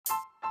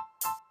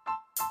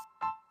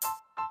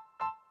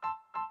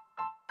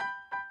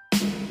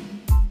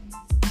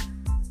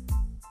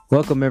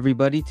Welcome,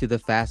 everybody, to the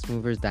Fast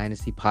Movers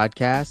Dynasty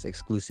podcast,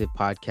 exclusive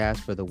podcast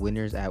for the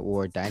Winners at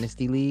War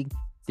Dynasty League.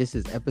 This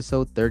is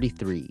episode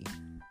 33.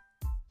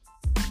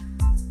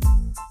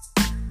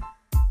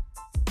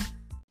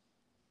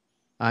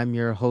 I'm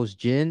your host,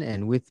 Jin,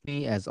 and with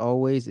me, as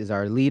always, is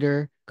our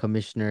leader,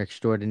 Commissioner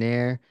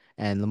Extraordinaire,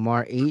 and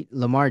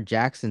Lamar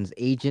Jackson's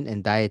agent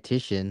and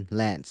dietitian,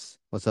 Lance.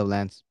 What's up,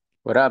 Lance?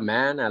 What up,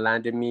 man? I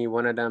landed me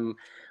one of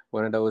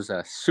those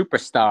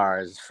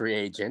superstars free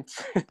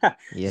agents. just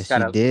Yes, you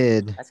gotta,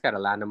 did. I just gotta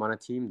land him on a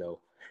team though.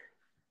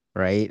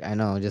 Right? I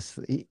know.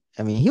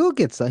 I mean, he'll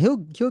get some. He'll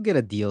get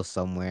a deal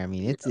somewhere. I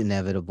mean, it's Yep,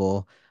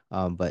 inevitable.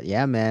 But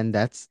yeah, man,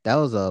 that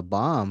was a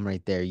bomb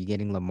right there. You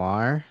getting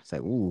Lamar? It's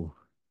like, ooh,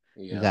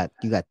 yep,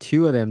 you got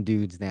two of them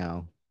dudes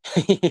now.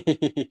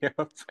 yep.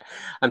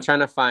 I'm trying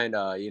to find,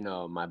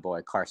 my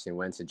boy Carson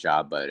Wentz a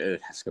job, but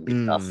that's gonna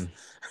be tough.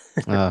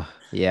 Mm.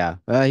 Yeah.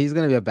 He's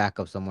gonna be a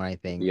backup somewhere, I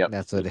think. Yep.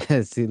 That's what it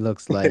is. It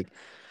looks like.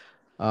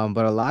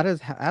 But a lot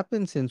has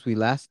happened since we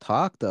last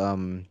talked. I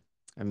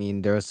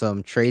mean, there are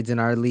some trades in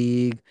our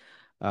league.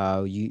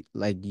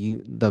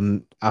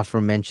 The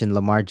aforementioned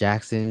Lamar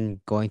Jackson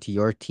going to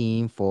your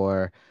team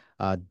for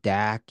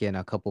Dak and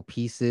a couple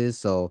pieces.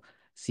 So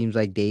seems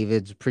like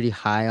David's pretty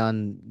high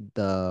on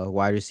the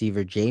wide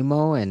receiver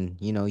JMO, and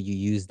you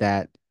use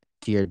that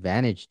to your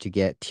advantage to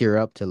get tier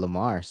up to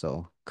Lamar.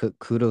 So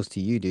kudos to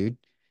you, dude.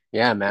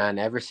 Yeah, man.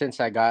 Ever since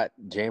I got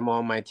JMO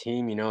on my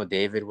team,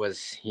 David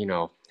was,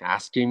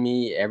 asking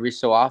me every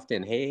so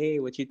often, hey,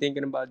 what you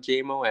thinking about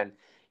JMO? And,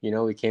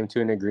 we came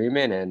to an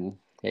agreement and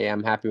hey,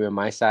 I'm happy with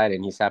my side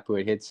and he's happy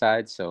with his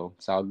side, so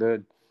it's all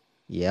good.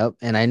 Yep,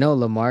 and I know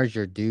Lamar's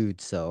your dude,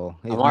 so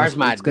Lamar's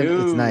my it's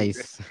dude.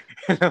 nice.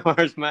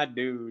 Lamar's my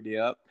dude,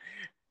 yep.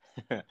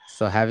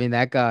 So having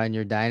that guy in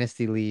your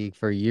dynasty league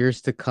for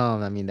years to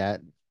come, I mean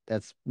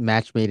that's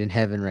match made in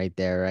heaven right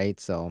there, right?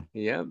 So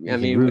Yep. I you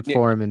can mean, root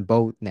for him in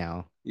both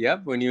now.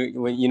 yep, when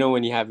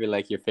you have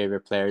your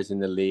favorite players in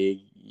the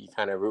league, you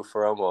kind of root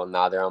for them. Well,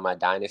 now they're on my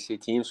dynasty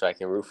team, so I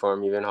can root for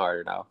them even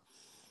harder now.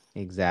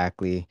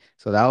 Exactly.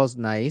 So that was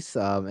nice.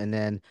 And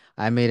then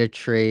I made a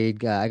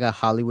trade. I got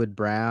Hollywood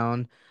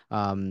Brown.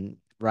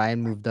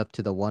 Ryan moved up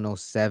to the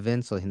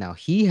 107, so now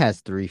he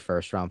has three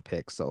first round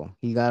picks. So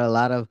he got a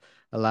lot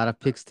of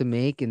picks to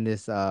make in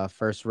this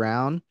first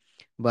round.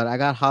 But I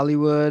got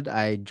Hollywood.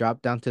 I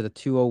dropped down to the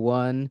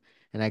 201,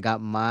 and I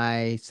got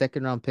my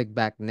second round pick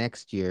back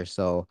next year.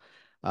 So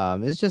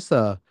it's just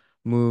a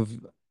move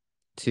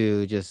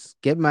to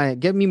just get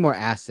me more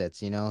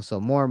assets, so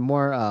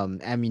more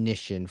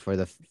ammunition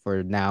for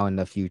for now and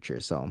the future.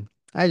 So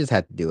I just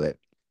had to do it.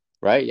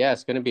 Right? Yeah,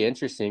 it's gonna be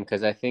interesting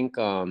because I think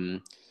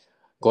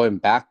going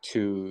back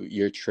to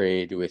your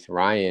trade with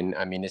Ryan,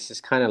 I mean, this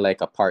is kind of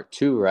like a part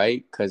two,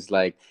 right? Because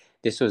like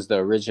this was the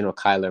original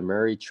Kyler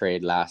Murray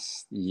trade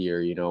last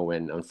year,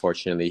 when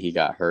unfortunately he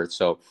got hurt.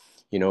 So,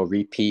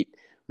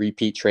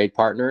 repeat trade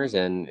partners,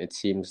 and it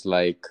seems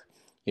like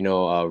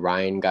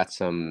Ryan got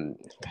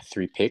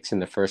three picks in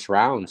the first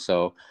round.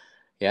 So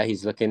yeah,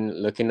 he's looking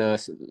to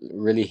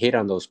really hit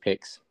on those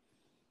picks.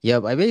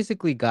 Yep, I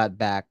basically got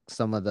back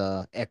some of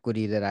the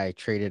equity that I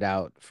traded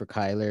out for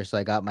Kyler. So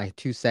I got my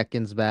 2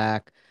 seconds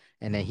back,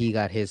 and then he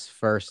got his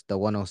first, the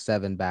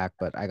 107 back,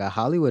 but I got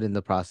Hollywood in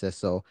the process.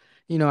 So,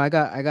 I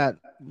got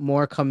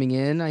more coming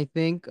in, I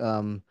think.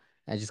 I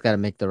just got to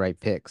make the right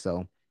pick. So,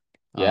 um,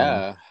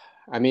 Yeah.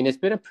 I mean, it's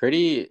been a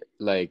pretty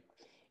like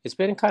it's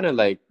been kind of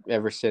like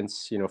ever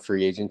since,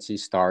 free agency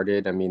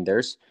started. I mean,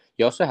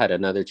 you also had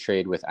another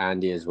trade with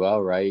Andy as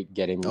well, right?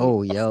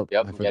 oh, yep,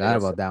 Yep, I getting forgot a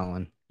about that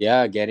one.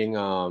 yeah, getting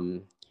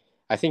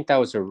I think that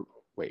was a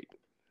wait.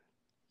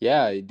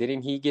 Yeah,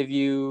 didn't he give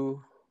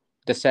you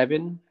the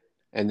 7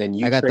 and then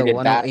you I got the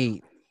traded back?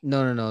 108.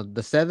 No, no, no.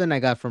 The seven I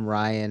got from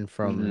Ryan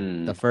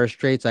from the Mm, first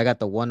trade. So I got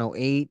the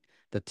 108,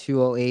 the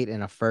 208,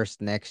 and a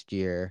first next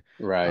year.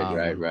 right,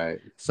 right, Um, right.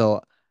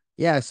 so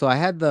yeah, so I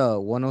had the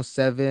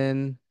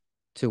 107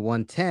 to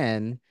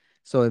 110.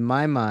 So in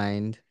my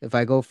mind, if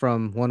I go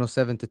from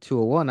 107 to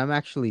 201, I'm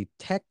actually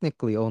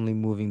technically only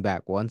moving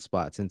back one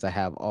spot since I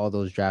have all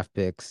those draft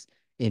picks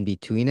in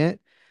between it.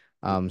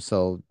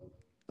 So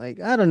like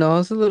I don't know, I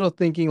was a little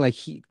thinking like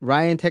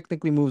Ryan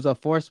technically moves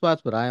up 4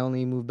 spots, but I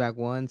only moved back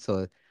one,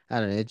 so I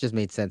don't know. It just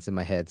made sense in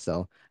my head.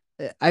 So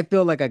I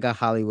feel like I got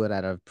Hollywood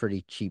at a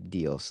pretty cheap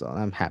deal, so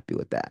I'm happy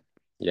with that.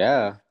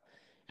 Yeah.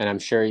 And I'm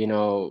sure,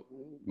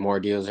 more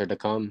deals are to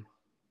come.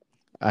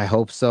 I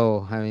hope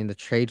so. I mean, the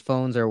trade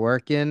phones are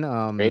working.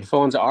 Trade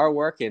phones are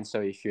working,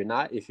 so if you're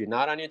not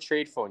on your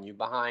trade phone, you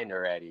behind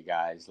already,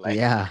 guys. Like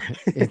Yeah,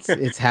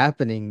 it's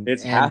happening,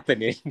 it's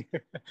happening.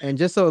 and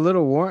just so a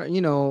little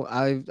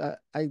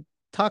I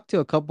talked to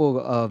a couple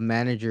of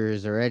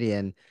managers already,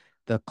 and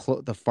the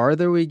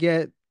farther we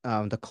get,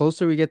 the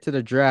closer we get to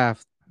the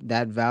draft,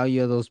 that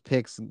value of those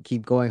picks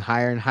keep going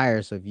higher and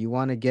higher. So if you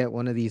want to get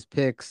one of these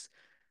picks,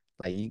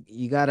 like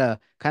you gotta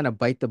kind of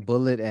bite the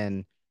bullet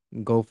and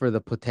go for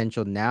the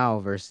potential now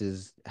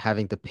versus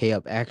having to pay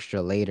up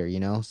extra later.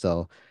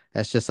 So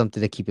that's just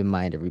something to keep in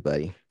mind,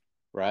 everybody.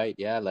 Right,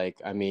 yeah, like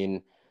I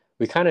mean,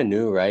 we kind of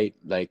knew, right?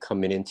 Like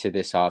coming into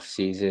this off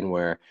season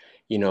where,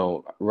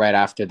 right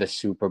after the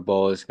Super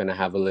Bowl is going to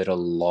have a little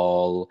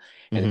lull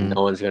and then Mm-hmm.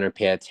 no one's going to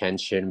pay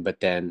attention.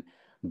 But then,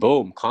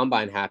 boom,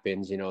 combine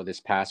happens, this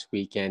past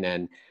weekend.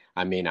 And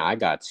I mean, I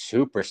got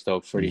super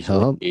stoked for these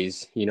Yup.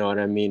 rookies, you know what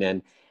I mean?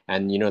 And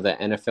the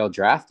NFL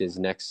draft is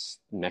next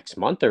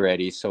month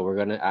already. So we're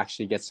going to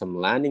actually get some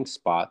landing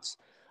spots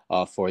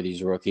for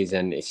these rookies.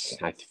 And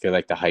I feel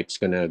like the hype's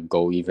going to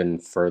go even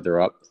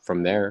further up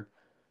from there.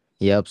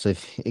 Yep. So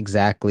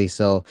exactly.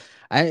 So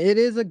it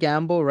is a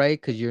gamble, right?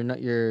 Because you're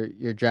not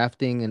you're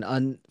drafting an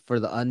un for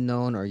the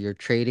unknown, or you're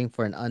trading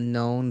for an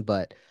unknown,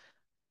 but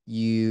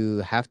you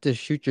have to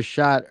shoot your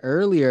shot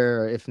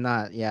earlier. If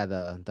not, yeah,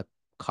 the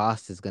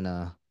cost is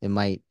gonna it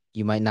might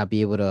you might not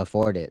be able to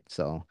afford it.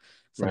 So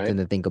Right. something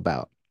to think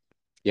about.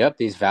 Yep,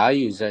 these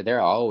values they're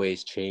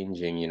always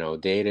changing.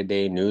 Day to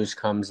day news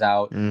comes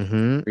out.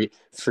 Mm-hmm.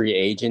 Free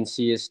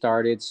agency is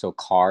started. So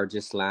Carr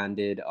just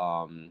landed.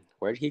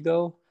 Where'd he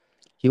go?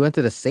 He went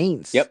to the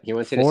Saints. Yep, he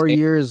went to the Four Saints.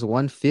 years,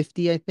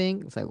 150, I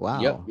think. It's like,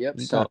 Yep, wow, yep.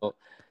 he So got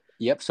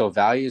yep, so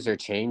values are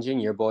changing.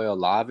 Your boy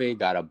Olave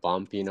got a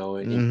bump,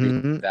 increase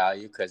mm-hmm. in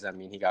value because I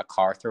mean he got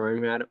Carr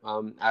throwing at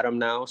him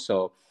now.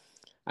 So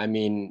I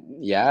mean,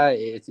 yeah,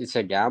 it's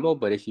a gamble,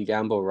 but if you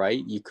gamble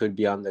right, you could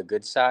be on the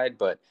good side.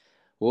 But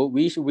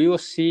we will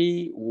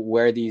see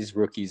where these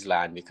rookies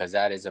land because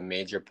that is a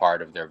major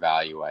part of their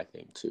value, I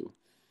think, too.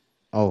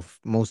 Oh,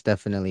 most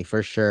definitely,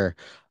 for sure.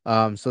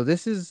 So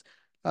this is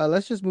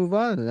let's just move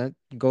on and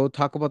go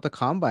talk about the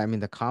combine. I mean,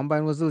 the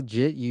combine was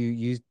legit.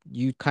 You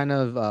kind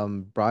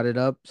of brought it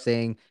up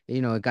saying,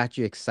 it got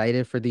you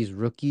excited for these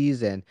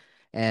rookies,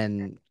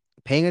 and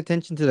paying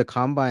attention to the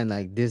combine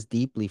like this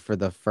deeply for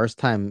the first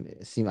time,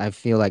 I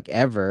feel like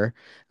ever.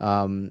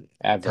 Tell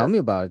Ever. me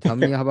about it. Tell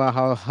me about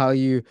how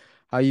you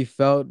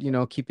felt,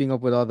 keeping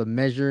up with all the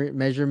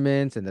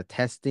measurements and the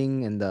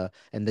testing and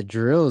the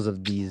drills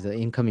of these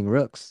incoming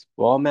rooks.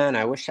 Well, man,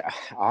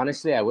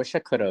 honestly, I wish I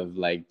could have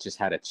like just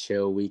had a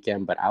chill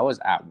weekend, but I was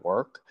at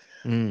work.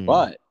 Mm.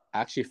 But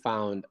I actually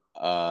found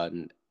a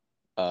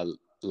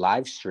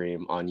live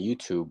stream on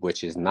YouTube,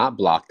 which is not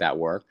blocked at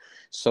work.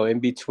 So in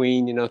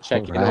between, All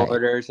checking right.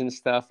 orders and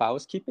stuff, I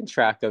was keeping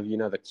track of, the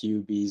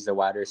QBs, the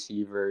wide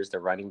receivers, the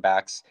running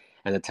backs,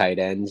 and the tight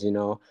ends.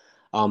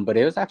 But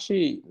it was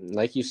actually,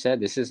 like you said,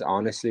 this is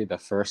honestly the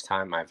first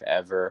time I've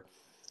ever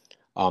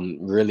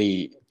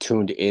really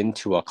tuned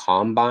into a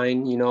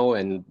combine,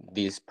 and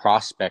these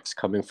prospects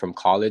coming from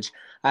college.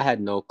 I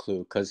had no clue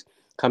because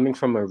coming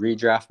from a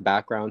redraft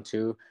background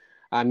too.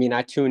 I mean,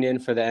 I tune in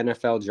for the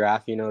NFL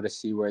draft, to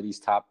see where these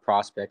top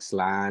prospects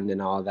land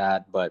and all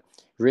that, but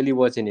really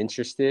wasn't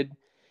interested,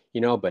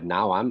 But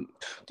now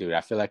dude, I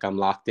feel like I'm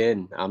locked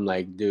in. I'm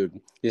like, dude,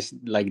 this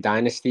like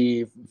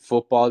dynasty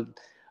football,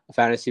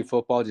 fantasy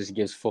football just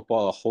gives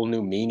football a whole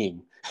new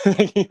meaning.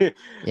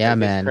 Yeah,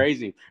 Like it's man.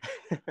 crazy.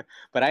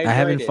 But I I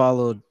haven't enjoyed it.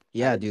 followed, I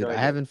yeah, dude. I enjoyed it.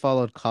 haven't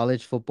followed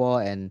college football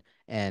and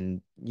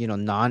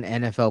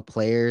non-NFL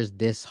players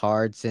this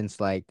hard since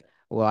like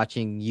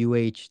watching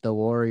the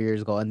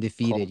Warriors go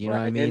undefeated. You know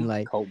what I mean?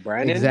 Like Colt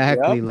Brennan.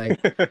 exactly. Like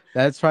Yep.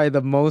 that's probably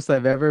the most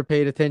I've ever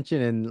paid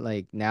attention. And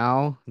like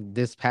now,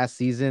 this past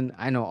season,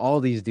 I know all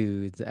these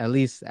dudes at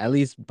least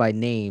by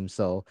name.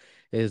 So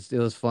it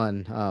was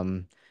fun.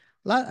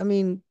 I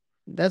mean,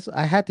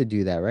 I had to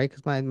do that, right?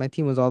 Because my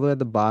team was all the way at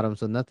the bottom,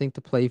 so nothing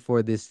to play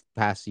for this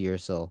past year.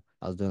 So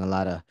I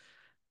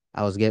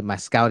was getting my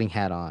scouting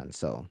hat on.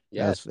 So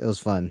that Yeah, was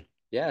fun.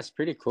 yeah, it's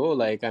pretty cool.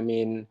 Like, I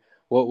mean,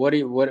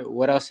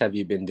 what else have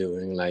you been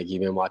doing? Like,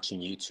 you've been watching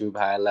YouTube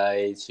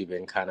highlights. You've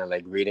been kind of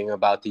like reading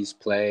about these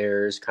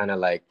players, kind of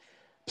like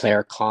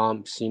player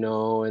comps,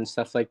 and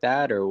stuff like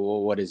that. Or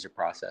what is your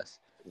process?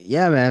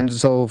 Yeah, man.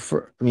 So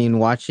I mean,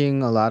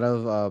 watching a lot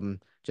of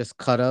just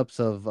cut ups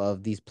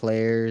of these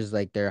players,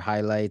 like their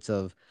highlights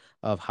of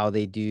how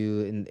they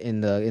do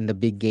in the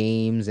big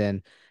games,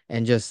 and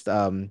just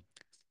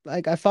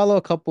like I follow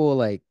a couple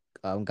like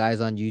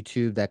guys on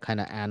YouTube that kind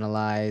of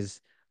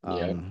analyze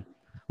Yeah. um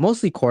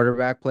mostly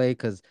quarterback play,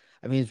 because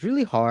I mean it's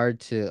really hard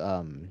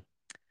to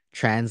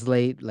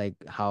translate like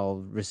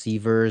how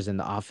receivers and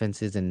the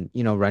offenses and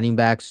running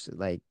backs,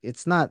 like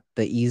it's not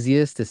the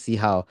easiest to see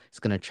how it's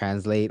going to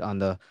translate on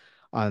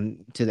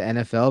to the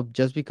NFL,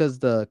 just because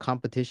the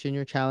competition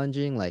you're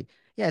challenging, like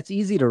yeah, it's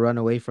easy to run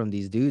away from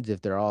these dudes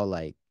if they're all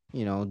like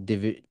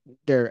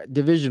they're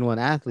Division 1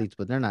 athletes,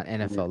 but they're not Mhm.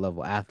 NFL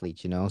level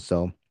athletes.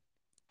 So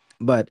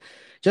but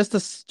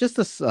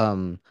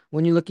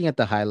when you're looking at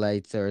the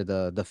highlights or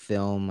the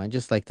film, I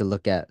just like to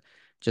look at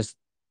just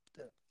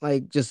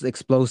just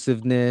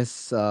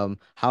explosiveness,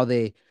 how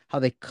they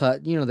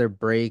cut, their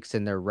breaks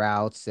and their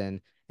routes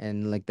and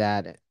like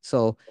that.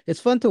 So it's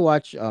fun to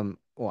watch.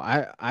 Well,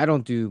 I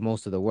don't do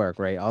most of the work,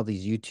 right? All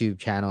these YouTube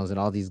channels and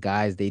all these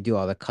guys, they do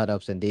all the cut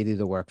ups and they do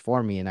the work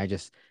for me, and I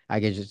just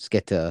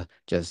get to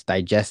just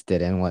digest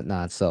it and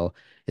whatnot. So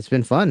it's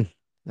been fun.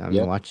 I mean,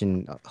 Yep.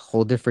 watching a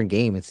whole different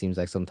game, it seems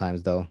like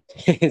sometimes though.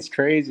 It's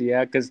crazy,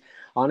 yeah. Because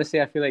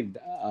honestly, I feel like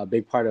a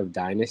big part of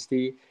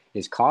Dynasty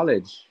is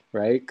college,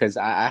 right? Because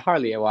I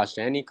hardly watched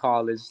any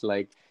college.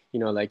 Like,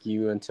 like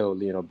you until,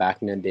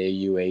 back in the day,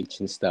 UH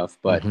and stuff.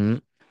 But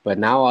Mm-hmm.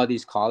 now all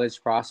these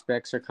college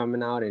prospects are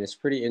coming out, and it's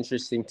pretty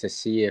interesting to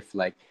see if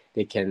like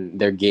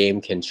their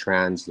game can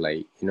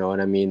translate. You know what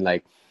I mean?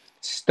 Like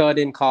stud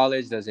in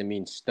college doesn't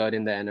mean stud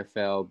in the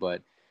NFL,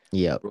 but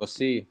Yep. we'll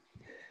see.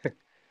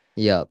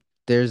 Yep.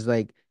 There's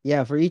like,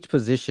 yeah, for each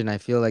position, I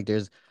feel like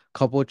there's a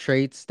couple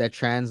traits that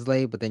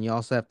translate, but then you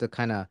also have to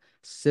kind of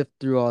sift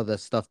through all the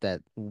stuff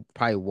that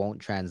probably won't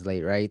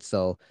translate, right?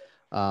 So,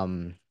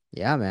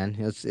 yeah, man,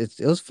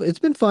 it's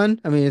been fun.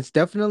 I mean, it's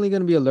definitely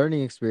going to be a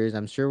learning experience.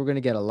 I'm sure we're going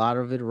to get a lot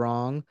of it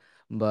wrong,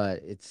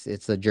 but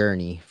it's a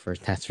journey for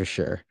that's for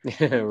sure.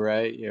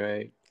 Right, you're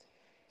right.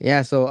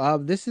 Yeah, so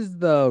this is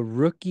the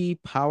rookie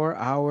power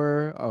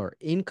hour or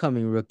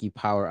incoming rookie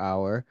power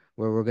hour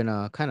where we're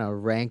gonna kind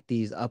of rank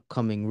these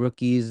upcoming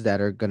rookies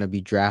that are gonna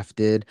be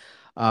drafted.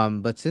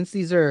 But since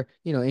these are,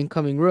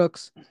 incoming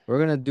rooks, we're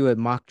gonna do it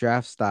mock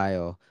draft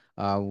style.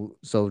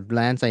 So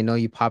Lance, I know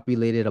you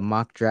populated a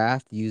mock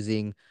draft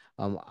using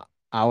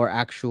our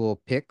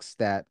actual picks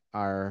that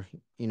are,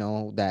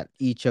 that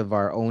each of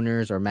our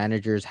owners or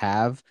managers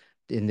have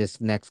in this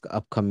next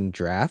upcoming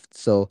draft.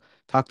 So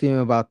talk to me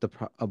about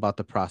about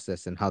the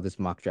process and how this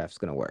mock draft is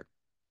gonna work.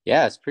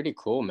 Yeah, it's pretty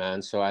cool,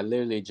 man. So I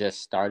literally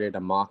just started a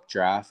mock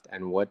draft,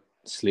 and what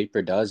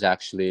Sleeper does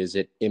actually is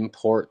it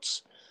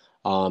imports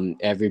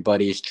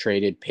everybody's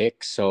traded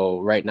picks. So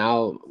right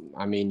now,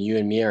 I mean, you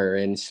and me are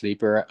in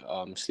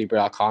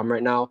sleeper.com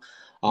right now.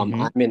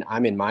 Mm-hmm.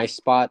 I'm in my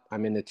spot.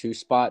 I'm in the two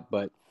spot,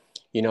 but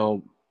you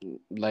know,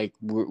 like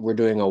we're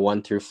doing a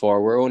 1 through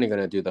 4. We're only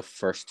gonna do the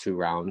first 2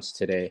 rounds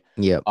today.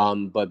 Yep.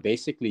 But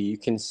basically, you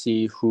can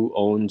see who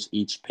owns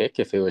each pick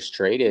if it was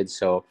traded.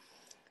 So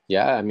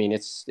yeah, I mean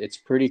it's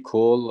pretty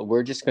cool.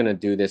 We're just gonna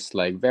do this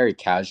like very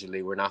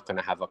casually. We're not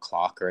gonna have a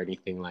clock or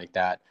anything like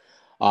that.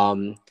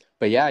 Um,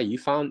 but yeah, you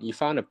found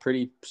a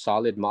pretty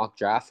solid mock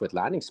draft with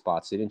landing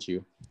spots, didn't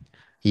you?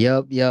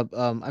 Yep, yep.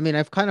 I mean,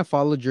 I've kind of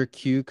followed your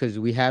cue because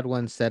we had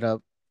one set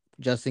up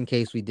just in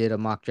case we did a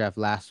mock draft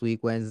last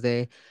week,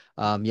 Wednesday.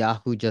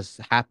 Yahoo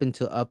just happened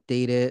to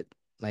update it,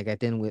 like I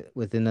think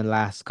within the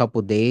last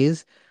couple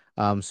days.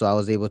 So I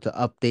was able to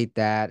update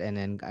that, and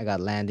then I got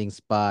landing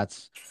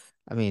spots.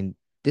 I mean,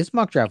 this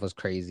mock draft was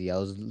crazy. I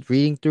was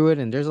reading through it,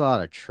 and there's a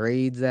lot of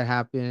trades that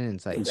happen, and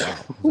it's like,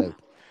 wow.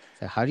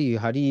 It's like how do you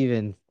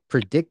even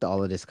predict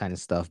all of this kind of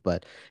stuff?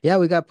 But yeah,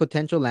 we got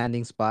potential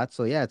landing spots.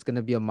 So yeah, it's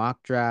gonna be a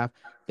mock draft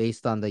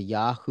based on the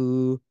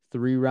Yahoo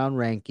 3 round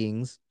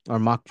rankings or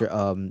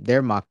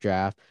their mock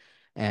draft,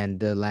 and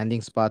the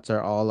landing spots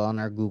are all on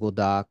our Google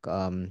Doc.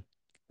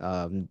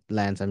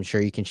 Lance, I'm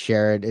sure you can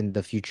share it in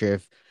the future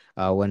if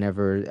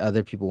whenever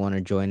other people want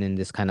to join in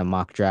this kind of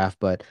mock draft.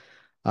 But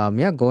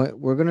yeah,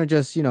 we're gonna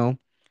just,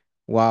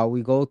 while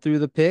we go through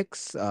the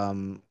picks,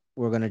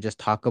 we're gonna just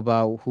talk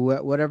about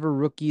whatever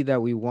rookie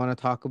that we want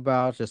to talk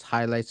about, just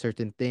highlight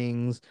certain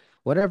things,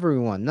 whatever we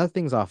want.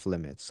 Nothing's off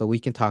limits. So we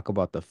can talk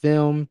about the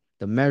film,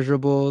 the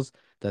measurables,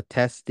 the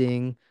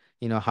testing,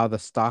 how the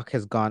stock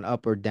has gone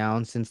up or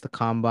down since the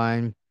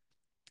combine,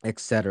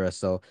 etc.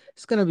 So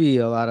it's gonna be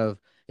a lot of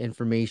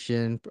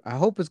information. I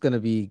hope it's gonna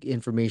be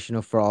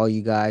informational for all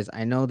you guys.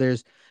 I know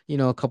there's,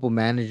 a couple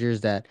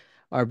managers that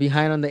are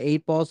behind on the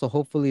 8 ball, so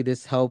hopefully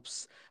this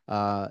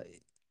uh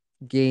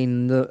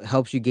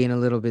helps you gain a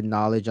little bit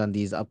knowledge on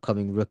these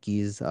upcoming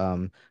rookies.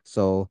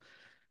 So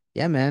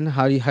yeah, man,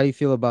 how do you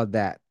feel about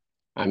that?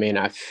 I mean,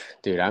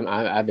 dude,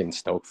 I've been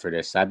stoked for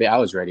this. I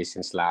was ready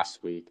since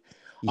last week.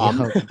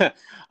 Um, Yeah.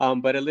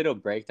 but a little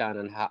breakdown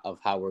on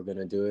how we're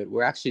gonna do it.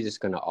 We're actually just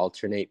gonna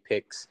alternate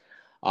picks.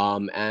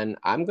 And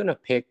I'm gonna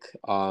pick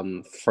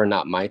for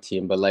not my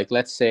team, but like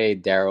let's say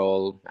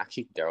Daryl.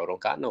 Actually, Daryl don't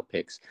got no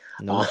picks.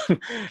 Um, Nope.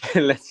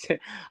 let's say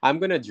I'm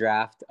gonna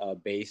draft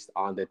based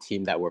on the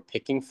team that we're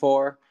picking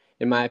for,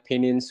 in my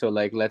opinion. So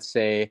like let's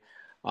say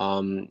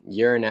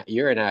you're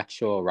an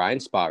actual Ryan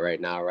spot right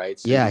now, right?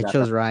 So Yeah, you I got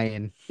the chose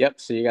Ryan. Yep.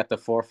 So you got the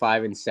 4,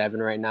 5, and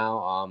 7 right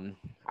now.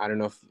 I don't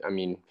know if I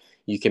mean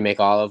you can make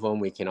all of them.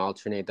 We can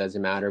alternate.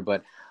 Doesn't matter.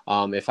 But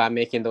if I'm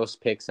making those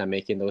picks, I'm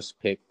making those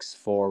picks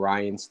for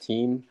Ryan's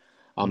team.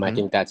 I Mm-hmm.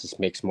 think that just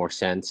makes more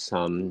sense.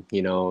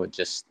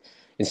 Just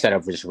instead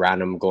of just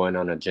random going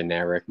on a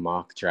generic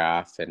mock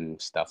draft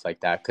and stuff like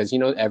that, because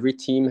every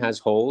team has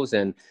holes,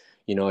 and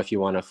if you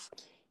want to.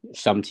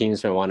 Some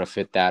teams might want to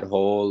fit that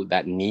hole,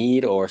 that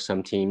need, or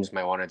some teams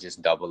might want to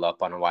just double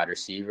up on a wide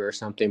receiver or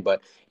something.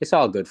 But it's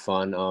all good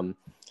fun.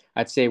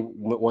 I'd say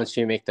once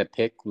you make the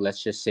pick,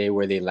 let's just say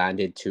where they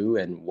landed to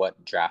and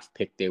what draft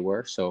pick they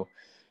were. So,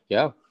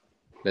 yeah,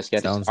 let's get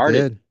it Sounds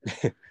started.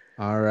 good.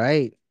 All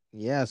right.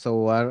 Yeah, so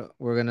what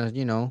we're gonna, Let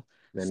me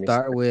start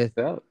start with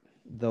this up.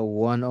 the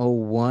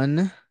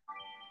 101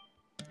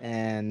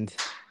 and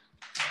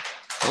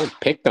Oh,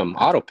 pick them,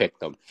 auto pick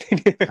them.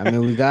 I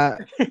mean,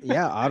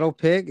 yeah, auto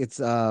pick. It's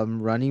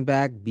running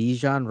back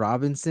Bijan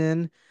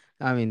Robinson.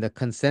 I mean, the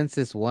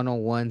consensus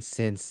 101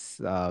 since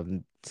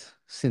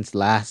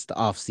last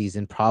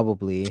offseason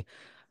probably.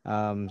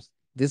 Um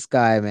this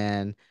guy,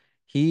 man,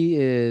 he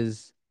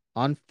is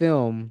on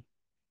film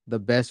the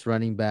best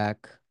running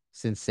back.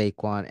 since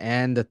Saquon,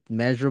 and the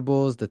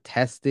measurables, the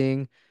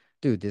testing.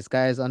 Dude, this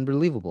guy is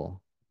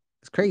unbelievable.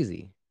 It's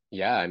crazy.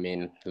 Yeah, I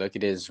mean, look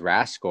at his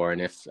RAS score,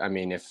 and if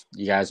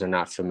you guys are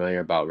not familiar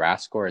about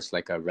RAS score, it's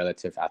like a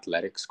relative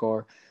athletic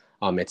score.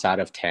 It's out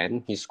of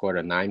 10. He scored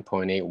a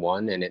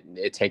 9.81, and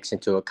it takes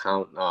into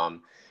account,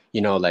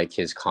 like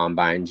his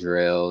combine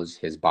drills,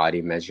 his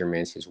body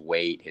measurements, his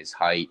weight, his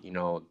height,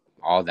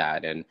 all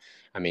that. And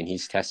I mean,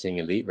 he's testing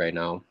elite right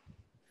now.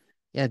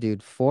 Yeah,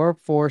 dude,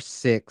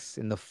 446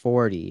 in the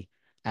 40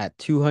 at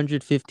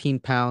 215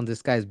 pounds.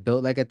 This guy's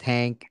built like a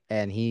tank,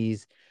 and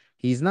he's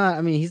not,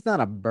 I mean, he's not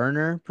a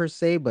burner per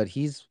se, but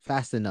he's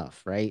fast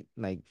enough, right?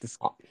 Like this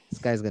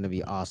guy's gonna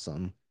be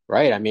awesome.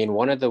 Right. I mean,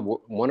 one of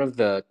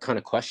the kind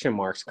of question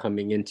marks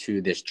coming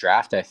into this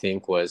draft, I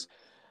think, was,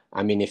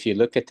 I mean, if you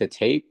look at the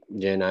tape,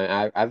 Jen,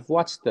 I've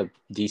watched a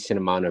decent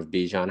amount of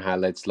Bijan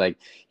highlights. Like,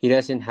 he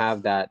doesn't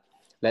have that,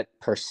 let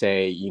per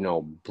se,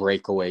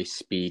 breakaway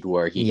speed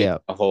where he hits Yeah,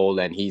 a hole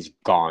and he's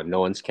gone.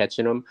 No one's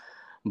catching him.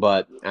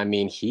 But I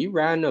mean, he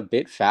ran a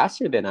bit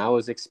faster than I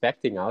was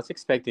expecting. I was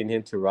expecting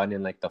him to run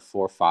in like the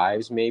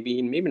 4.5s,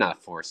 maybe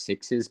not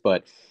 4.6s,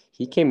 but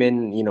he came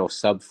in,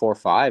 sub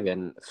 4.5,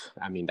 and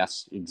I mean,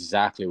 that's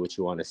exactly what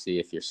you want to see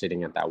if you're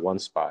sitting at that one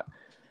spot.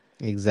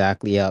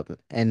 exactly. Yep.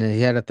 And then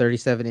he had a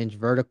 37-inch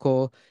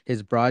vertical.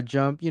 His broad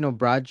jump,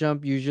 broad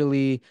jump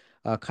usually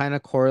kind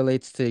of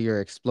correlates to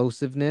your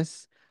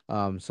explosiveness.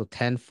 So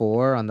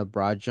 10-4 on the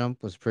broad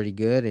jump was pretty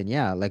good. And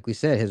yeah, like we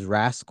said, his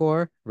RAS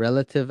score,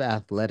 relative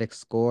athletic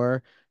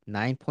score,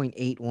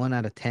 9.81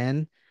 out of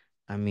 10.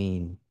 I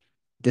mean,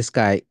 this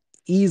guy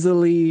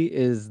easily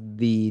is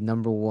the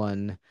number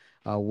one,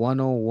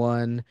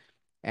 101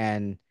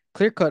 and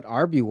clear-cut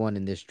RB1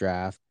 in this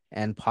draft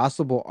and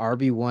possible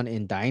RB1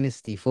 in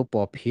Dynasty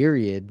football,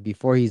 period,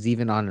 before he's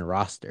even on a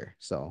roster.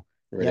 So,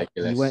 yep,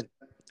 Ridiculous.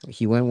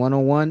 he went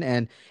 101,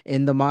 and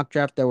in the mock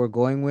draft that we're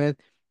going with,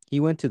 he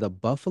went to the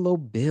Buffalo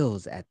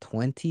Bills at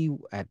 20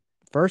 at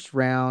first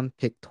round,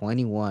 pick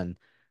 21.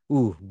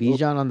 Ooh,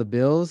 Bijan on the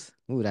Bills.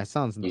 Ooh, that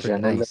sounds pretty Bijan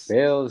on the nice.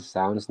 Bills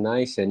sounds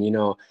nice.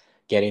 And,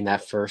 getting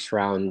that first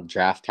round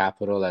draft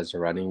capital as a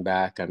running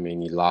back, I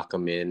mean, you lock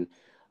him in.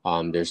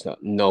 There's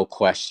no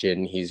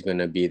question he's going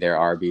to be their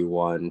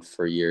RB1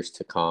 for years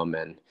to come.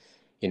 And,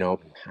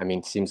 I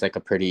mean, seems like a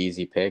pretty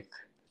easy pick.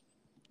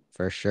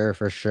 For sure,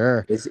 for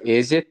sure.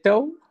 Is it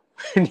though?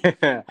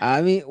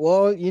 I mean,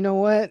 well, you know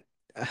what?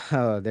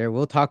 There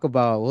we'll talk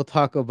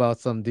about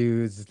some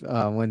dudes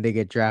when they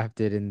get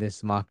drafted in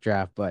this mock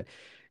draft, but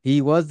he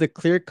was the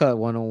clear-cut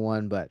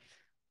 101, but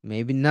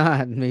maybe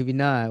not, maybe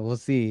not. We'll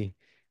see.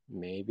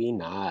 Maybe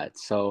not.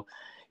 So,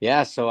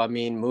 yeah. So, I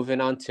mean,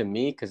 moving on to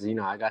me, because,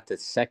 I got the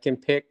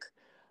second pick.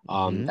 Hmm.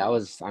 I mean,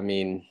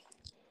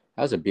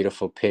 that was a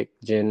beautiful pick,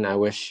 Jin. I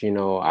wish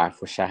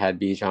I had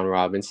Bijan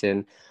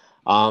Robinson.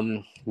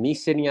 Me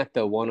sitting at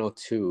the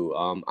 102.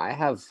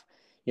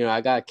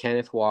 I got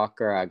Kenneth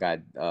Walker. I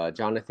got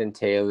Jonathan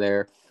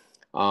Taylor.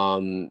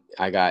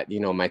 I got,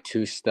 my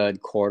two stud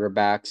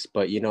quarterbacks,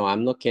 but,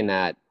 I'm looking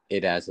at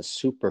it as a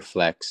super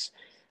flex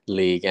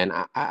league, and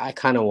I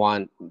kind of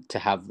want to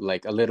have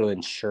like a little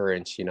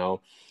insurance.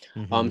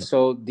 Hmm.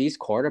 So these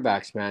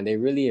quarterbacks, man, they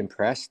really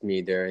impressed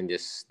me during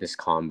this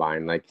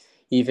combine. Like,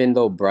 even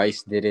though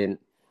Bryce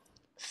didn't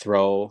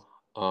throw,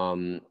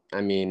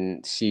 I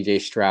mean,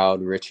 CJ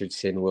Stroud,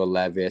 Richardson, Will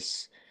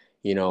Levis,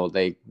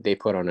 they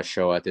put on a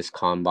show at this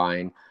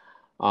combine.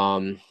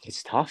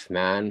 It's tough,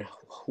 man.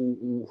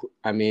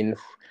 I mean,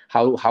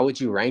 how would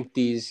you rank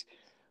these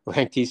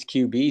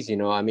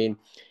QBs? I mean,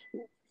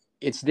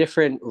 it's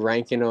different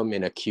ranking them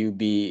in a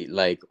QB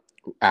like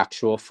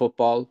actual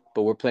football,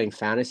 but we're playing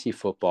fantasy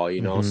football.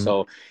 Hmm.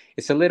 So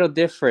it's a little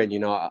different.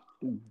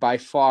 By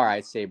far,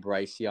 I'd say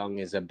Bryce Young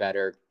is a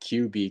better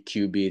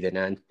QB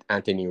than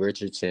Anthony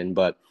Richardson,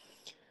 but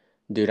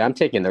dude, I'm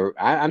taking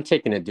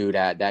a dude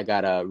that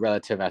got a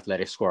relative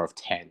athletic score of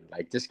 10.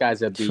 Like, this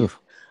guy's a beast.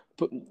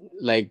 Put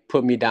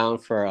put me down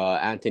for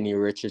Anthony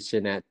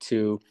Richardson at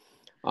 2.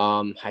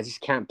 I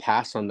just can't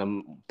pass on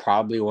them.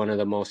 Probably one of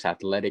the most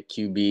athletic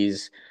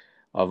QBs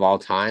of all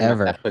time at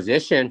Ever. that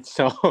position.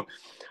 So,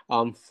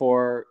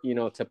 for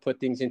to put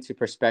things into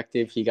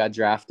perspective, he got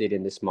drafted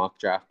in this mock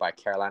draft by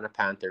Carolina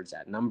Panthers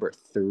at number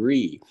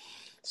 3.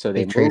 So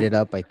They traded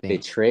up, I they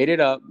think.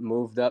 traded up,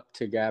 moved up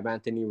to grab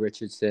Anthony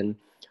Richardson.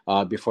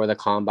 Before the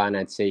combine,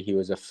 I'd say he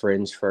was a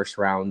fringe first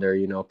rounder.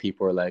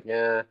 People were like,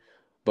 yeah.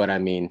 But I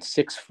mean,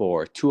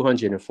 6'4",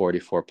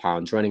 244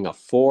 pounds, running a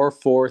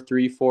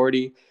 4.43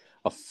 40,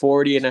 a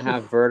 40 and a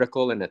half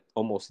vertical, and a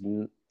almost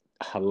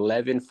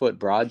 11-foot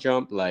broad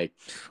jump. Like,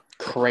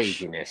 Gosh.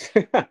 craziness.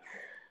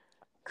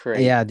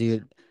 Crazy. Yeah,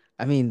 dude.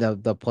 I mean,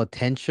 the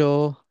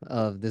potential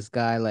of this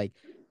guy, like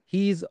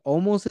he's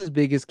almost as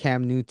big as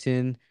Cam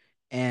Newton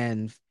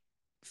and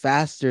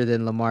faster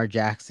than Lamar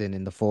Jackson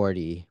in the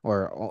 40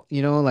 or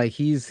like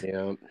he's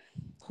Yeah.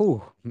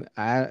 who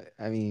I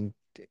mean,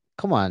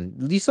 come on.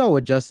 You saw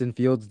what Justin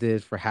Fields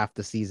did for half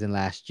the season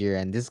last year,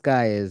 and this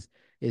guy is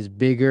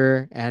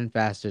bigger and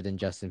faster than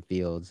Justin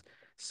Fields.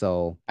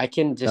 So I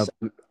can the just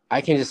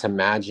I can just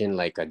imagine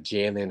like a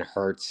Jalen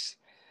Hurts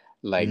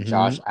like Mm-hmm.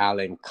 Josh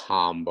Allen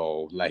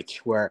combo, like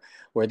where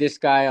this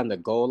guy on the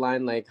goal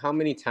line, like how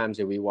many times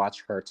did we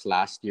watch Hurts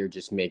last year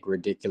just make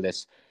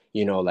ridiculous,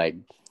 like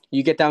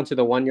you get down to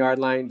the 1 yard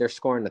line, they're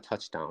scoring a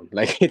touchdown.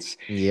 Like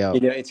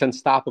Yep. it's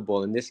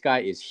unstoppable. And this guy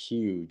is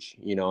huge,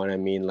 you know what I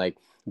mean? Like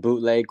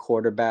bootleg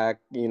quarterback,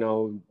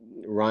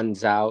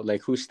 runs out,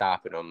 like who's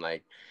stopping him?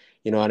 Like,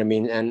 you know what I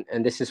mean? And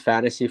this is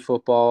fantasy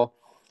football.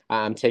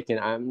 I'm taking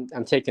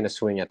a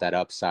swing at that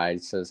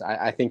upside. So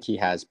I think he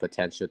has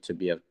potential to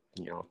be a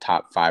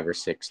top 5 or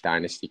 6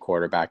 dynasty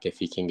quarterback if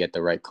he can get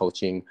the right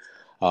coaching,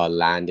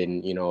 land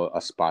in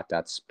a spot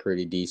that's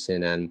pretty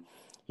decent and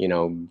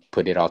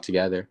put it all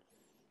together.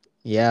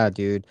 Yeah,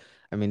 dude.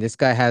 I mean, this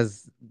guy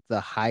has the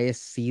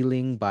highest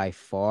ceiling by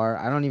far.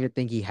 I don't even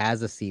think he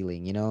has a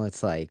ceiling,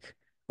 It's like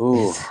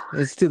Ooh,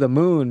 it's to the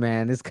moon,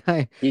 man. This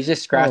guy, he's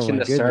just oh scratching my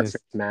the surface,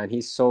 goodness. man.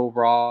 He's so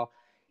raw.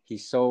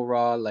 He's so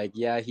raw. Like,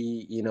 yeah,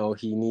 he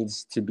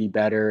needs to be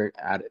better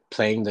at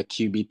playing the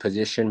QB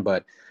position.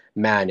 But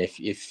man,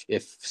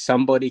 if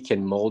somebody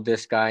can mold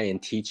this guy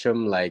and teach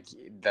him, like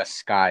the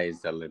sky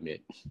is the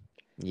limit.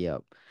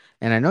 Yep.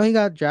 And I know he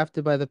got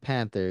drafted by the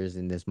Panthers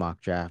in this mock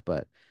draft,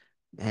 but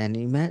and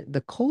he met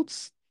the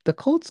Colts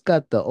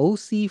got the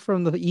OC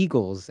from the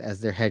Eagles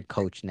as their head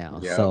coach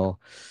now. Yep. So,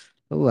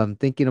 oh, I'm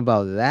thinking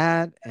about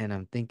that, and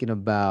I'm thinking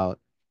about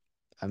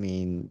I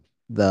mean,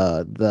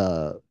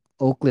 the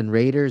Oakland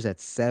Raiders at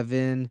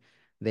 7,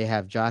 they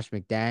have Josh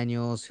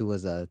McDaniels, who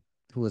was a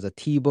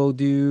Tebow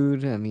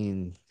dude. I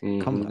mean,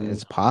 come on, Mm-hmm.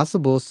 it's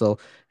possible. So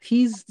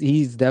he's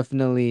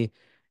definitely,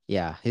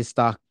 yeah, his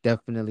stock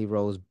definitely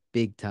rose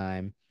big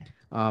time.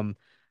 Um,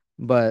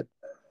 but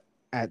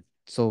at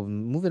so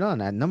moving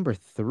on at number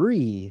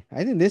 3,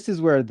 I think this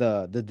is where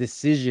the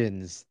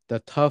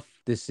tough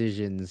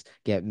decisions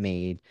get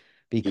made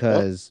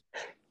Yep.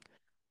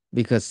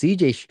 because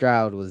CJ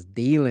Stroud was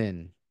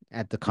dealing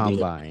at the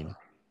Deal, combine.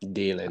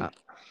 dealing. Uh,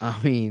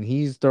 I mean,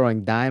 he's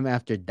throwing dime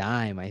after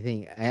dime. I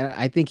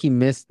think he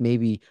missed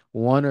maybe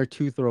one or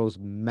two throws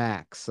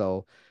max.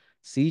 So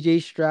CJ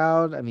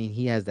Stroud, I mean,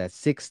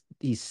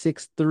 he's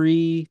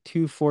 6'3",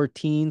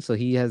 214, so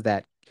he has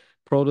that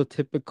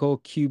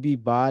prototypical QB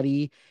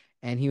body,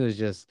 and he was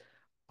just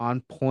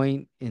on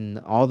point in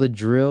all the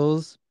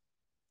drills.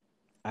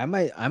 I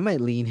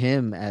might lean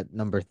him at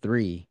number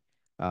 3.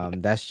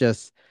 That's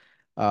just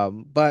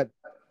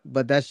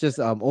but that's just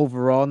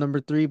overall number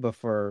 3. But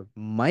for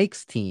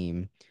Mike's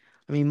team,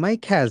 I mean,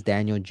 Mike has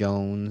Daniel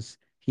Jones,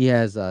 he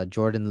has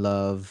Jordan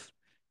Love,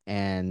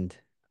 and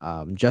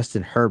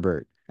Justin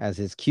Herbert as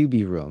his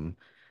QB room.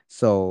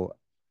 So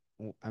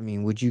I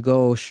mean, would you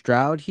go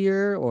Stroud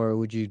here, or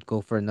would you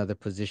go for another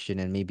position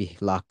and maybe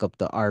lock up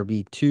the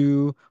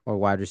RB2 or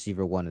wide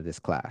receiver 1 of this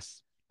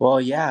class? Well,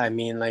 yeah, I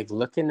mean, like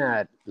looking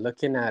at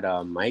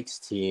Mike's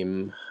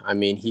team. I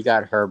mean, he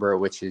got Herbert,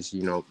 which is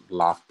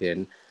locked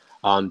in.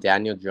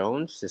 Daniel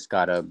Jones just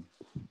got a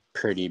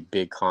pretty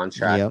big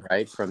contract, Yep.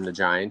 right, from the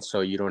Giants,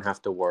 so you don't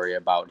have to worry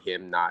about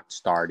him not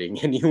starting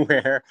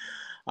anywhere.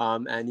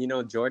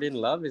 And Jordan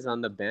Love is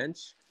on the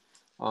bench.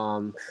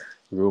 Um,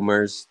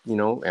 Rumors,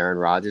 Aaron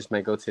Rodgers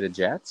might go to the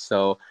Jets,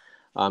 so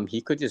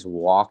he could just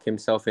walk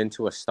himself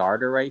into a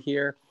starter right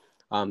here.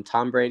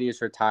 Tom Brady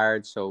is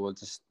retired, so we'll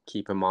just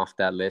keep him off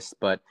that list.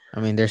 But I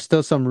mean, there's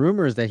still some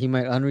rumors that he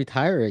might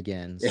unretire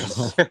again,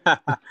 so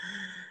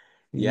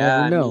you yeah,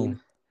 never I know. mean,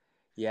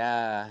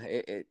 yeah,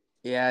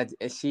 yeah.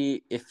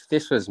 See, if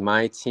this was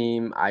my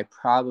team, I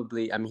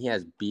mean, he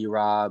has B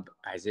Rob,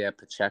 Isaiah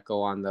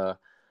Pacheco on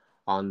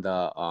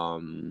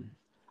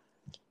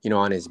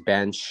his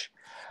bench.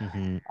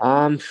 Hmm.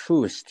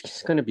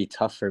 It's gonna be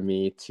tough for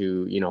me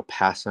to,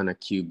 pass on a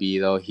QB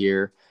though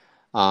here.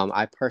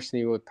 I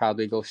personally would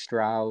probably go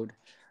Stroud.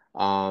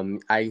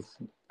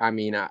 I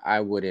mean, I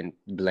wouldn't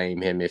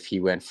blame him if he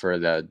went for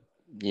the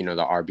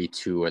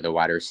RB2 or the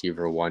wide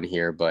receiver 1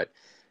 here, but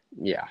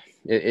yeah,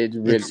 it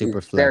It's really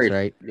super it's flex, very,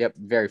 right? yep,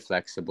 very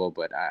flexible,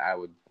 but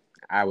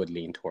I would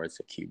lean towards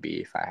the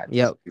QB if I had to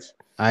Yep, choose.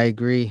 I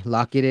agree.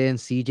 Lock it in.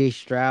 CJ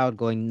Stroud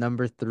going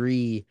number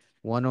 3,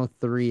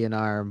 103 in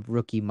our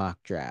rookie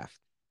mock draft.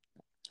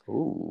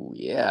 Ooh,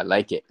 yeah, I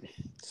like it.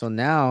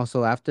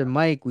 So after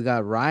Mike, we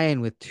got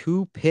Ryan with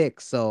 2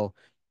 picks. So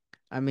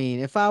I mean,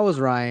 if I was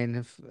Ryan,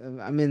 if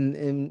I'm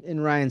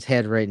in Ryan's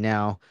head right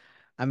now,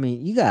 I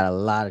mean, you got a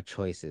lot of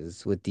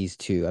choices with these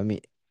two. I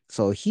mean,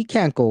 so he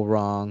can't go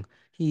wrong.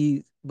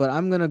 But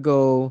I'm gonna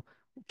go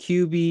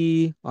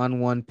QB on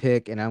one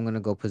pick, and I'm gonna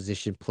go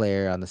position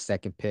player on the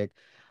second pick.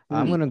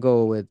 I'm Hmm. gonna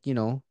go with,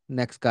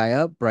 next guy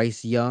up,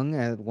 Bryce Young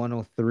at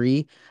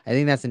 103. I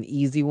think that's an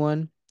easy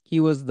one. He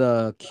was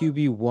the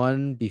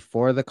QB1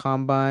 before the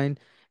combine,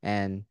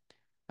 and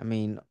I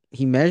mean,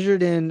 he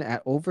measured in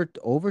at over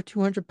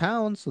 200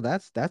 pounds, so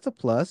that's a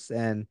plus.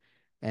 And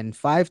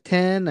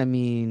 5'10, I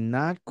mean,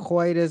 not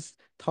quite as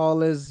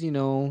tall as,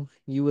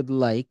 you would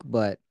like,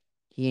 but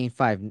he ain't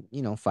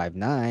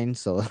 5'9",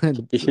 so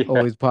Yeah,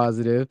 always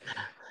positive.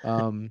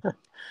 Um,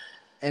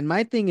 and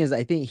my thing is,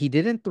 I think he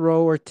didn't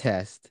throw or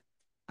test.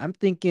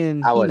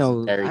 I was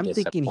very I'm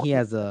thinking he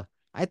disappointed.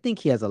 I think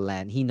he has a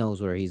land. He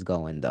knows where he's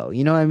going, though.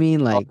 You know what I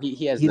mean? Oh, Like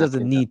he has he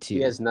doesn't nothing to need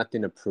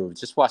to. prove.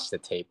 Just watch the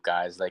tape,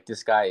 guys. Like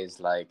this guy is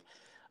like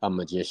a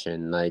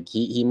magician. Like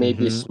he may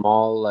be Mm-hmm.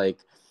 small, like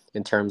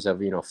in terms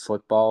of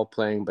football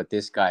playing, but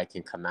this guy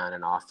can command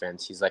an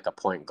offense. He's like a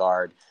point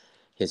guard.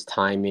 His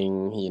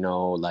timing,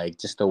 like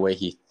just the way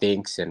he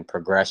thinks and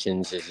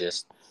progressions is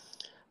just,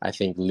 I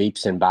think,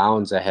 leaps and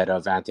bounds ahead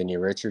of Anthony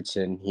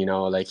Richardson.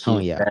 Like Oh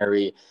yeah.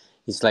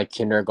 he's like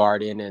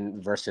kindergarten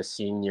and versus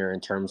senior in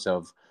terms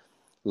of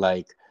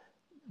like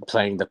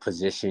playing the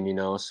position.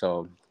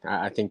 So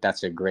I think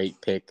that's a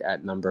great pick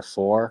at number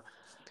 4.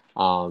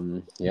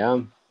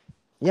 Yeah,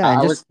 Yeah, and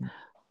I was just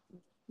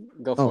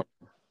go for oh, it.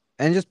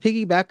 and just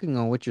piggybacking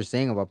on what you're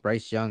saying about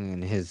Bryce Young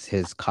and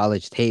his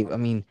college tape. I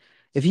mean,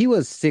 if he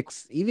was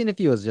six, even if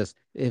he was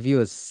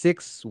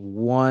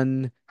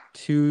 6'1",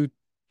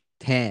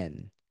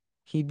 210,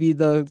 he'd be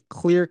the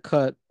clear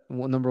cut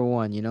number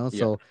one. Yeah,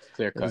 So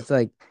clear cut. it's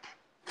like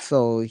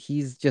so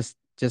he's just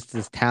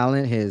his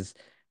talent his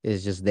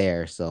is just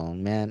there. So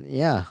man,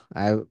 yeah,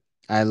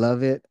 I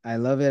love it. I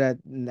love it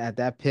at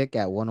that pick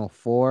at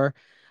 104.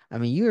 I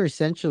mean, you're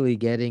essentially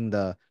getting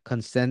the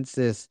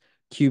consensus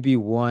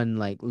QB1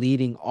 like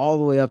leading all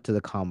the way up to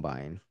the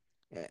combine.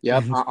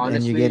 Yep.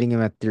 And you're Honestly, getting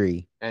him at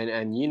 3.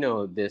 and you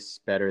know this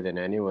better than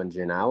anyone,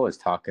 Jen. I was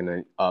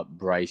talking up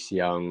Bryce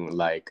Young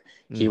like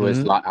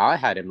Mm-hmm. I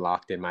had him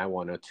locked in my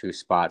 102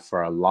 spot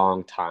for a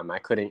long time. I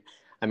couldn't.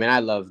 I mean, I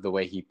love the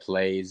way he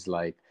plays.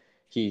 Like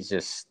he's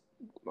just.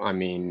 I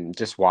mean,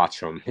 just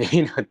watch him.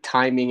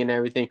 Timing and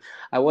everything.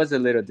 I was a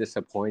little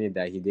disappointed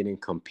that he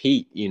didn't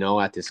compete.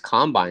 At this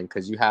combine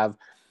because you have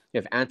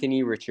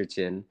Anthony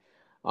Richardson,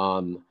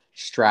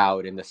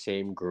 Stroud in the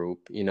same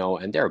group,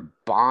 and they're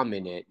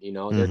bombing it.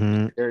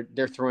 Mm-hmm.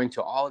 They're throwing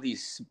to all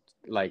these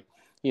like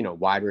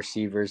wide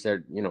receivers.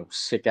 They're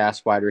sick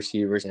ass wide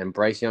receivers, and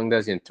Bryce Young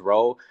doesn't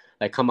throw.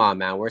 Like, come on,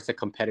 man, where's the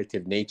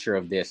competitive nature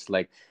of this?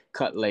 Like,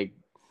 cut like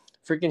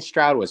freaking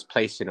Stroud was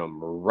placing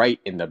them right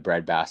in the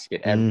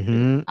breadbasket every single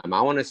Mm-hmm. time.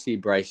 I want to see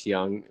Bryce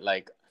Young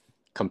like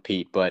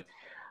compete, but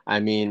I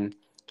mean.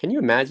 Can you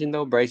imagine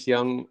though, Bryce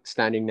Young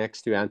standing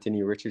next to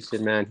Anthony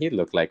Richardson? Man, he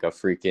looked like a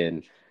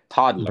freaking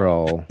toddler.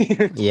 Bro.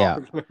 Yeah.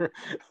 Toddler.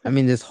 I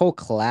mean, this whole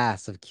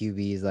class of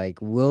QBs like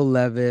Will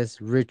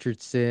Levis,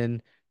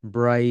 Richardson,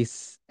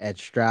 Bryce, Ed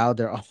Stroud,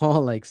 they're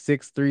all like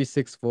 6'3",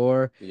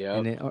 6'4",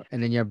 Yep.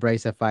 and then you have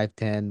Bryce at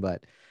 5'10".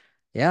 But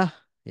yeah,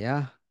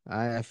 yeah,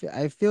 I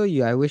feel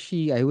you. I wish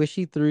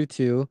he threw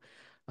too,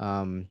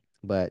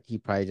 but he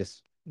probably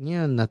just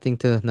nothing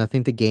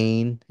to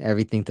gain,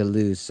 everything to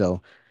lose.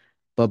 So,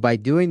 but by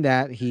doing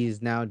that,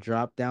 he's now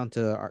dropped down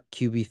to our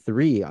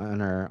QB3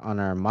 on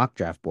our mock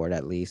draft board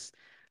at least.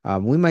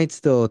 We might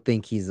still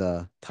think he's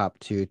a top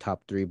 2,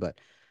 top 3, but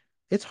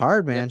it's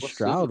hard, Yeah, man. we'll see.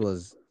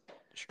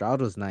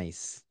 Stroud was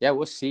nice. Yeah,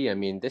 we'll see. I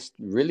mean, this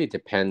really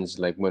depends.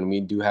 Like when we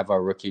do have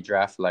our rookie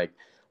draft, like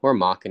we're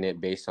mocking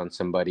it based on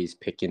somebody's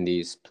picking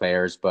these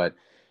players, but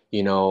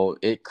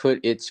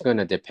it's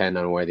gonna depend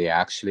on where they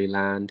actually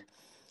land.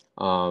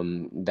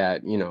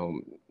 That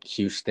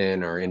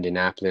Houston or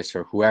Indianapolis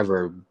or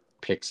whoever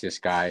picks this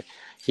guy,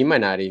 he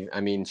might not even.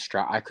 I mean,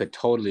 Stroud. I could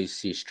totally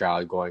see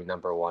Stroud going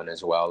number 1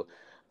 as well,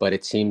 but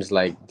it seems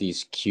like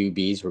these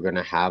QBs we're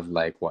gonna have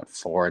like what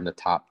 4 in the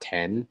top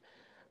 10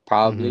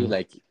 probably, Hmm.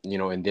 like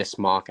in this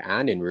mock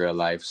and in real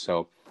life.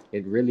 So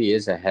it really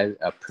is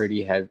a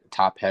pretty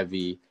top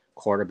heavy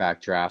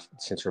quarterback draft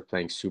since we're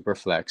playing super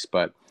flex,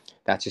 but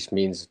that just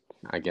means,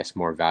 I guess,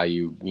 more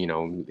value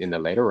in the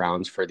later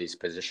rounds for these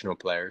positional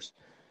players.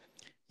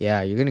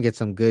 Yeah, you're gonna get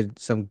some good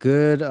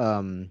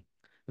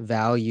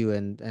value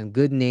and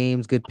good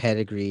names, good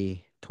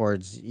pedigree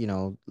towards,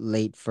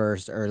 late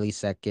first, early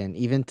second,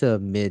 even to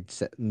mid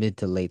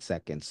to late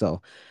second.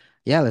 So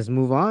yeah, let's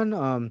move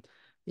on.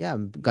 Yeah,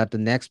 got the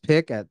next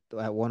pick at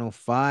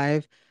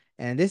 105,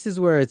 and this is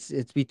where it's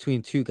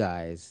between two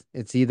guys.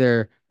 It's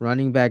either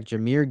running back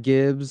Jahmyr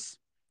Gibbs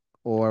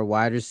or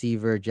wide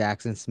receiver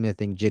Jackson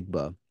Smith and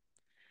Jigba.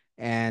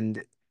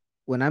 And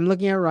when I'm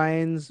looking at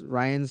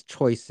Ryan's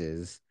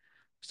choices,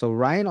 so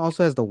Ryan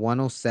also has the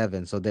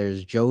 107. So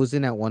there's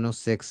Josen at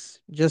 106,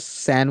 just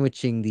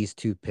sandwiching these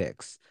two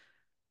picks.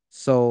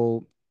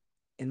 So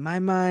in my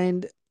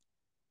mind,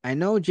 I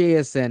know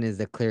JSN is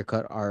the clear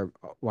cut our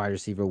wide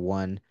receiver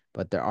one,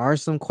 but there are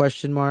some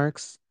question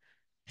marks.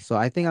 So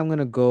I think I'm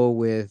gonna go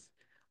with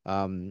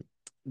um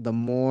the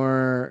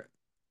more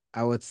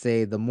I would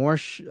say the more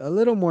a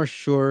little more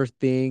sure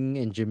thing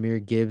in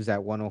Jahmyr Gibbs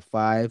at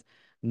 105,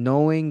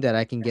 knowing that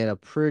I can get a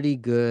pretty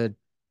good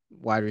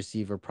wide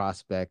receiver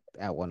prospect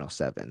at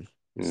 107.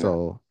 No.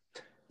 So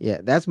yeah,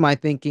 that's my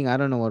thinking. I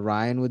don't know what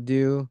Ryan would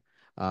do.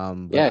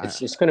 But Yeah,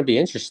 it's going to be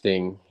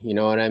interesting. You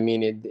know what I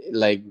mean?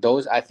 Like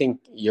those, I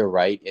think you're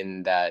right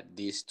in that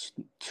these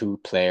two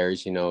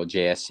players,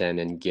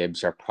 JSN and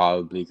Gibbs, are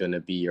probably going to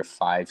be your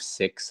 5,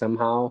 6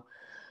 somehow.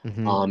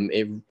 mhm.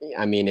 It,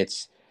 I mean,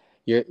 it's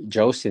your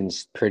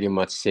Josen's pretty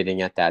much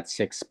sitting at that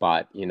 6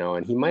 spot,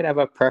 and he might have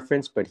a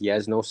preference, but he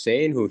has no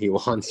say in who he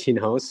wants.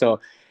 So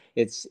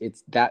it's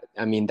that,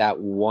 I mean, that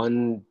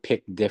one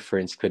pick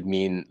difference could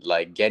mean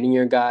like getting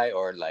your guy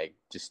or like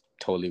just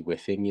totally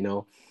whiffing, you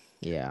know.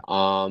 Yeah.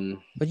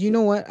 Um, But you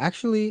know what?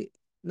 Actually,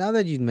 now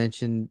that you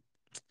mentioned,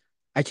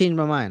 I changed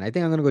my mind. I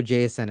think I'm gonna go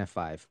JSN at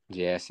five.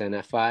 JSN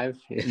at five.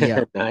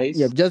 Yep. Nice.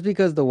 Yep. Just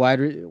because the wide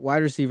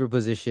receiver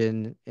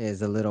position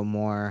is a little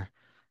more,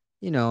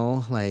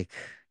 like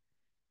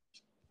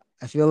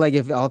I feel like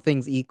if all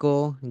things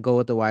equal, go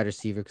with the wide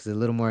receiver because a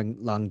little more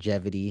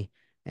longevity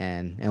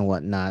and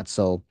whatnot.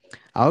 So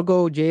I'll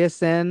go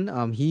JSN.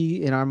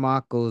 He in our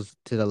mock goes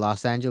to the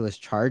Los Angeles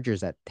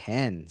Chargers at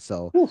 10.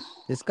 So Whew.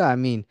 this guy, I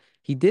mean,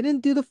 he didn't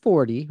do the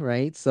 40,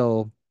 right?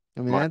 So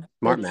I mean Smart, that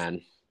smart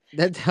man.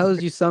 that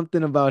tells you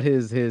something about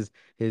his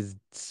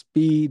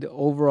speed,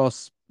 overall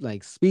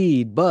like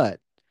speed, but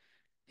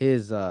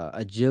his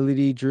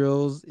agility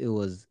drills, it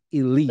was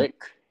elite,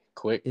 Quick,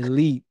 quick.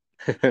 elite.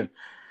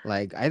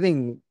 Like I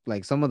think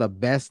like some of the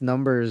best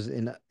numbers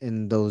in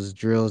those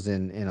drills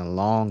in a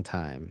long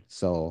time.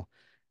 So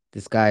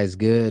this guy is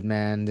good,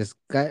 man. This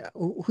guy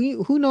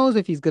who knows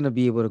if he's gonna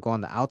be able to go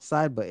on the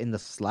outside, but in the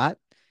slot,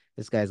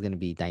 this guy's gonna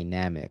be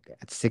dynamic.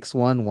 At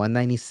 6'1",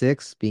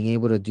 196, being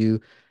able to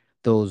do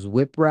those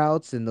whip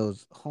routes and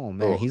those, oh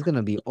man, Oh, he's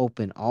gonna be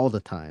open all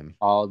the time.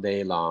 all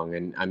day long.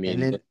 And I And mean,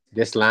 then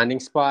this landing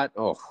spot,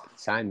 oh,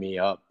 sign me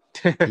up.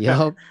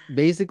 yup,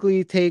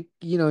 basically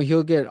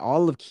he'll get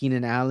all of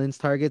Keenan Allen's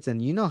targets,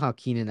 and you know how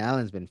Keenan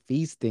Allen's been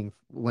feasting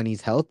when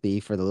he's healthy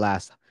for the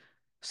last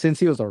since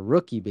he was a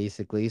rookie,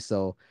 basically.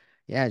 So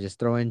yeah, just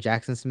throw in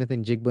Jackson Smith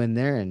and Jigba in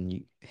there,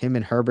 and him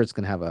and Herbert's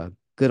gonna have a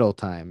good old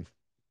time.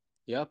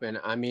 Yep, and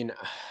I mean,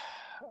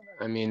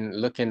 I mean,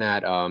 looking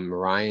at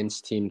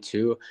Ryan's team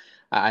too,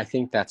 I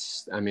think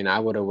that's. I mean, I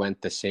would have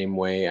went the same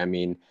way. I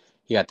mean,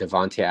 he got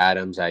Devontae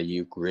Adams,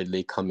 Ayuk,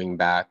 Ridley coming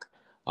back,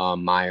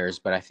 Myers,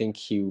 but I think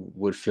he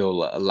would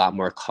feel a lot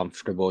more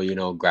comfortable, you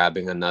know,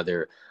 grabbing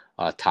another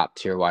top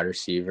tier wide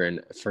receiver.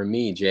 And for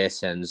me,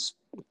 JSN's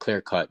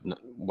clear cut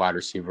wide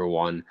receiver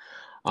one.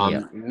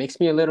 Yep. Makes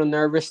me a little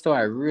nervous though.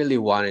 I really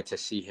wanted to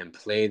see him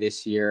play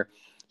this year.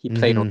 He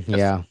played only a few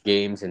Yeah.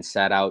 games and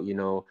sat out, you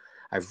know.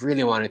 I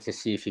really wanted to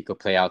see if he could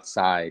play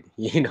outside.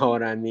 You know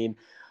what I mean?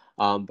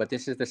 But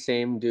this is the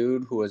same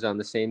dude who was on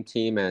the same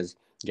team as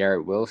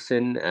Garrett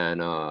Wilson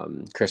and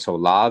Chris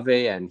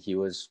Olave, and he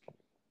was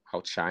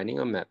outshining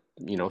him at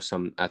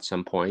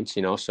some points.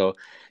 You know, so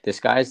this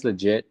guy's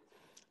legit.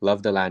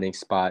 Love the landing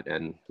spot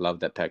and love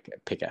the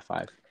pick at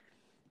five.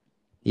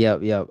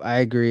 Yep. Yep. I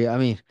agree. I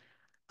mean,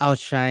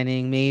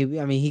 outshining, maybe.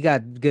 I mean, he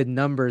got good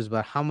numbers,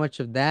 but how much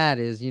of that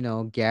is,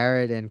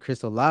 Garrett and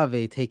Chris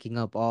Olave taking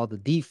up all the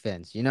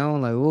defense, Like,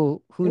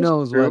 well, who It's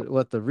knows true.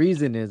 what the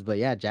reason is, but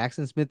yeah,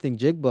 Jackson Smith and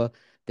Jigba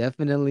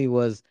definitely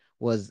was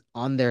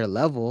on their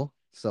level.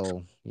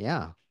 So,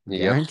 yeah, Yep.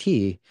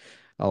 guarantee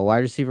a wide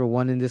receiver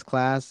one in this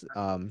class.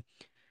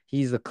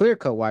 He's a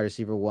clear-cut wide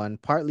receiver one,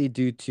 partly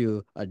due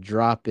to a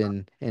drop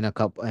in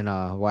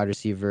a wide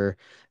receiver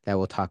that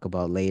we'll talk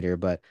about later,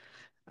 but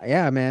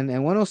yeah, man.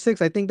 And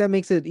 106, I think that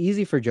makes it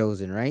easy for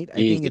Josen, right? I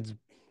think Easy. it's Easy.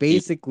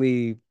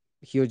 basically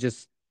he'll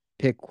just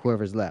pick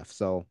whoever's left.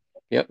 So,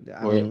 Yep.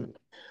 I mean,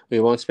 We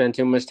won't spend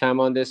too much time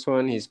on this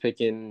one. He's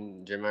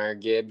picking Jameer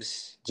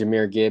Gibbs.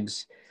 Jameer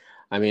Gibbs.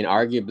 I mean,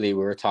 arguably, we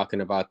were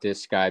talking about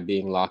this guy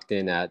being locked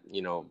in at,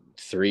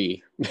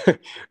 3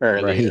 right.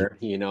 earlier.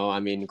 I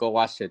mean, go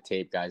watch the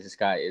tape, guys. This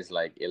guy is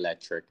like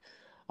electric.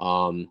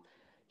 Um,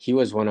 he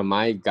was one of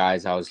my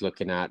guys I was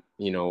looking at,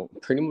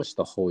 pretty much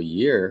the whole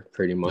year,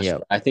 pretty much.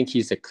 Yep. I think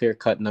he's a clear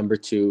cut number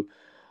two.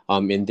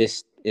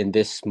 In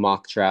this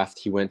mock draft,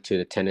 he went to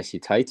the Tennessee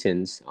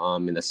Titans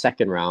in the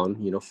second round,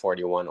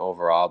 41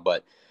 overall.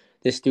 But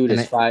this dude And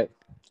is I five.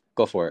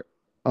 Go for it.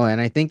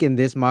 and I think in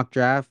this mock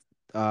draft,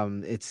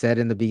 it said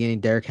in the beginning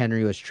Derrick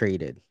Henry was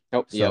traded.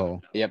 Oh, yep,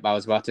 So, yep. I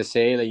was about to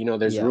say that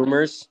there's yeah.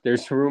 rumors.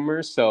 There's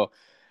rumors. So,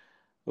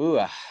 ooh,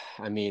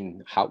 I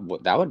mean,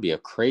 that would be a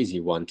crazy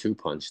 1-2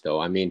 punch, though.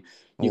 I mean,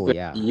 you Oh, could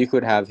yeah. you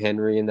could have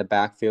Henry in the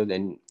backfield,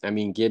 and I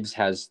mean Gibbs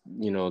has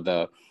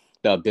the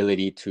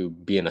 'ability to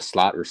be in a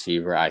slot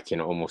receiver. I can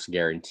almost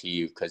guarantee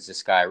you because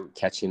this guy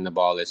catching the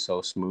ball is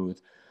so smooth.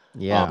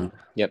 Yeah.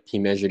 Yep, he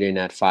measured in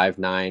at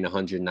 5'9",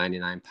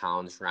 199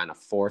 pounds, ran a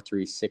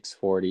 4.3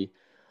 640.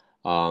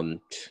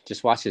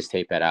 Just watch his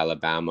tape at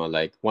Alabama.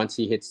 Like once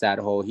he hits that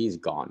hole, he's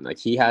gone. Like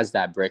he has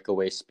that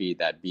breakaway speed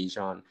that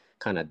Bijan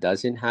kind of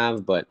doesn't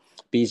have, but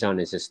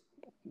Bijan is just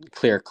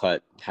clear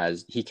cut.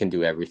 He can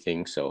do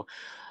everything. So,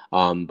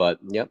 but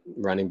yep,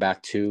 running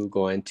back two,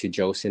 going to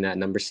Josin at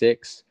number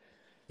six.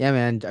 Yeah,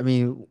 man. I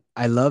mean,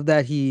 I love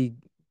that he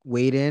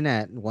weighed in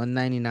at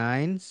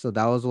 199. So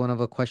that was one of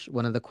the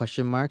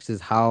question marks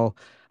is how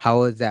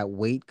is that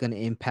weight gonna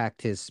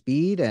impact his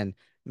speed? And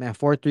man,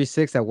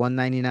 436 at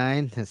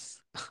 199,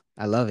 this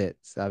I love it.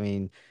 So, I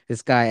mean,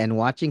 this guy and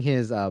watching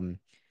his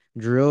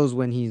drills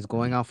when he's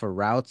going out for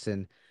routes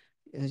and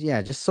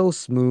yeah, just so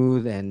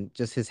smooth and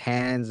just his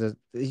hands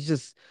he's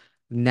just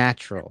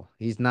natural.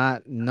 He's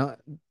not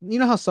you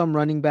know how some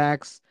running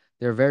backs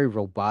they're very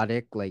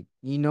robotic. Like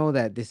you know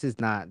that this is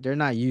not they're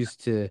not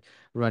used to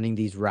running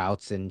these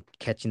routes and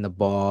catching the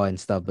ball and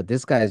stuff. But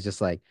this guy is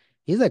just like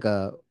he's like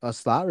a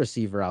slot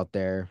receiver out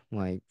there,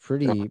 like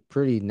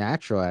pretty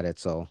natural at it.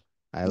 So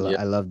Yeah.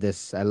 I love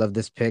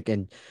this pick.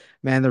 And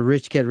man, the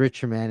rich get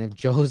richer, man. If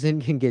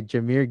Josen can get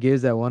Jahmyr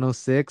Gibbs at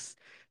 106,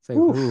 it's like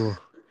Whew. whoo,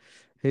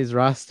 his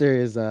roster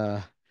is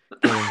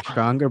getting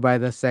stronger by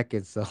the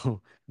second.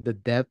 So the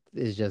depth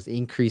is just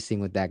increasing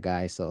with that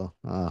guy. So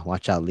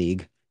watch out,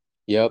 league.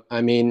 Yep.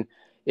 I mean,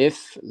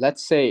 if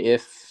let's say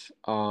if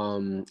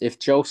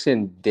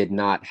Josen did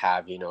not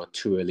have,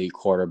 two elite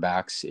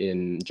quarterbacks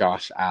in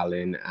Josh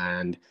Allen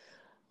and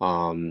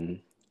um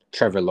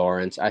Trevor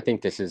Lawrence, I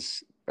think this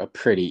is a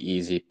pretty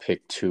easy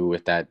pick too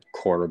with that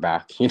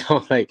quarterback.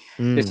 Like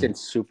this Mm. in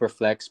super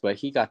flex, but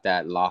he got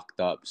that locked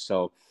up.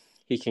 So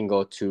he can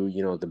go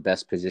to, the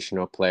best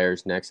positional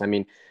players next. I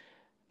mean,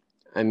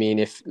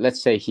 if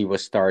let's say he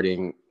was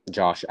starting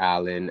Josh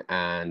Allen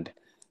and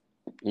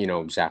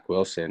Zach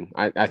Wilson.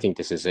 I think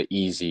this is an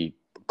easy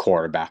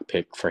quarterback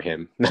pick for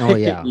him. Oh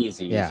yeah.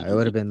 Easy, Yeah, easy, it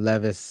would have easy. been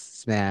Levis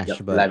smash, Yep,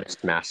 but Levis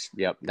smash.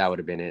 Yep, that would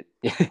have been it.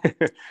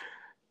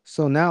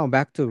 so now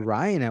back to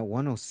Ryan at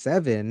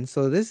 107.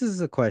 So this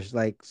is a question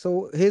like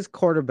so his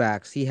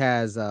quarterbacks, he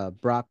has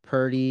Brock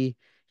Purdy,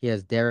 he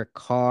has Derek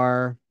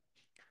Carr.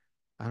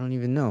 I don't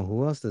even know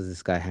who else does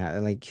this guy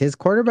have. Like his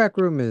quarterback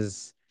room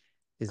is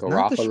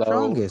not the Garoppolo,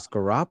 strongest.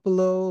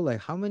 Garoppolo,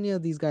 like how many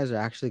of these guys are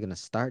actually going to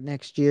start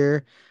next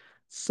year?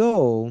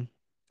 So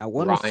at Ryan.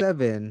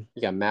 107,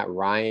 You got Matt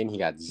Ryan. He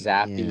got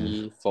yeah,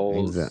 Zappy,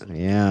 Foles.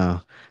 exactly. Yeah.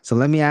 So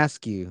let me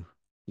ask you,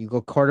 you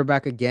go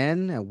quarterback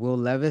again at Will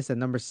Levis at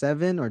number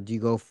 7, or do you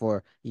go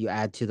for you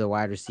add to the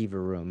wide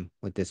receiver room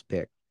with this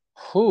pick?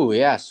 Who?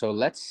 Yeah. So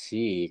let's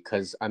see.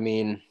 Because I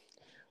mean,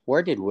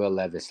 where did Will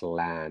Levis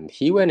land?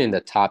 He went in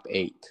the top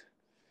 8.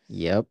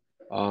 Yep.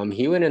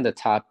 He went in the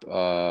top.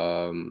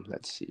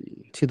 Let's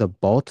see. To the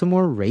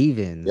Baltimore Yep,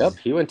 Ravens.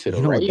 he went to the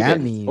You know what that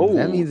Ravens. means?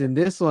 That Oh, means in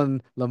this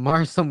one,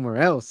 Lamar somewhere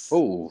else.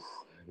 oh,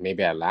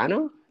 maybe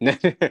Atlanta?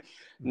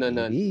 No,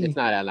 no, it's Maybe.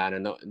 not Atlanta.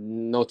 No,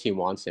 no team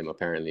wants him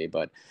apparently,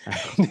 but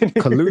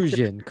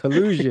Collusion,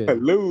 collusion.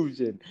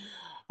 collusion.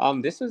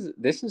 This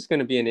is going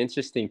to be an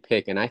interesting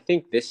pick, and I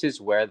think this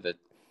is where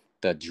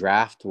the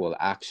draft will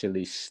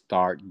actually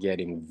start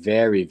getting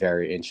very,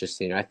 very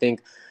interesting. I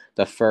think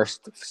the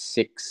first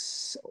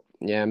 6,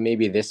 yeah,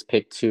 maybe this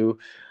pick too.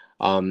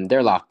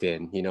 They're locked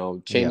in.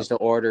 Yep. Change the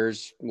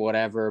orders,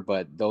 whatever,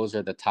 but those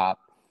are the top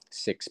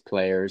 6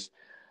 players.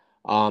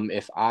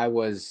 If I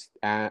was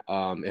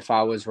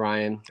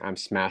Ryan, I'm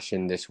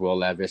smashing this Will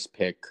Levis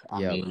pick.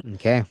 I Yep. mean,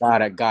 Okay.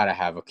 gotta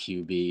have a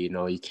QB.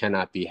 You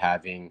cannot be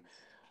having,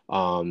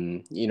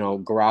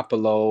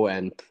 Garoppolo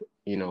and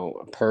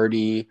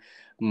Purdy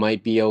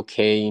might be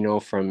okay.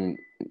 From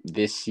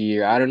this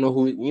year. I don't know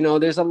who.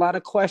 There's a lot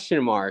of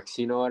question marks.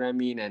 You know what I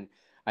mean? And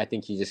I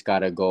think you just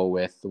gotta go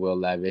with Will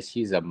Levis.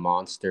 He's a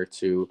monster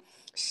too.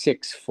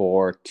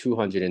 6'4",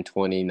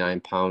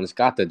 229 pounds.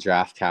 Got the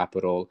draft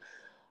capital.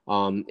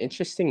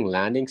 Interesting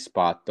landing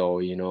spot though,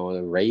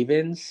 the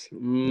Ravens.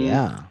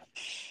 Yeah.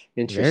 Very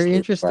Interesting, but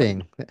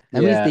interesting. That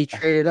means yeah, they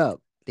traded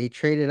up. They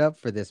traded up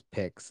for this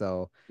pick.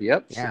 So,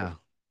 yep, yeah.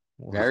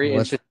 very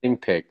What's interesting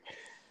pick.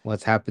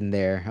 what's happened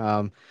there?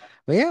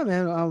 But yeah,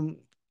 man.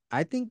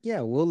 I think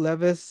yeah, Will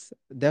Levis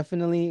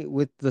definitely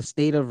with the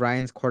state of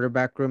Ryan's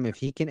quarterback room, if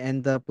he can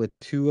end up with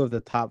two of the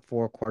top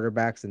four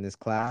quarterbacks in this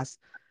class,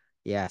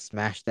 yeah,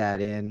 smash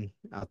that in.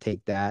 I'll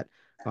take that.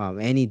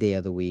 Any day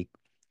of the week.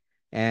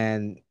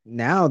 And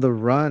now the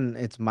run,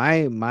 it's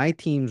my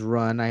team's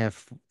run. I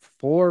have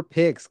 4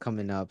 picks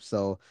coming up.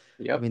 So,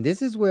 I Yep. mean,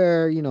 this is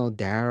where,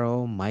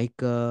 Daryl,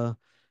 Micah,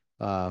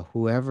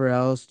 whoever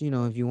else,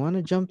 if you want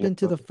to jump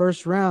into the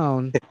first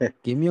round,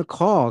 give me a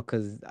call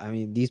because I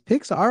mean, these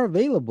picks are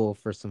available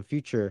for some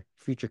future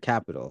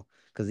capital.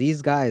 Because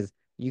these guys,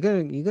 you're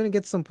gonna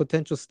get some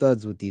potential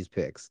studs with these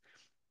picks.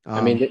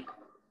 I mean,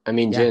 Um,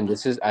 yeah,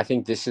 Jin, I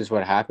think this is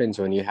what happens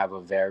when you have a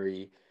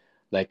very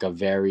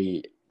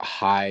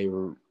high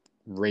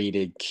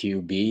rated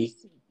QB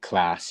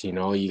class.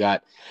 You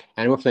got,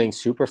 and we're playing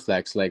super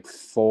flex, like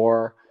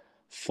four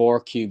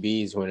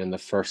QBs went in the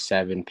first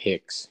 7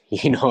 picks.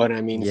 You know what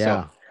I mean? So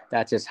yeah,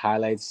 that just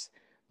highlights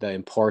the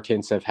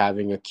importance of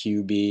having a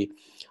QB.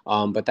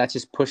 But that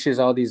just pushes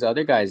all these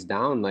other guys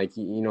down. Like,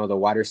 the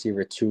wide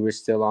receiver 2 is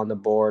still on the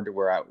board.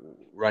 We're at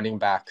running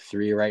back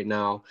 3 right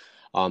now.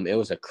 It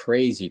was a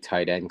crazy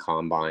tight end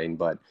combine,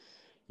 but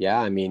yeah,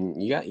 I mean,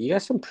 you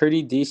got some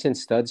pretty decent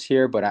studs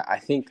here, but I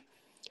think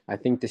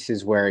this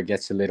is where it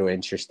gets a little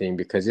interesting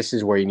because this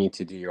is where you need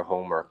to do your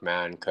homework,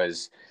 man.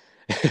 Because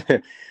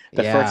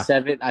yeah.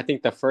 I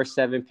think the first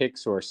 7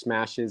 picks were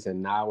smashes,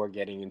 and now we're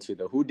getting into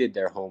the who did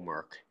their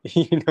homework.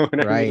 You know what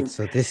I Right. mean?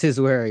 So this is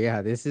where,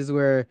 yeah, this is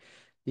where,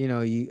 I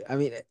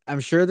mean, I'm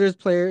sure there's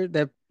player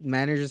that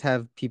managers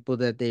have people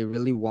that they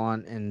really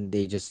want and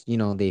they just,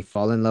 they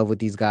fall in love with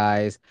these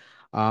guys.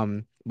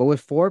 But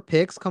with 4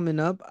 picks coming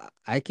up,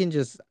 I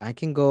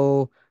can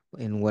go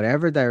in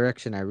whatever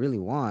direction I really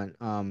want.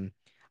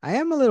 I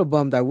am a little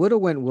bummed. I would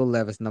have went Will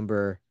Levis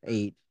number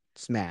 8.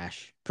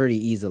 smash pretty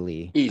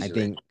easily. I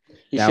Easily. think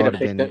that would have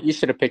been You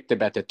should have picked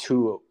him at the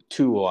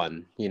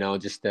 2-1,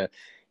 just to,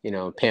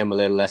 pay him a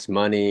little less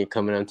money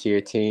coming onto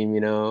your team,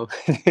 because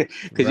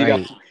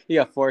right. you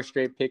got four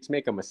straight picks,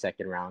 make him a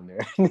second rounder.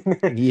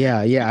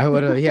 Yeah, yeah, I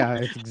would have. Yeah,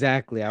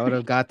 exactly. I would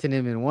have gotten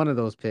him in one of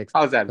those picks.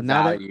 How's that But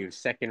now that value?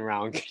 Second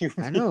round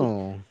I QB.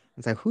 know,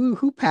 it's like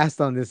who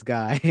passed on this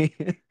guy?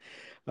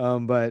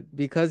 But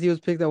because he was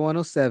picked at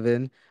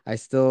 107, I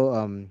still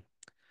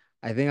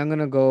I think I'm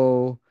gonna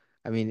go.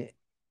 I mean,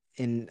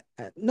 in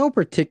no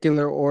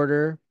particular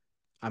order,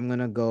 I'm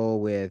gonna go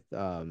with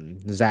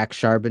Zach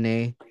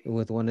Charbonnet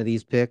with one of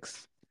these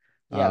picks.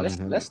 Yeah,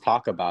 let's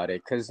talk about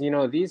it because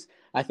these.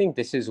 I think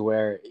this is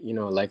where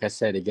like I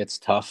said, it gets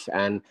tough,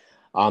 and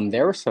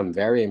there were some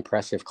very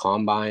impressive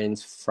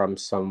combines from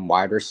some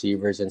wide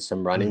receivers and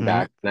some running hmm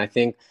backs, and I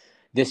think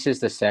this is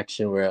the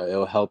section where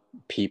it'll help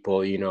people,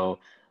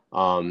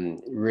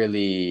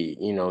 really,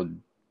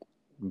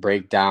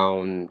 break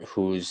down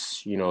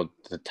who's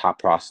the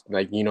top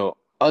like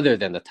other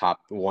than the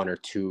top one or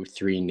two,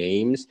 three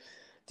names.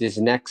 This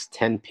next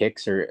 10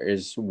 picks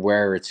is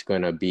where it's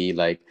gonna be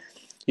like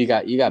you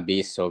got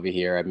beasts over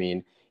here. I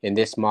mean, in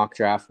this mock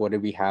draft, what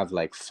did we have?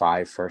 Like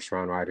five first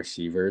round wide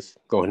receivers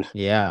going,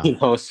 Yeah,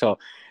 so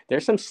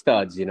there's some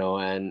studs,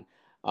 and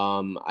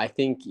I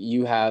think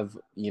you have,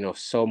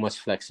 so much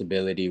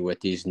flexibility with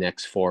these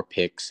next four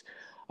picks,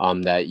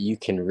 that you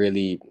can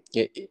really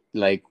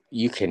like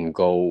you can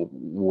go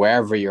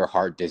wherever your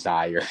heart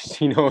desires.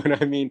 You know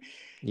what I mean?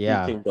 You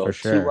yeah, can for go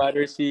two sure. wide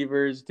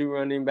receivers, two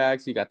running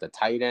backs. You got the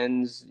tight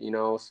ends.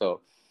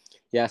 So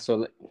yeah.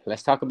 So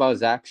let's talk about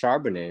Zach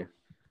Charbonnet.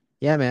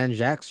 Yeah, man.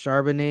 Jacques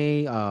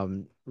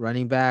Charbonnet,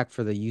 running back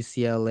for the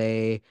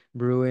UCLA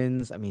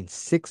Bruins. I mean,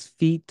 6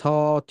 feet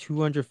tall,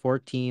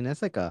 214.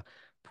 That's like a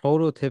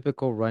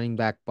prototypical running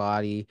back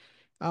body.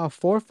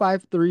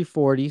 4'5",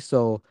 340.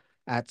 So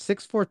at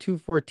 6'4",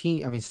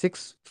 214, I mean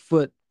 6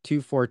 foot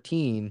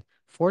 214,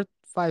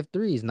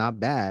 4'5'3" is not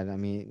bad. I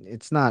mean,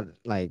 it's not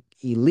like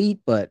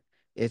elite, but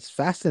it's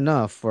fast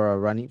enough for a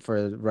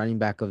running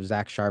back of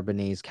Zach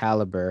Charbonnet's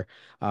caliber.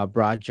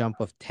 Broad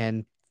jump of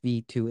 10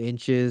 feet 2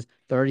 inches,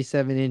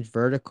 37-inch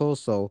vertical.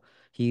 So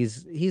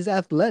he's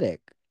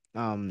athletic.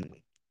 Um,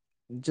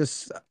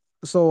 just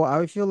so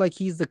I feel like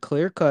he's the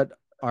clear-cut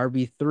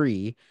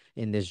RB3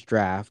 in this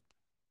draft.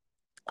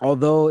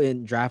 Although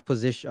in draft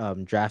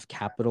position, draft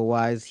capital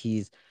wise,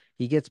 he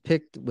gets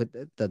picked with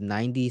the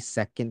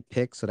 92nd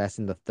pick, so that's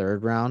in the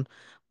third round,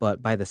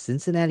 but by the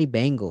Cincinnati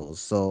Bengals.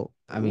 So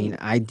I mean, Ooh.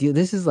 ideal.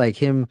 This is like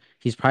him.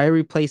 He's probably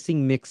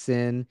replacing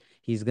Mixon.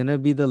 He's gonna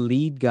be the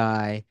lead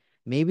guy.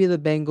 Maybe the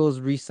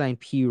Bengals re-sign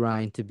P.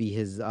 Ryan to be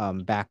his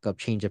backup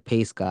change of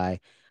pace guy.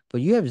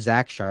 But you have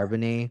Zach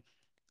Charbonnet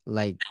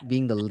like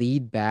being the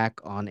lead back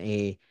on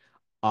a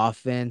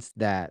offense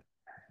that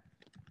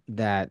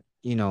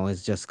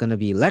is just gonna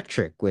be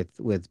electric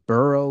with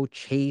Burrow,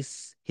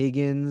 Chase,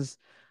 Higgins,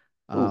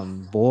 Oof.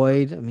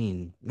 Boyd. I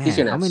mean, He's man,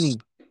 gonna how have many?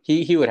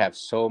 he would have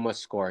so much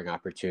scoring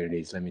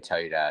opportunities. Let me tell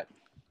you that.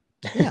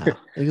 Yeah,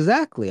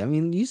 exactly. I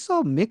mean, you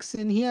saw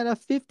Mixon, he had a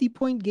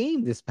 50-point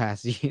game this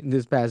past year,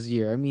 this past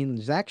year. I mean,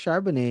 Zach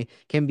Charbonnet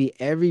can be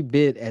every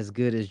bit as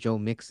good as Joe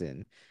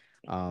Mixon,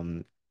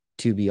 um,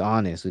 to be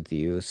honest with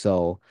you.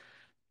 So,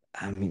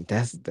 I mean,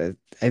 that's that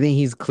I think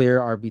he's clear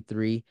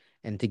RB3.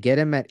 And to get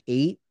him at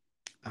 8,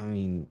 I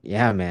mean,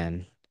 yeah,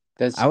 man.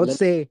 Does I would let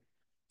say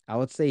I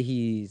would say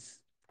he's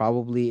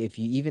probably, if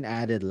you even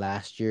added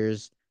last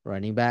year's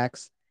running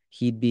backs,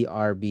 he'd be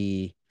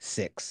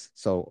RB6.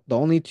 So the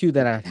only two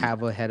that I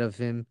have ahead of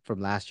him from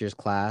last year's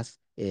class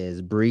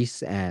is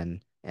Brees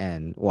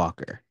and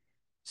Walker.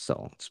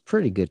 So it's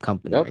pretty good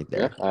company Yep, right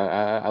yep. there.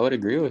 I would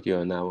agree with you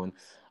on that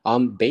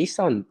one. Based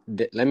on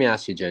let me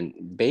ask you, Jen,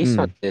 based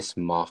on Mm. this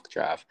mock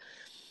draft,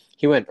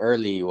 he went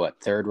early, what,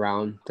 third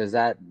round? Does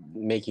that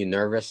make you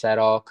nervous at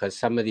all? Because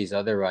some of these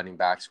other running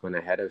backs went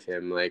ahead of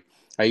him. Like,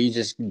 are you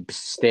just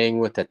staying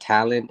with the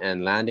talent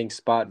and landing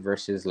spot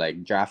versus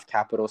like draft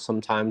capital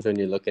sometimes when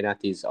you're looking at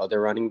these other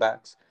running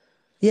backs?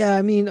 Yeah,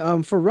 I mean,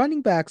 for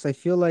running backs, I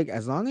feel like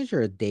as long as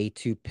you're a day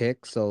two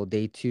pick, so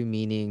day two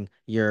meaning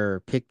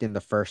you're picked in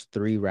the first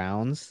 3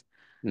 rounds.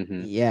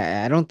 Mm-hmm.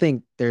 Yeah, I don't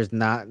think there's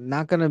not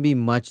gonna be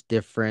much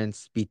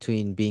difference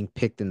between being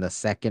picked in the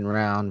second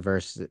round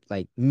versus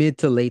like mid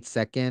to late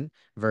second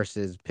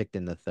versus picked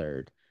in the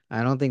third.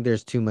 I don't think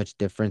there's too much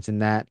difference in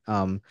that.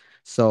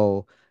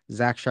 So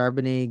Zach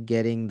Charbonnet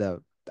getting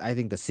I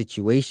think the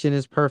situation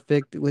is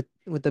perfect with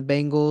the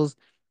Bengals.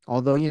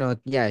 Although,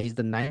 yeah, he's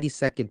the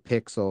 92nd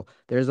pick, so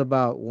there's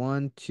about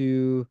one,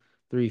 two,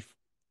 three,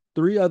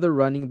 three other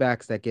running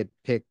backs that get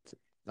picked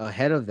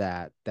ahead of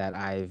that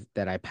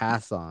I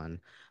pass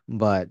on.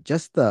 But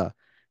just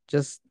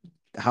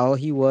how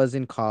he was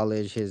in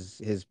college,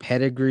 his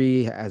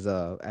pedigree as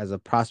a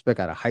prospect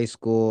out of high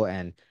school,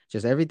 and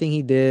just everything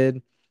he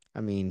did.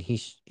 I mean,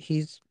 he's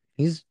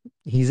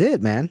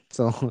it, man.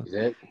 So, Is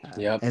it?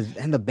 Yep.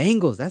 and the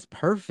Bengals, that's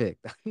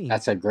perfect. I mean,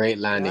 That's a great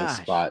landing gosh.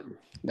 spot.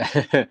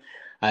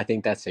 I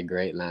think that's a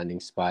great landing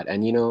spot.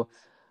 And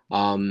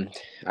Um,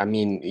 I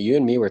mean, you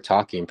and me were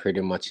talking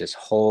pretty much this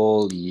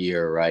whole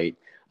year, right,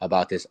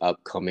 about this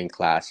upcoming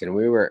class, and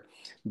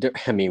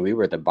I mean, we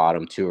were the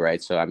bottom two,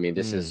 right? So, I mean,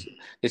 Mm,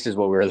 this is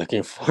what we were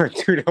looking forward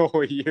to the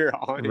whole year,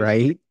 honestly.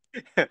 right?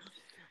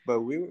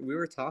 But we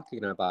were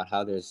talking about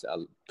how there's a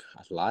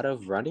lot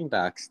of running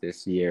backs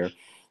this year,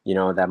 you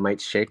know, that might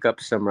shake up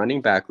some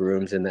running back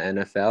rooms in the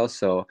NFL.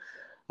 So,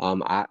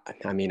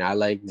 I mean, I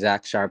like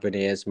Zach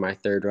Charbonnet as my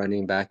third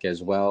running back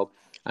as well.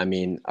 I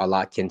mean, a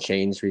lot can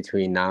change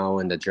between now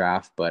and the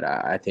draft, but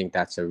I think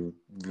that's a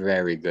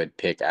very good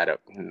pick at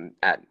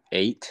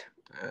 8.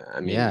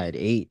 I Yeah, mean, at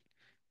 8.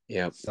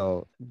 yeah.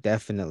 So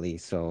definitely.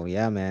 So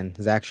yeah, man.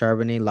 Zach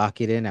Charbonnet,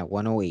 lock it in at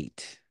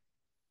 108.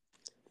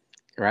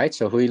 All right.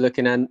 So who are you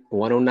looking at?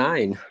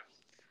 109.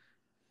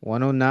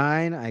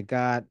 109,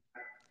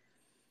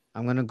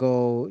 I'm gonna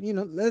go,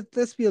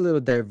 let's be a little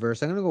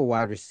diverse. I'm gonna go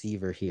wide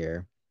receiver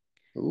here.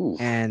 Ooh.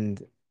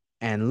 And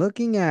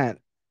looking at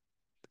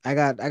I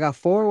got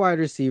four wide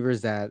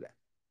receivers that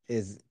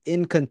is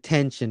in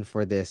contention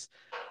for this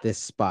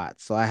spot.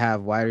 So I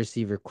have wide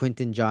receiver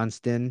Quentin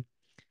Johnston.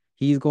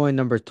 He's going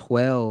number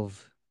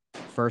 12,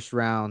 first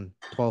round,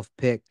 12th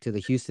pick to the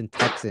Houston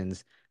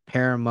Texans.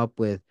 Pair him up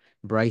with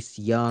Bryce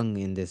Young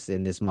in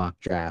this mock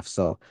draft.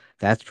 So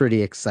that's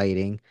pretty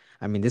exciting.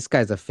 I mean, this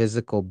guy's a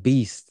physical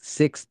beast.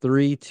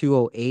 6'3",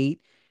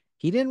 208.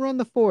 He didn't run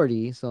the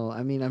 40, so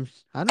I mean,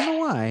 I don't know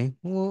why.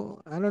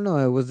 Well, I don't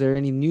know. Was there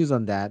any news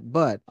on that?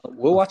 But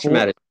We'll a watch him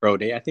at four. his pro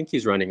day. I think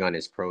he's running on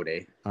his pro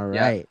day. All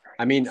Yeah. right.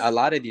 I mean, a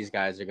lot of these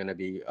guys are going to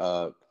be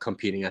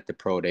competing at the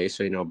pro day.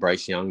 So, you know,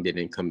 Bryce Young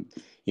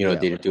Yeah.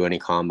 didn't do any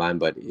combine,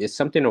 but it's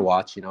something to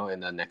watch, you know, in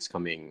the next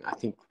coming, I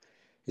think,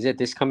 is it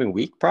this coming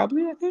week?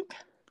 Probably, I think.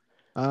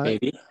 Uh,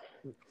 Maybe.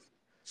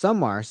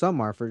 some are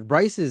for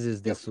Bryce's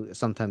is Yep.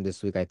 sometime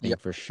this week, I Yep. think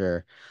for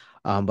sure.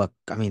 But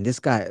I mean, this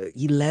guy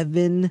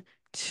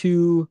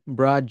 11-2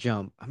 broad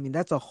jump. I mean,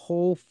 that's a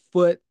whole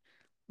foot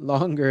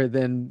longer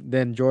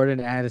than Jordan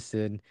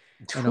Addison,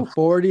 and a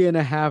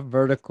 40.5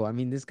 vertical. I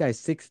mean, this guy's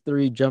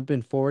 6'3",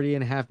 jumping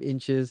 40.5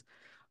 inches.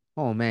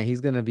 Oh man,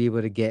 he's gonna be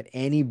able to get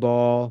any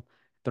ball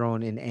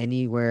thrown in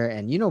anywhere.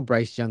 And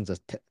Bryce Young's a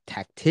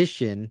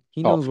tactician.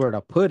 He Oh, knows where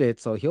to put it,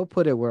 so he'll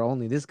put it where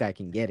only this guy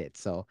can get it.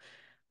 So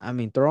I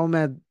mean, throw him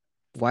at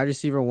wide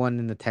receiver one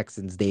in the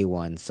Texans day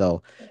one.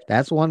 So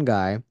that's one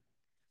guy.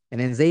 And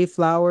then Zay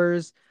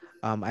Flowers,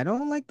 I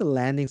don't like the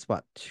landing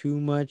spot too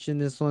much in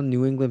this one.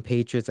 New England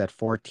Patriots at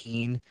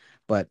 14,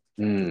 but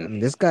I mm, mean,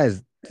 this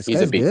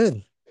he's a guy's beast.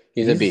 good.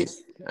 He's a He's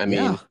beast. I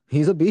Yeah, mean,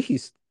 he's a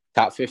beast.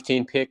 top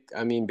 15 pick.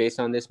 I mean, based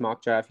on this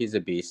mock draft, he's a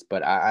beast,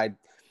 but I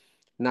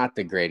not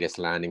the greatest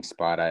landing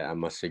spot. I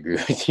must agree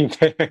with you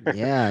there.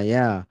 Yeah,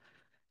 yeah.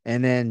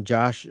 And then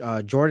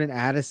Jordan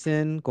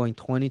Addison going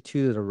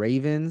 22 to the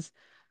Ravens.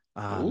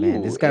 Ah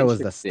man, Ooh, this guy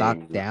was the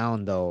stock interesting.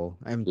 down though.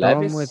 I'm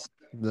throwing with Levis.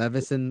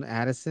 Levis and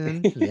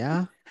Addison.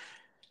 Yeah.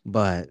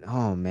 But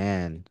oh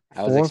man,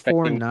 I was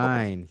expecting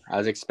more. 449. I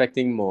was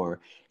expecting more.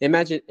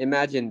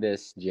 Imagine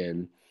this,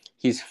 Jim.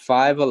 He's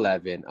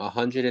 5'11",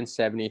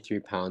 173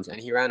 pounds, and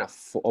he ran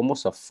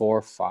almost a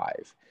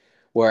 4.5,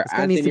 This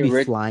guy needs to be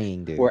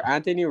flying, Where dude.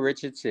 Anthony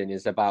Richardson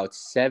is about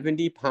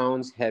 70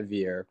 pounds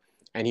heavier,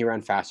 and he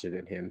ran faster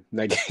than him.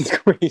 Like, it's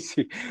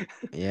crazy.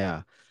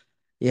 Yeah.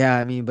 Yeah,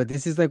 I mean, but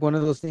this is like one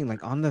of those things.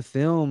 Like on the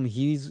film,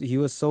 he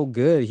was so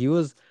good. He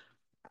was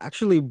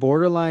actually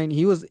borderline.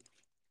 He was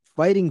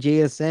fighting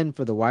JSN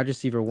for the wide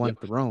receiver one Yep.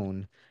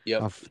 throne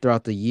Yep.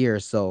 throughout the year.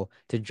 So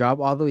to drop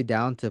all the way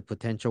down to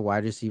potential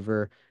wide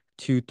receiver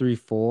 2, 3,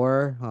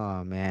 4,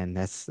 oh man,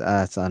 that's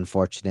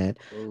unfortunate.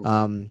 Oof.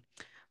 Um,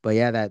 but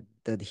yeah, that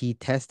he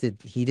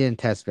didn't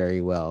test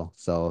very well,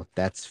 so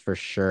that's for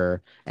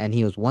sure. And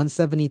he was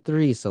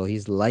 173, so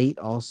he's light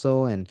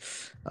also, and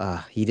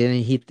he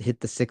didn't hit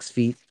the 6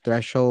 feet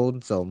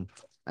threshold. So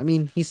I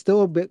mean, he's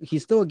still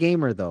a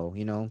gamer though,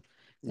 you know.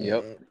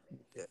 Yep.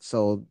 Eh,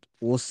 so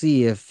we'll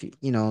see if,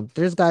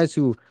 there's guys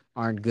who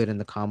aren't good in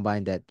the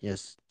combine that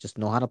just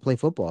know how to play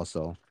football.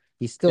 So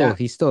Yeah.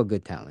 he's still a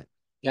good talent.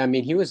 Yeah. I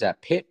mean, he was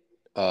at Pitt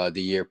the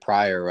year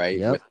prior, right?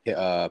 Yep.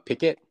 With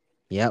Pickett.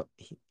 Yep.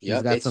 He's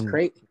Yep, got it's some.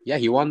 great. Yeah,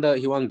 he won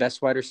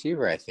best wide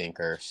receiver, I think,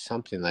 or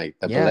something like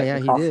the Yeah,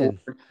 he Biletnikoff did.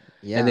 Award.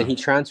 And then Yeah. he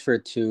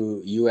transferred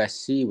to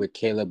USC with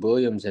Caleb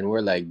Williams, and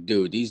we're like,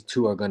 dude, these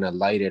two are gonna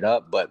light it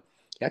up. But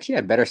he actually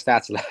had better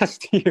stats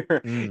last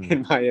year, Mm.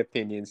 in my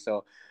opinion.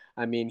 So,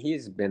 I mean,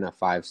 he's been a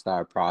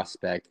 5-star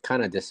prospect.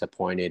 Kind of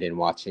disappointed in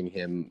watching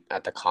him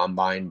at the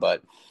combine,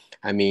 but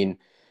I mean,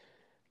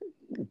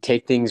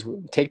 take things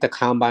take the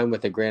combine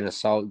with a grain of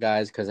salt,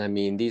 guys, because I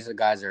mean these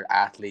guys are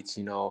athletes,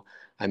 you know.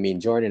 I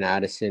mean, Jordan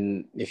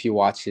Addison, if you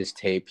watch his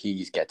tape,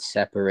 he gets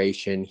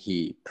separation.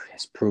 He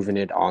has proven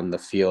it on the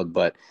field,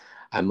 but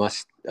I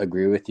must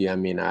agree with you. I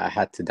mean, I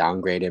had to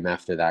downgrade him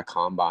after that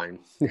combine.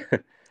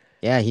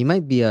 Yeah, he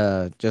might be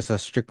just a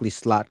strictly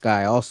slot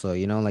guy also,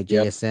 like Yep.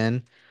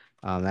 JSN.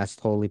 That's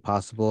totally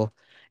possible.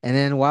 And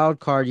then wild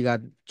card, you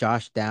got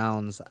Josh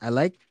Downs. I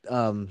like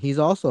he's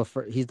also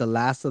he's the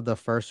last of the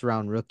first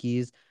round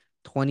rookies,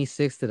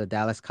 26 to the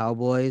Dallas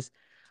Cowboys.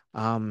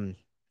 Um,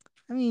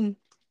 I mean,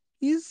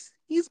 he's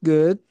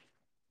good.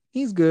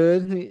 He's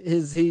good.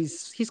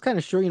 He's kind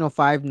of short,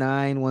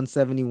 5'9",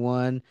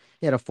 171.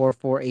 He had a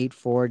 4'4",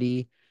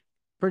 840.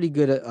 Pretty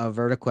good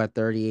vertical at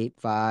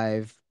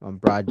 38.5,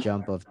 broad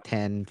jump of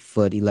 10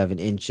 foot 11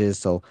 inches.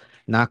 So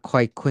not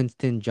quite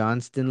Quentin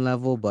Johnston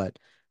level, but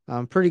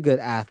pretty good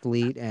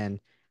athlete.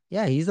 And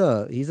yeah, he's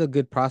a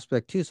good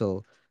prospect too.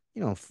 So,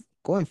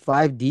 going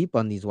five deep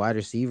on these wide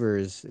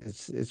receivers,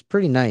 it's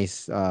pretty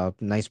nice.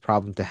 Nice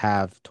problem to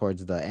have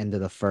towards the end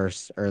of the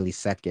first, early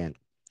second.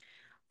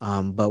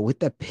 But with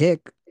the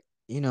pick,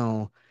 you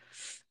know,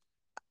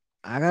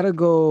 I gotta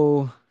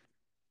go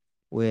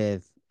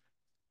with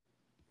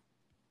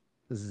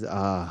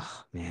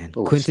man,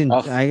 Oh, it's Quentin.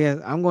 tough. I guess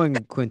I'm going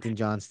Quentin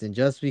Johnston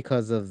just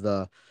because of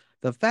the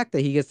fact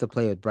that he gets to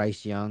play with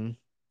Bryce Young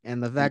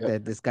and the fact Yep.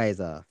 that this guy is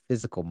a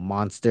physical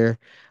monster.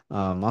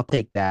 I'll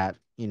take that.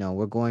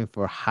 We're going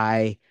for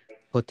high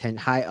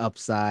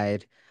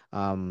upside.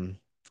 Um,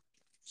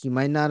 he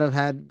might not have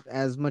had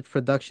as much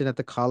production at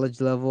the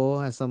college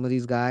level as some of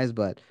these guys,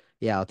 but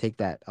yeah, I'll take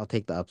that. I'll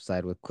take the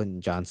upside with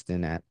Quentin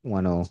Johnston at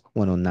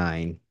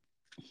 109.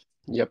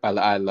 Yep,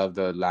 I love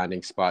the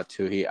landing spot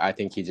too. I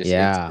think he just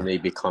Yeah. instantly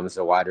becomes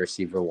the wide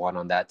receiver one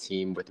on that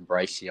team with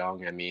Bryce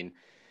Young. I mean,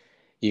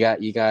 you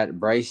got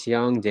Bryce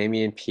Young,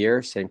 Damian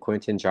Pierce, and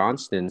Quentin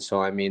Johnston.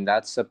 So I mean,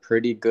 that's a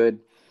pretty good,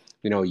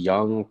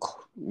 young,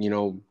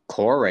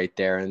 core right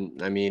there.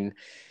 And I mean,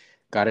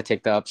 got to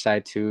take the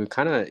upside too.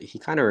 He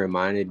kind of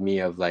reminded me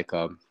of like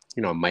a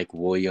Mike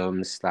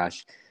Williams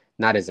slash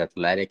not as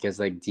athletic as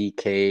like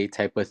DK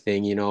type of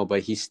thing,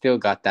 but he's still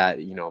got that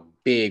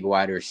big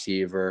wide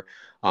receiver.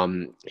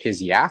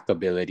 His yak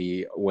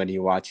ability when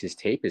you watch his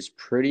tape is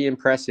pretty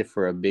impressive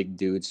for a big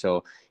dude.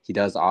 So he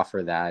does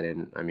offer that,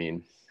 and I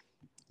mean,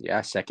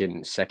 yeah,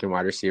 second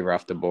wide receiver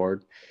off the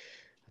board.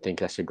 I think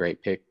that's a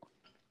great pick.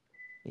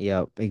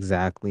 Yep,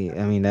 exactly.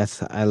 I mean,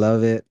 I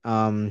love it.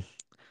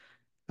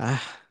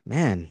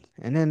 Man.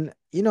 And then,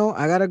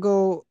 I gotta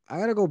go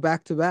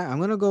back to back. I'm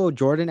gonna go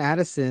Jordan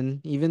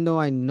Addison, even though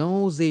I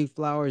know Zay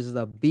Flowers is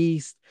a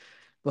beast,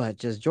 but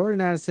just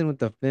Jordan Addison with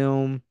the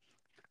film.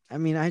 I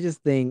mean, I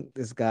just think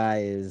this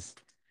guy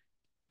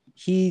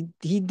he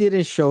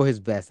didn't show his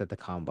best at the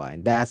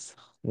combine. That's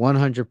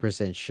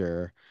 100%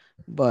 sure.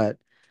 But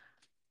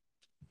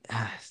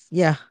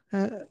yeah,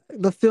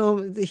 the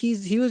film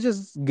he was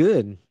just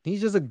good.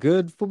 He's just a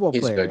good football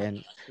He's player,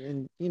 good.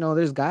 and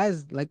there's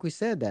guys like we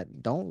said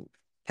that don't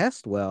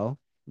test well,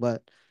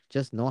 but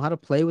just know how to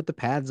play with the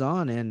pads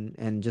on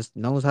and just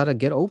knows how to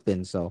get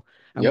open. So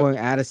I'm Yep. going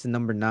Addison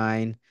number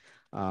 9.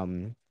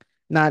 Um,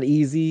 Not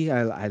easy.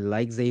 I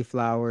like Zay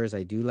Flowers.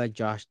 I do like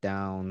Josh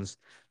Downs.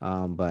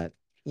 But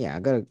yeah,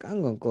 I'm gonna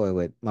go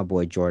with my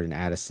boy Jordan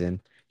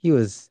Addison. He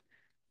was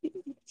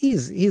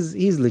he's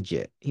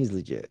legit. He's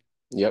legit.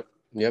 Yep.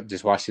 Yep.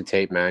 Just watch the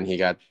tape, man. He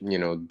got,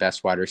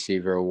 best wide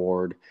receiver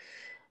award.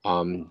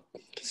 Um,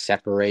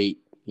 Separate,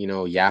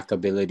 yak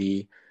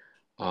ability.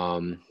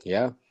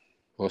 Yeah,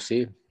 we'll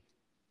see.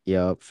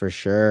 Yep, for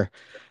sure.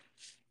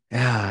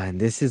 Yeah, and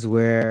this is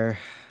where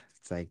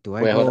it's like, do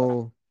I Wait, hold up.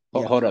 go?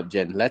 Yep. Hold up,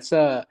 Jen.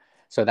 So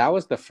that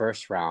was the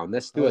first round.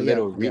 Oh, yep,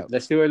 yep.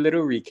 Let's do a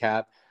little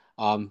recap.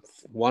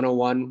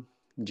 101,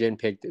 Jen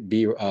picked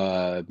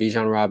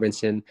Bijan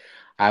Robinson.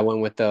 I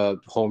went with the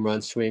home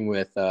run swing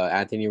with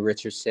Anthony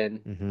Richardson.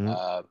 Mm-hmm.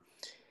 Uh,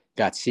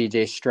 got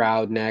CJ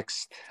Stroud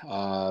next.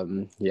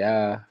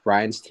 Yeah,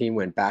 Ryan's team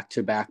went back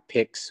to back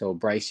picks. So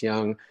Bryce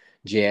Young,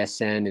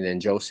 JSN, and then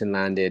Josen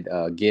landed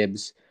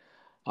Gibbs.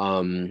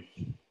 Um,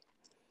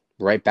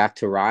 right back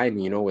to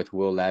Ryan, with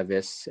Will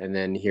Levis. And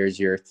then here's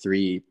your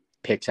three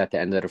picks at the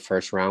end of the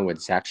first round with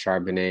Zach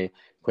Charbonnet,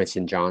 Quincy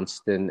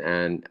Johnston,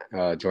 and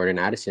Jordan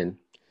Addison.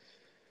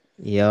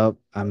 Yep.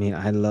 I mean,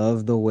 I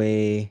love the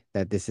way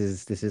that this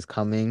is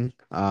coming.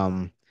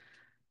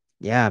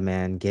 Yeah,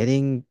 man,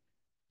 getting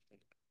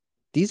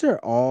these are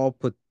all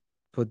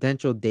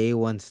potential day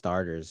one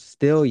starters.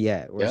 Still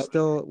yet. We're Yep.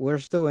 still we're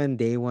still in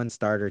day one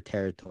starter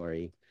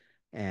territory.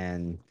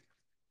 And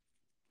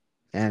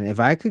And if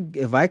I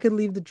could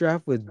leave the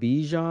draft with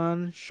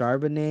Bijan,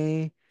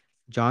 Charbonnet,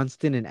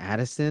 Johnston, and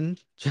Addison,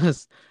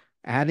 just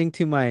adding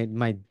to my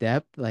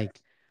depth,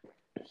 like,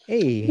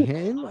 hey,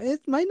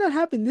 it might not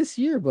happen this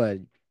year, but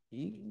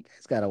you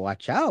guys gotta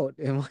watch out.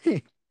 It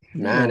might,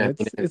 Man, I mean,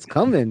 it's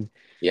coming.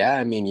 yeah,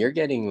 I mean, you're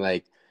getting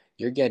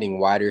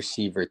wide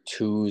receiver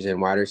twos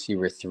and wide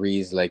receiver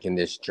threes like in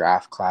this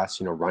draft class,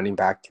 running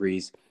back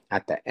threes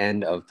at the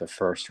end of the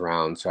first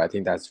round. So I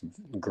think that's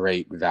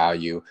great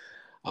value.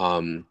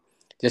 Um,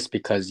 just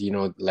because,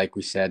 like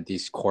we said,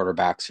 these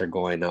quarterbacks are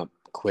going up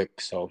quick.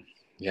 So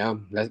yeah,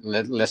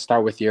 let's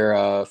start with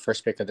your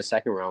first pick of the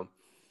second round.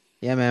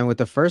 Yeah, man. With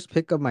the first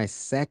pick of my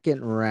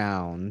second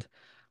round,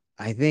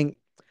 I think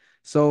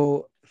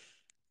so.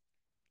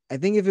 I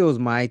think if it was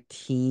my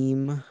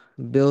team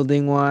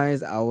building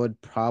wise, I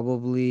would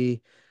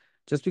probably.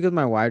 Just because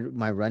my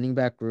running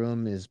back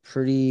room is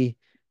pretty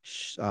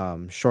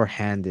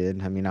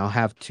short-handed. I mean, I'll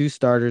have two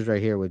starters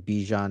right here with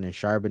Bijan and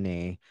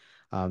Charbonnet.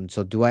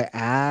 So do I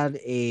add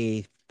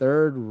a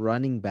third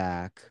running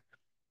back?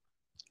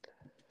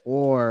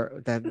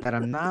 or that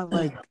I'm not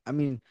like, I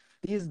mean,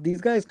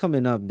 these guys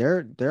coming up,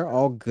 they're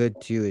all good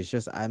too. It's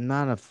just I'm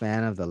not a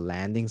fan of the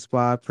landing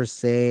spot per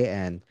se,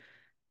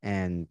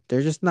 and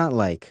they're just not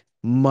like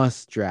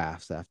must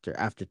drafts after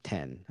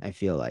 10, I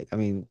feel like. I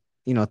mean,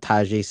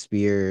 Tajay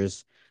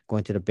Spears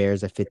going to the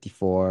Bears at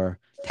 54,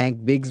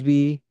 Tank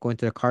Bigsby going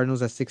to the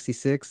Cardinals at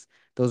 66.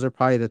 Those are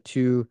probably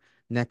the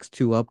next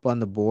two up on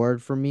the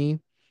board for me.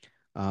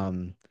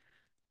 Um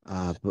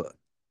uh but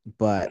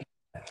but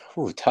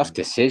Ooh, tough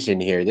decision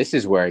here. This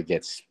is where it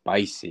gets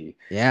spicy.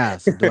 yeah,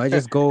 so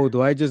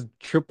do I just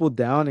triple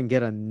down and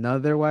get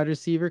another wide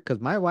receiver? Because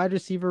my wide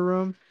receiver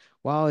room,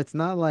 while it's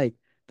not like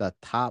the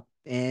top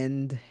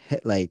end,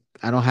 like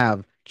I don't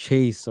have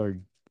Chase or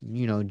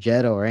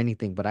Jetta or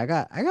anything, but I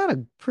got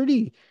a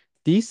pretty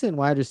decent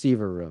wide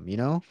receiver room,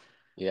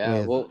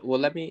 Yeah, with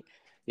let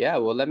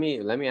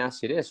me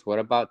ask you this. What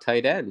about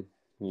tight end?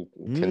 You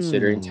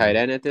considering tight mm,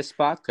 end at this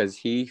spot? Because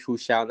he who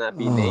shall not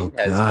be oh named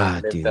has not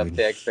God, lived up dude.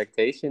 to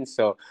expectations.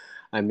 So,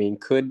 I mean,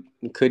 could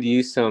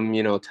use some,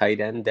 tight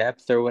end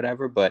depth or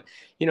whatever, but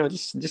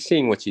just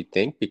seeing what you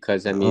think,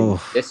 because I mean,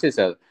 Oh, this is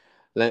a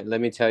let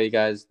me tell you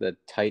guys, the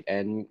tight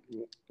end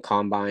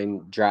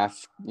combine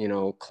draft,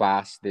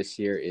 class this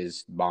year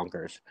is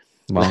bonkers.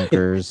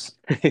 bonkers.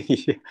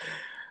 Yeah.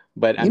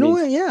 But I You know mean,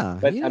 what? Yeah,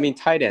 but I mean,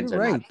 tight you're ends are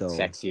not right though.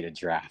 sexy to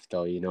draft,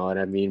 though. You know what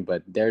I mean?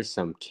 But there's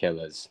some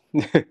killers.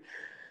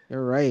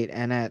 You're right.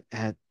 And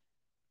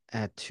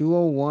at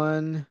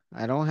 201,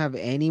 I don't have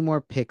any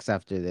more picks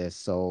after this.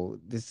 So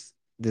this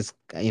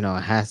I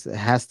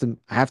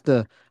have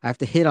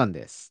to hit on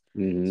this.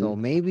 Hmm. So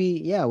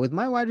maybe, yeah, with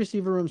my wide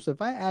receiver room, so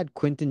if I add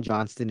Quentin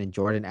Johnston and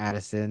Jordan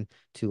Addison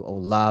to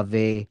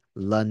Olave,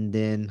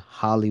 London,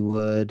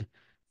 Hollywood,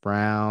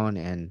 Brown,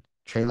 and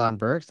Traylon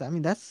Burks, I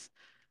mean that's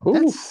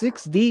Oof.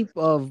 six deep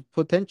of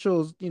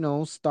potential,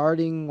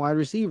 starting wide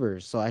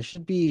receivers. So I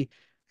should be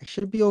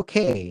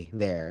okay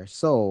there.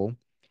 So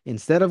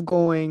instead of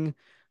going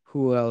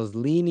who I was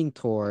leaning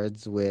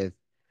towards with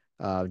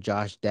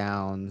Josh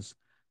Downs.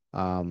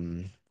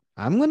 Um,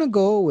 I'm gonna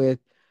go with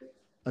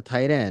a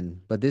tight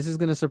end, but this is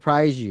gonna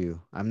surprise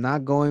you. I'm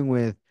not going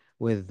with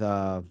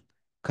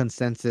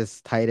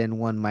consensus tight end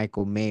one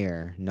Michael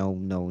Mayer. No,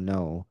 no,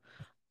 no.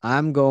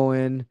 I'm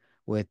going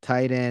with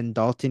tight end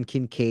Dalton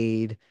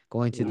Kincaid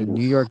going to the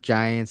New Oof. York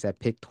Giants at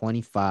pick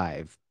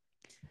 25.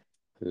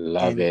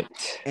 Love And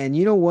it. and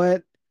you know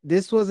what?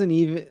 This wasn't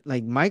even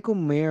like Michael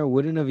Mayer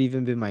wouldn't have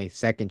even been my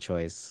second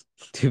choice,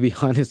 to be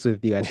honest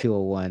with you, at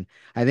 201.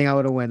 I think I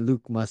would have went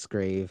Luke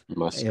Musgrave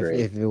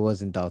Musgrave. if it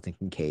wasn't Dalton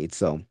Kincaid.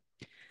 So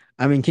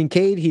I mean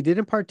Kincaid, he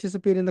didn't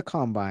participate in the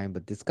combine,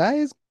 but this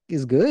guy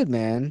is good,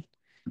 man.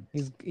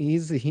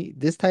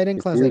 This tight end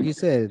It's class, like huge. you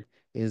said,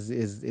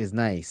 is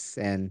nice.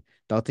 And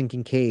Dalton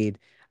Kincaid,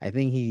 I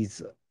think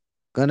he's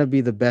gonna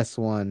be the best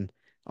one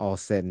all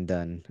said and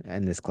done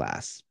in this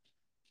class.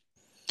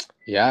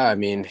 Yeah, I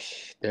mean,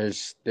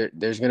 there's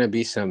gonna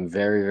be some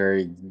very,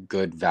 very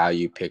good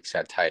value picks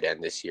at tight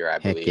end this year, I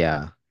Heck believe.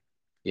 yeah.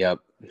 Yep.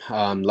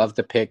 Love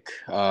the pick.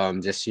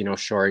 Just,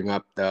 shoring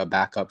up the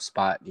backup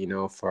spot,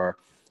 for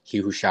he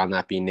who shall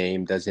not be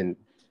named doesn't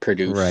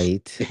produce.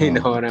 Right. You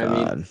know Oh my what I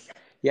mean? God.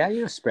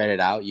 Yeah, spread it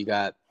out. You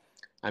got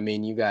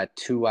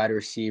two wide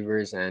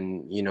receivers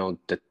and,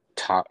 the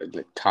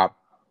top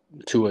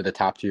two of the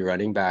top three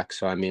running backs.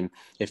 So I mean,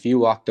 if you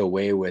walked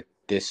away with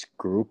this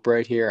group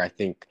right here, I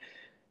think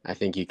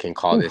you can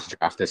call this Oof.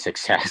 draft a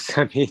success.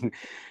 I mean,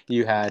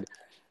 you had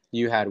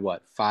you had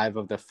what, five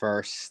of the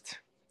first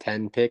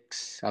 10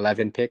 picks,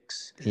 11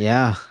 picks.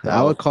 Yeah,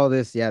 I So would call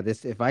this, yeah,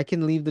 this if I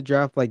can leave the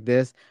draft like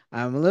this,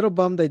 I'm a little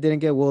bummed I didn't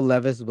get Will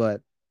Levis,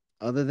 but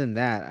other than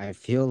that, I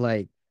feel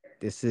like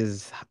this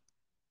is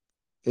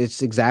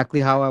it's exactly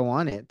how I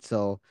want it.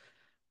 So,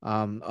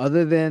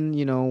 other than,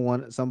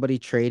 somebody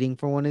trading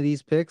for one of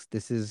these picks,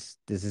 this is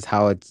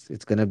how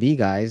it's gonna be,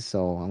 guys.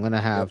 So I'm gonna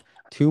yep. have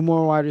two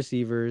more wide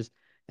receivers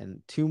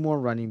and two more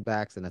running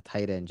backs and a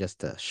tight end just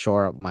to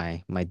shore up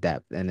my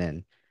depth. And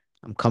then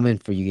I'm coming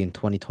for you in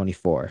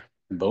 2024.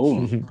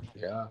 Boom.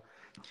 Yeah.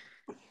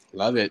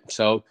 Love it.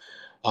 So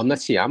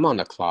let's see, I'm on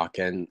the clock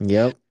and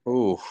Yep.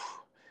 ooh,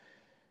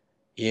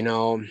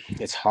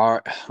 it's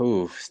hard.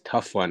 Ooh, it's a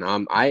tough one.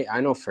 I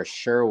know for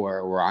sure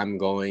where I'm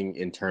going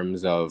in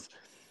terms of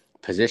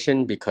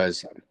position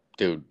because,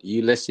 dude,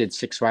 you listed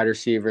six wide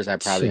receivers. I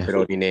probably Yeah. could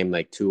only name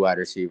like two wide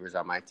receivers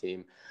on my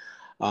team.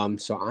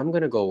 So I'm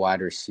gonna go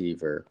wide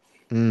receiver.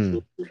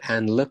 Mm.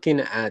 And looking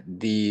at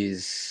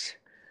these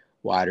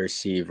wide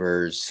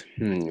receivers,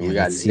 Yeah,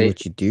 let's see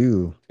what you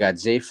do. we got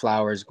Zay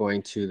Flowers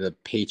going to the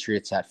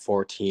Patriots at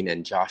 14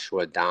 and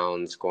Joshua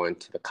Downs going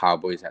to the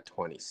Cowboys at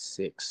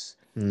 26.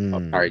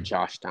 Oh, sorry, Mm.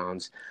 Josh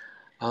Downs.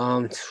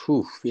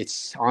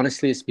 It's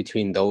honestly it's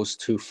between those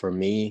two for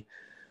me.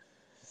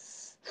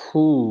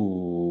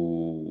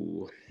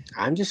 Whew.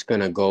 I'm just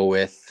gonna go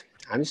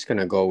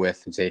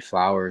with Zay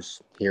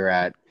Flowers here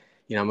at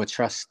I'm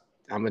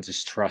gonna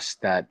just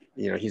trust that,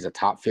 he's a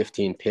top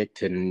 15 pick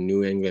to the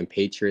New England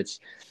Patriots.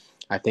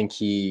 I think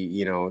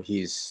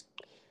he's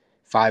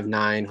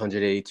 5'9",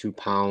 182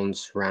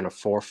 pounds, ran a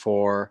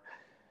 4.4.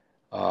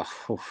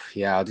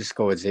 Yeah, I'll just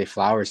go with Zay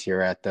Flowers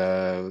here at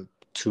the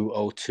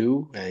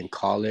 202 and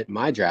call it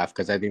my draft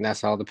because I think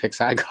that's all the picks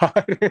I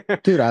got.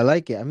 Dude, I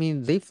like it. I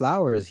mean, Zay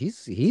Flowers,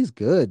 he's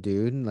good,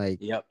 dude. Like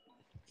Yep.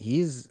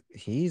 he's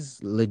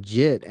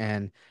legit.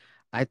 And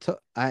I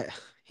took I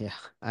yeah,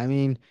 I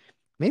mean,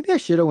 maybe I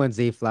should have went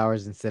Zay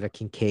Flowers instead of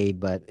Kincaid,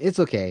 but it's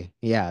okay.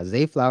 Yeah,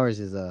 Zay Flowers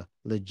is a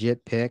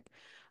legit pick.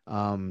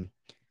 Um,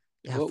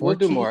 yeah, We'll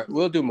do 14. more.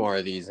 We'll do more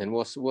of these, and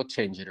we'll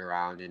change it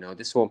around. You know,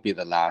 this won't be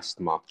the last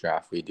mock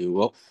draft we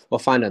do. We'll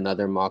find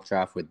another mock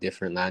draft with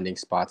different landing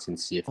spots and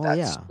see if Oh that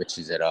yeah.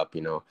 switches it up.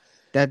 You know.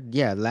 That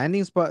yeah,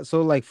 landing spot.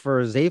 So like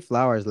for Zay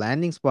Flowers,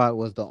 landing spot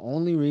was the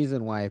only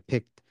reason why I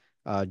picked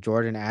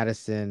Jordan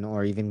Addison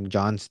or even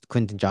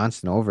Quentin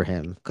Johnston over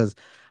him. Because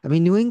I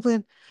mean New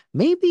England,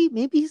 maybe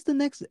he's the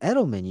next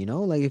Edelman, you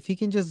know? Like if he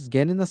can just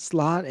get in the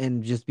slot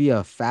and just be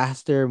a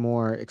faster,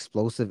 more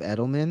explosive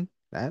Edelman,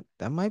 that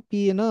might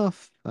be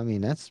enough. I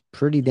mean, that's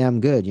pretty damn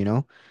good, you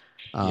know?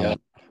 Yeah. Um,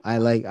 I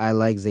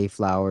like Zay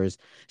Flowers.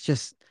 It's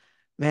just,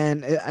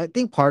 man, I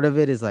think part of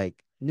it is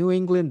like New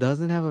England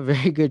doesn't have a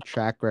very good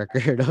track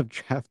record of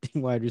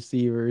drafting wide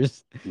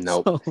receivers.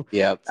 Nope. So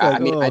Yep. it's like, I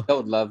mean, I oh,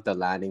 don't love the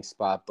landing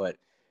spot, but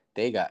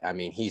they got. I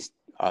mean, he's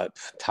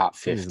top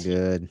he's 15,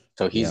 good.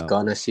 so he's Yeah.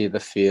 gonna see the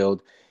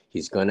field.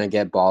 He's gonna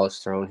get balls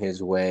thrown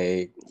his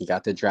way. He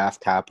got the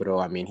draft capital.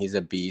 I mean, he's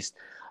a beast.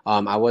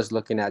 I was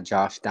looking at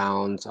Josh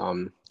Downs,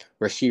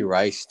 Rashee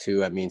Rice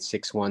too. I mean,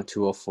 6'1",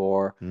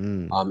 204.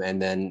 Mm.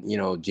 And then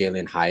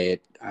Jalen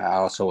Hyatt. I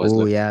also was Oh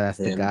looking yeah, at that's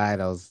the him. guy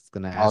that I was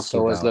gonna ask you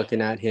Also was about.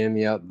 looking at him,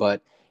 yeah.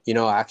 But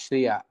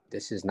actually,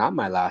 this is not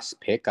my last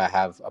pick. I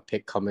have a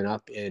pick coming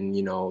up in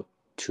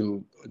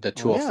the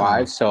Oh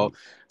 205. yeah. So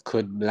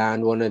could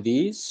land one of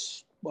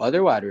these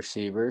other wide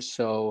receivers.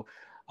 So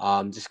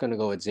I'm just gonna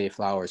go with Zay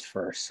Flowers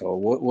first. So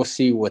we'll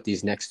see what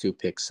these next two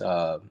picks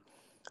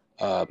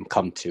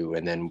come to,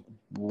 and then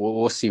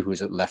we'll see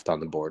who's left on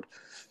the board.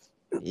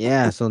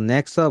 Yeah, so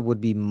next up would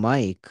be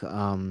Mike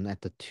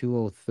at the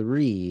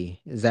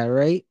 203. Is that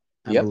right?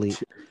 I Yep, believe.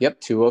 yep,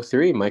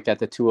 203. Mike at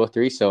the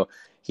 203. So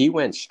he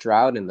went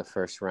Stroud in the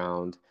first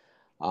round.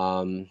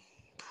 Um,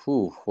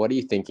 what are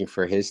you thinking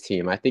for his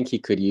team? I think he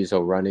could use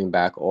a running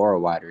back or a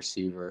wide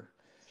receiver.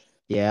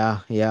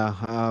 Yeah, yeah.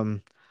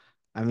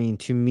 I mean,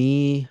 to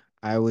me,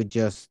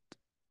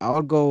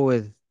 I'll go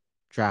with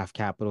draft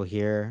capital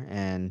here,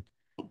 and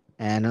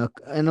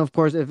of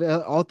course, if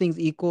all things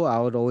equal, I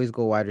would always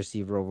go wide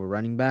receiver over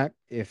running back,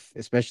 if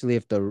especially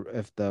if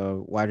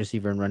the wide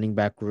receiver and running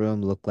back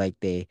room look like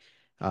they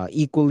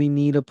equally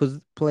need a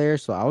player.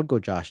 So I would go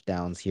Josh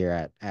Downs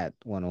here at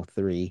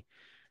 103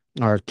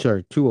 or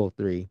sorry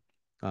 203.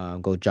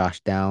 Go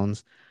Josh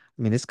Downs.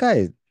 I mean, this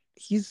guy,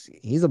 he's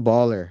a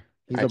baller.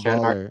 He's a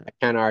baller. I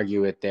can't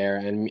argue it there.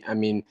 And I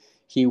mean,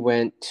 he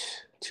went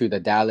to the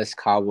Dallas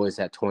Cowboys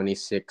at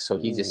 26, so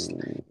Ooh,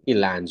 he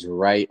lands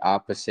right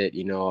opposite,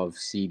 of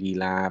CD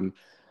Lamb.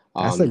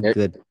 that's a They're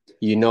good.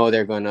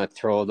 they're gonna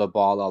throw the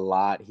ball a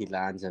lot. He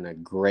lands in a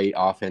great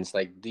offense.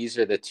 Like these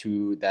are the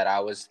two that I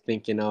was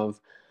thinking of.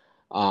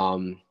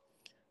 Um,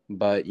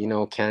 but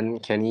can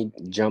he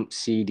jump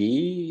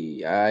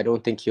CD? I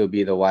don't think he'll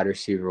be the wide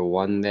receiver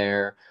one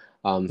there.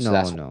 So No,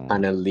 that's no.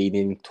 kind of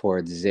leading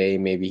towards Zay.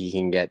 Maybe he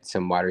can get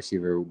some wide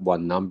receiver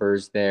one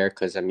numbers there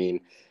because I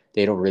mean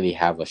they don't really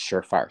have a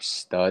surefire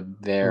stud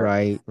there.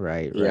 Right,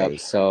 right, Yep. right.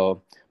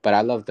 So, but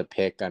I love the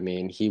pick. I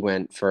mean, he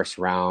went first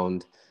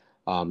round,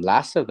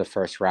 last of the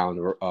first round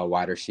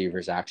wide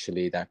receivers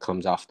actually that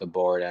comes off the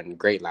board and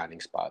great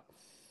landing spot.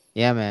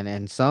 Yeah, man.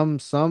 And some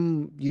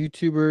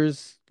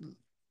YouTubers,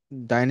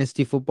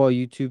 Dynasty Football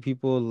YouTube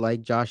people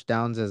like Josh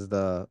Downs as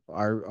the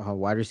our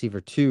wide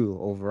receiver two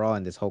overall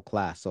in this whole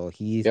class. So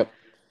Yep.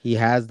 he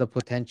has the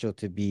potential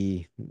to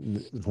be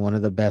one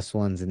of the best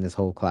ones in this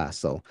whole class.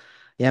 So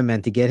yeah,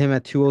 man, to get him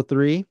at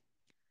 203,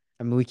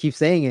 I mean we keep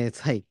saying it,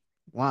 it's like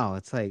wow,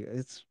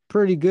 it's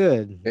pretty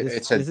good. It- This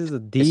It's a this is a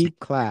it's deep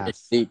it's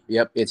class. deep.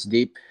 Yep, it's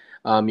deep.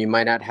 You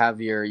might not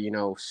have your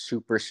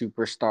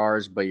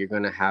superstars, but you're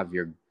gonna have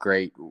your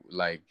great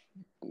like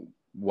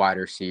wide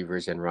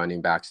receivers and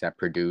running backs that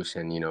produce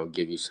and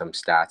give you some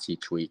stats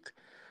each week.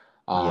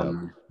 Yep.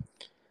 Um,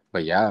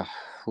 but yeah,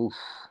 oof,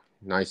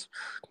 nice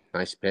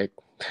nice pick.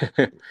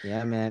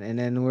 Yeah, man. And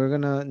then we're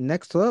gonna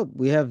next up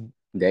we have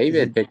is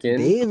David it picking.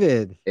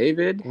 David?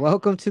 David,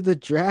 Welcome to the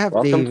draft,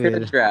 welcome to the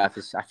David. draft.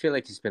 I feel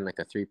like it's been like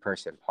a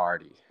three-person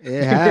party.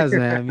 It has,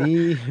 man.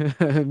 Me,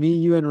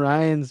 you, and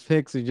Ryan's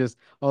picks are just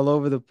all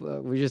over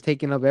we're just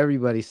taking up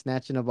everybody,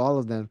 snatching up all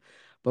of them.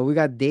 But we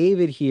got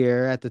David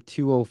here at the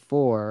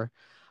 204.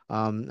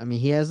 I mean,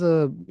 he has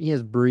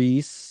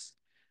Brees.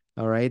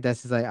 All right,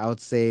 that's his, like, I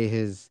would say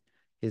his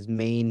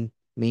main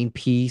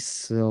piece.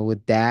 So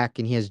with Dak,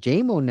 and he has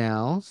JMO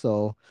now.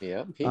 So,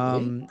 Yep, he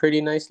um,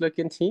 pretty nice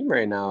looking team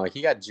right now.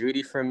 He got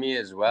Judy from me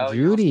as well.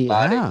 Judy,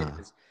 yeah.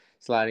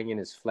 Sliding in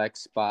his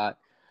flex spot.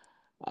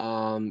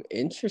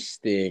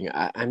 Interesting.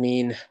 I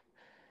mean,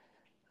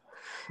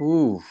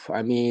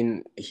 I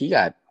mean, he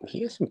has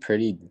some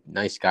pretty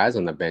nice guys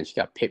on the bench. You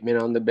got Pittman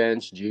on the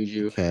bench,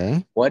 Juju.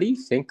 Okay. What do you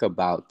think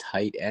about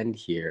tight end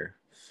here?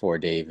 for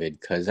David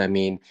because I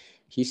mean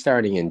he's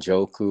starting in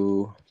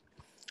Joku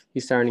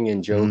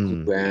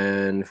Mm.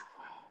 and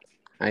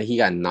he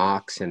got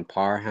Knox and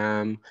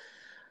Parham.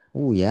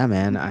 Oh yeah,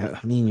 man. I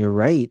mean, you're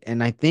right.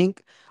 And I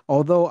think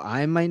although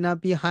I might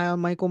not be high on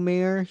Michael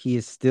Mayer, he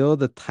is still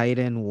the tight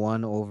end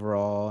one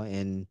overall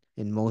in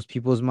most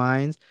people's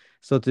minds.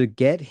 So to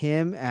get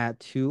him at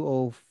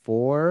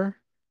 204,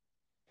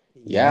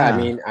 Yeah,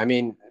 yeah. I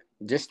mean,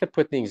 just to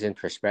put things in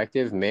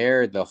perspective,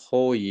 Mayer the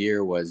whole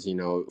year was,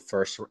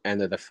 first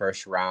end of the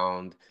first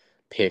round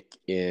pick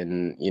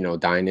in,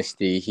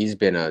 Dynasty. He's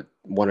been a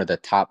one of the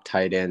top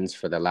tight ends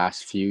for the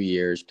last few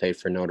years, played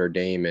for Notre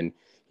Dame, and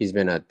he's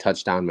been a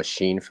touchdown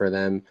machine for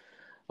them.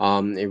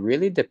 It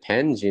really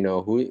depends,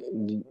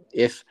 who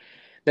if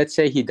let's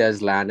say he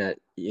does land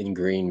in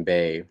Green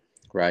Bay,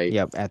 right?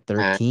 Yep, at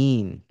And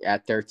 13.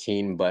 at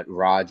 13, but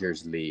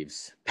Rodgers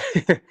leaves.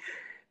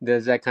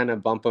 Does that kind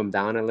of bump him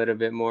down a little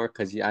bit more?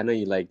 Because I know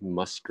you like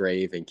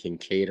Musgrave and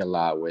Kincaid a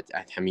lot.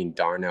 I mean,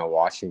 Darnell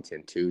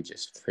Washington too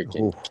just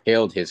freaking Ooh.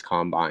 killed his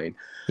combine.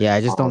 Yeah,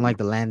 I just don't Um, like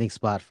the landing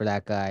spot for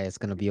that guy. It's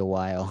gonna be a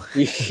while.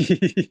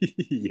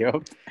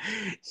 yep,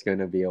 it's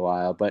gonna be a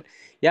while, but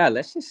yeah,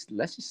 let's just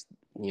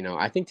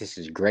I think this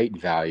is great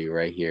value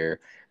right here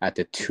at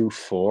the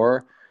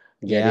 2-4,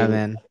 Yeah, getting.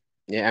 man.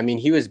 Yeah, I mean,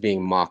 he was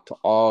being mocked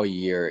all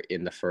year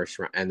in the first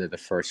round, end of the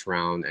first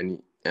round,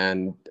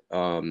 and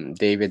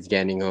David's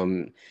getting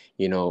him,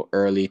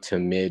 early to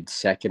mid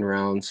second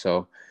round.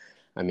 So,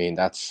 I mean,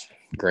 that's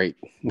great.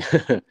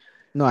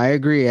 No, I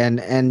agree.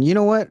 And you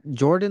know what?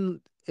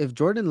 If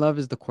Jordan Love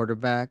is the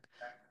quarterback,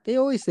 they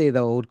always say the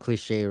old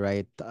cliche,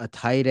 right? A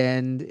tight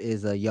end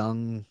is a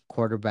young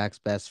quarterback's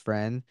best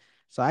friend.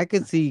 So I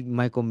could see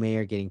Michael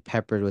Mayer getting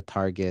peppered with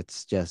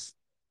targets just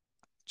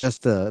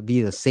to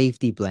be the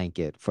safety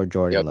blanket for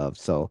Jordan Yep. Love.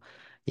 So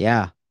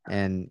yeah.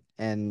 And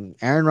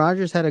Aaron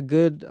Rodgers had a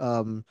good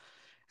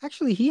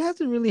actually, he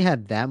hasn't really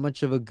had that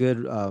much of a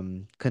good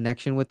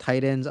connection with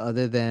tight ends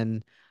other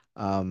than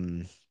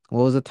um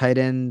what was a tight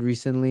end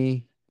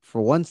recently?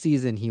 For one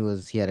season he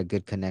had a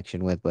good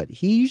connection with, but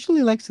he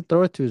usually likes to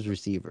throw it to his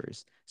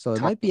receivers. So it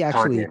might be Tanya,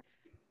 actually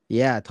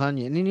yeah,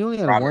 Tanya. And then he only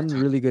had Robert one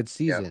Tanya. really good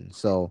Yep. season.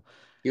 So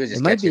He was it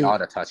just might catching be all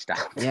the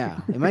touchdowns.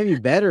 yeah, it might be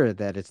better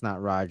that it's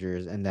not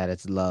Rodgers and that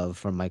it's Love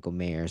from Michael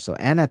Mayer. So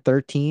and at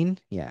 13,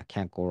 yeah,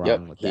 can't go Yep.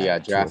 wrong with He that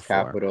got at draft 204.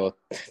 capital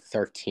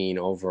 13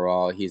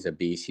 overall. He's a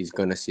beast. He's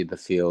gonna see the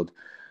field.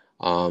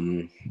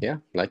 Yeah,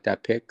 like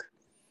that pick.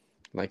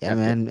 Like Yeah,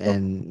 that pick. man. So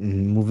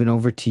And moving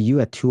over to you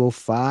at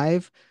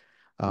 205.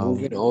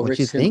 moving over What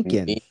you to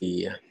thinking?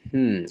 me.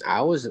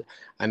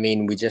 I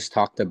mean, we just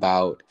talked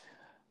about,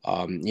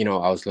 I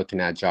was looking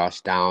at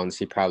Josh Downs.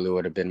 He probably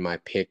would have been my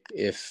pick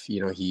if,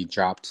 he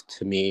dropped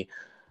to me,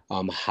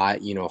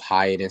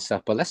 Hyatt and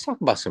stuff. But let's talk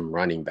about some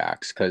running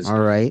backs because All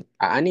right.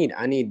 I need,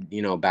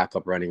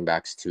 backup running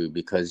backs too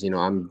because,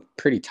 I'm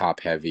pretty top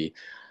heavy.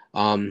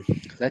 Um,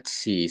 let's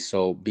see.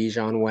 So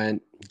Bijan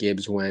went,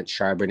 Gibbs went,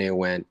 Charbonnet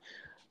went.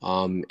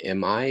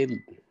 Am I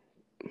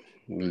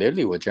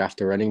literally would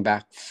draft a running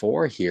back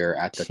four here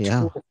at the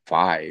Yeah.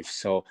 205.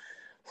 So,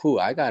 who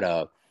I got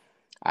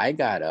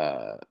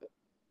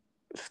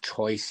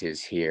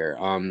choices here.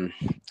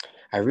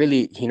 I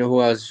really, who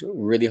I was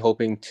really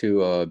hoping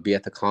to be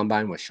at the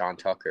combine was Sean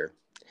Tucker.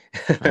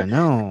 I I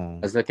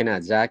know. was looking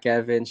at Zach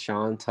Evans,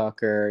 Sean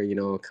Tucker,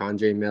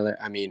 Condre Miller.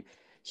 I mean,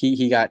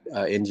 he got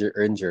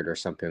injured or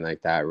something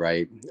like that,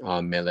 right?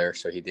 Miller,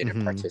 so he didn't Hmm.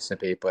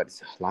 participate.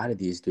 But a lot of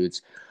these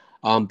dudes.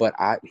 But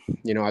I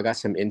got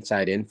some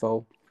inside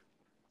info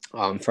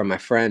from my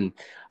friend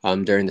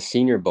during the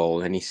Senior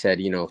Bowl, and he said,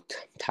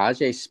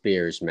 Tajay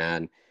Spears,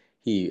 man,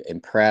 he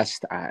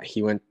impressed.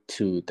 He went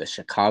to the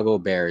Chicago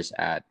Bears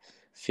at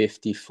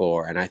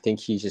 54, and I think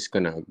he's just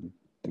gonna,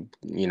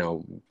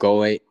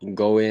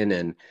 go in,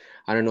 and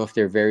I don't know if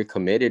they're very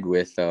committed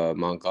with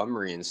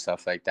Montgomery and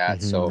stuff like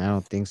that. I So,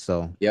 don't think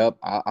so. yep,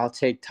 I'll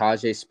take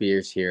Tajay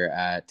Spears here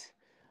at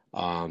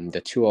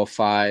the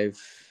 205.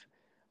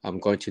 I'm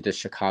going to the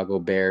Chicago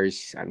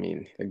Bears. I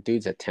mean, the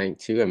dude's a tank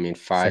too. I mean,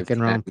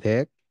 Second 5'10". round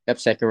pick. Yep,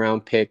 second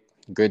round pick,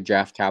 good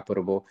draft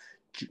capital,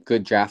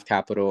 good draft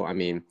capital. I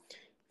mean,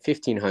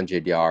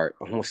 1,500 yard,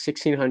 almost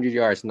 1,600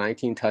 yards,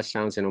 19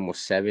 touchdowns, and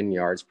almost 7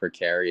 yards per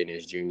carry in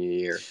his junior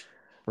year.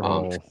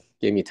 Um, Bro,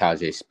 Give me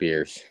Tajay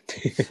Spears.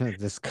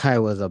 this guy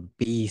was a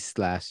beast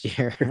last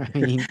year. I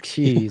mean,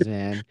 jeez,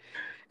 man.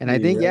 And I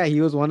think, Yeah, yeah,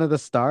 he was one of the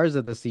stars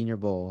of the Senior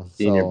Bowl.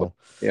 Senior Bowl. So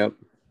Yep.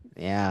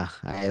 yeah,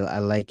 I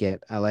like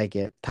it. I like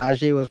it.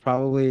 Tajay was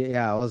probably,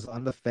 yeah, I was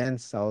on the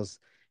fence.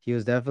 He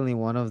was definitely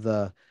one of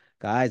the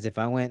guys. If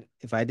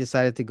I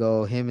decided to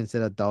go him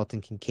instead of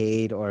Dalton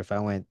Kincaid, or if I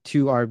went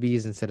two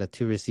RBs instead of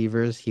two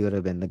receivers, he would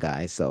have been the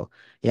guy. So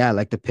yeah, I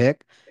like the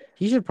pick.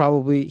 He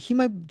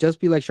might just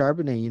be like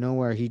Charbonnet,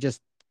 where he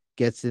just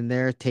gets in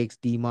there, takes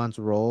Demon's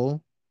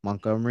role,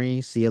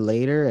 Montgomery, see you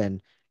later,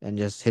 and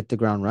just hit the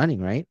ground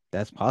running, right?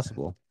 That's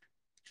possible.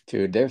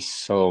 Dude, there's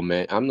so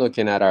many. I'm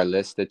looking at our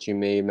list that you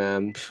made,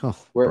 man.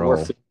 Oh, We're bro.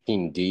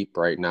 15 deep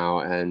right now,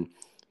 and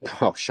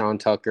Sean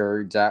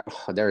Tucker, Zach,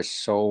 there's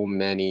so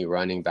many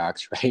running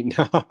backs right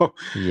now.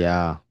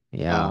 Yeah.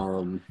 Yeah,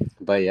 Um,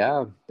 but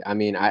yeah, I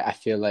mean, I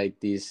feel like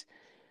the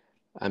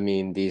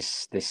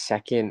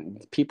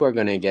second people are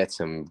gonna get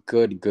some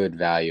good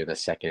value in the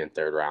second and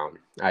third round.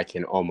 I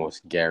can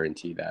almost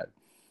guarantee that.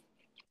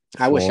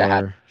 I wish I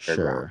had for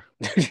third round.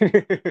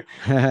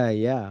 sure.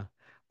 Yeah.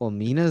 Well,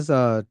 Mina's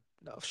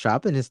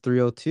shopping his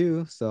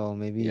 302, so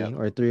maybe Yep.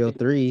 or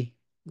 303.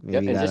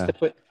 Yep. Maybe And just to gotta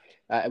put,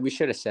 we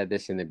should have said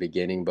this in the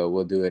beginning, but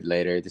we'll do it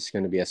later. This is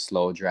going to be a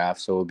slow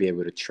draft, so we'll be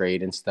able to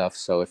trade and stuff.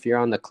 So if you're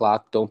on the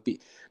clock,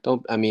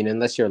 I mean,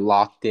 unless you're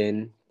locked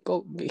in,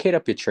 go hit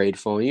up your trade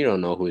phone. You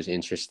don't know who's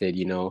interested,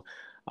 you know.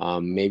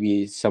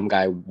 Maybe some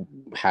guy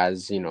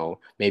has,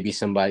 maybe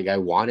somebody guy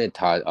wanted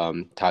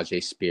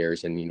Tajay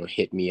Spears and,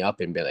 hit me up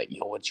and be like,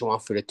 yo, what you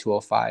want for the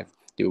 205?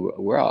 Dude,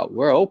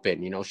 we're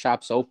open,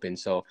 shop's open.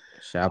 So,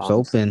 shop's it's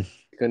open.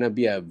 gonna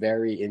be a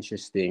very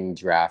interesting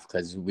draft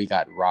because we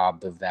got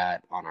robbed of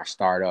that on our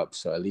startup.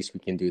 So at least we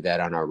can do that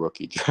on our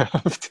rookie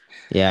draft.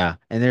 Yeah,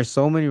 and there's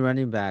so many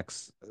running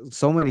backs,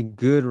 so many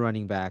good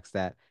running backs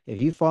that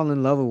if you fall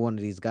in love with one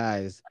of these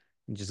guys,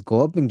 just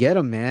go up and get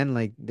them, man.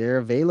 Like they're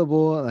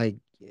available. Like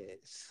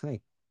it's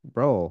like,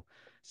 bro,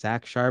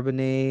 Zach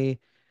Charbonnet,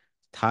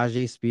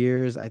 Tajay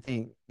Spears. I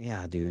think,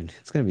 yeah, dude,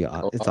 it's gonna be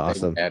Go it's up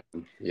and awesome. get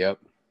him. Yep.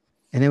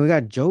 And then we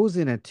got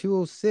Josen at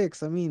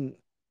 206. I mean,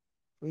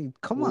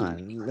 come Ooh,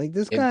 on, like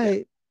this it,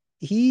 guy,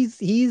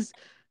 he's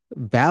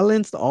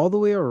balanced all the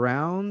way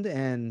around,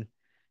 and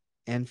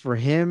for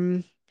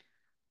him.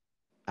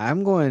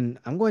 I'm going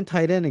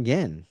tight end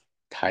again.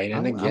 tight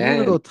end I'm gonna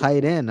again. go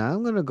tight end.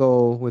 I'm gonna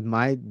go with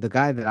the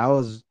guy that I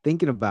was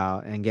thinking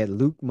about and get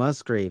Luke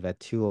Musgrave at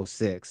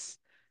 206.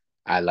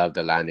 I love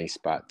the landing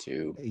spot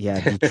too.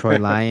 Yeah,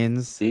 Detroit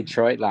Lions.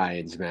 Detroit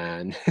Lions,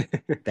 man.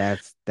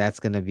 That's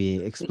gonna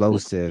be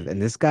explosive.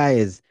 And this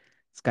guy's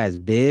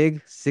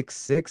big,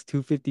 6'6",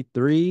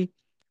 253,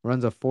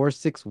 runs a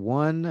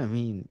 4.61. I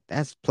mean,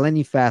 that's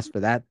plenty fast for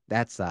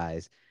that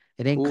size.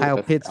 It ain't Who would Kyle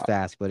have Pitts thought?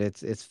 fast, but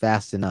it's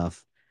fast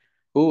enough.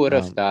 Who would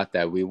have Um, thought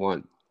that we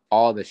want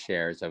all the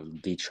shares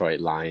of Detroit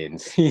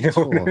Lions? You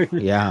know what oh I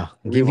mean? yeah,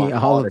 We give me want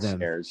all all of the them.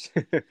 shares.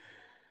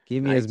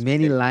 Give me as Nice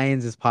many pick.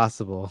 lions as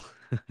possible.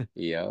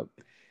 Yep.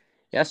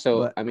 Yeah, so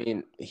But I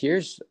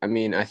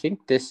mean, I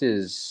think this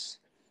is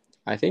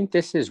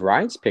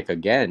Ryan's pick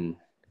again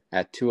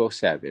at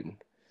 207.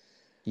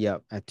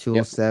 yep, at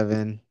Yep,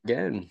 207,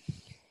 again.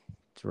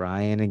 it's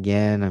Ryan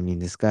again. I mean,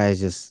 this guy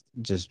is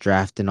just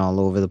drafting all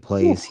over the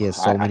Whew. place. He has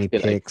so many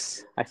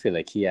picks. I feel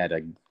like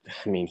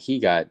I mean, he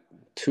got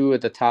two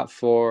of the top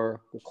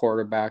four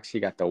quarterbacks. He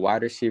got the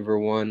wide receiver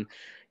one.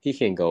 He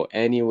can go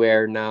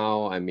anywhere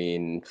now. I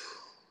mean,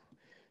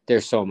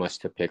 there's so much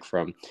to pick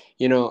from.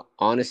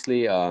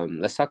 Honestly,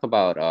 let's talk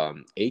about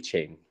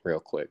A-Chain real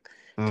quick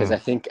because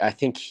Mm, I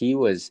think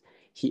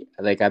he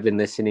like I've been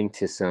listening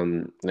to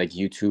some like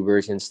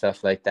YouTubers and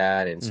stuff like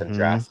that and some mm-hmm.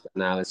 draft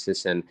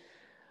analysis and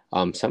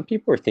some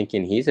people are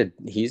thinking he's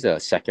a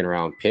second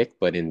round pick,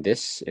 but in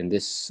this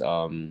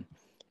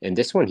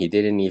one he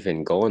didn't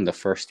even go in the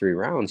first three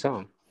rounds,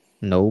 huh?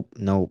 Nope,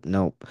 nope,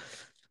 nope.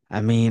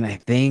 I mean, I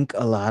think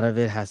a lot of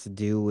it has to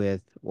do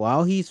with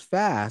while he's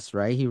fast,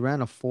 right? He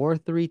ran a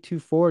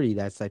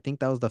 4.3240. I think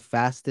that was the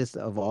fastest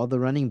of all the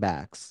running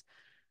backs.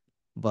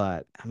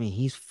 But I mean,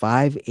 he's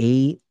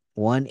 5'8",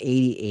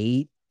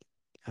 188.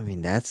 I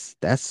mean, that's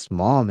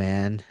small,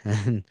 man.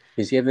 And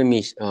He's giving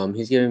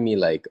me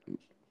like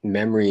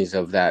memories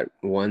of that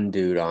one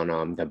dude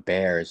on the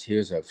Bears. He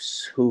was a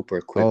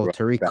super quick oh, runner.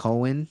 Tariq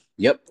Cohen.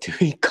 Yep,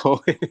 Tariq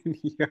Cohen.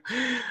 Yeah.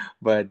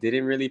 But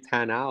didn't really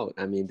pan out.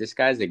 I mean, this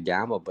guy's a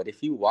gamble, but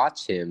if you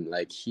watch him,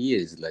 like he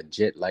is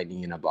legit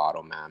lightning in a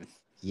bottle, man.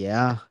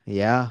 Yeah,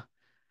 yeah.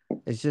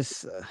 It's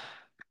just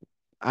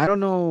I don't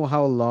know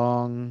how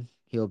long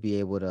he'll be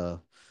able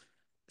to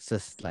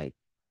just like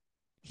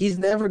he's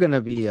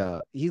gonna be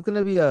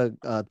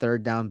a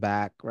third down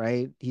back,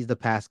 right? He's the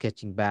pass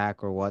catching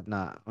back or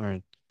whatnot, or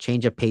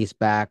change of pace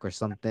back or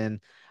something.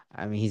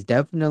 I mean, he's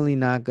definitely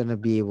not gonna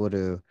be able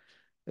to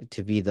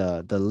be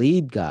the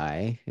lead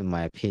guy, in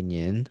my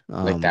opinion.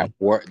 Like that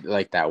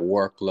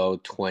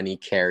workload, 20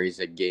 carries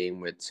a game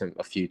with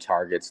a few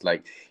targets.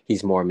 Like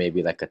he's more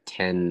maybe like a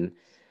 10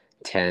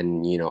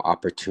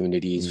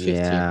 opportunities, 15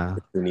 Yeah.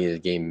 opportunities a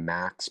game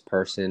max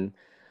person.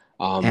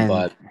 And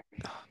But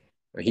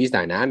he's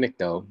dynamic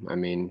though. I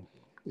mean,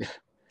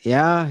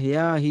 yeah,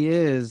 yeah, he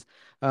is.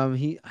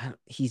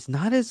 He's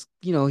not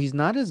he's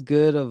not as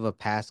good of a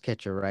pass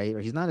catcher, right? Or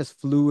he's not as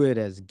fluid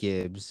as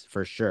Gibbs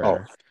for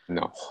oh sure.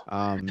 no.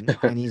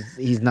 And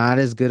he's not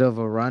as good of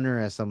a runner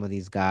as some of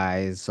these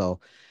guys. So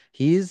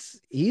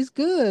he's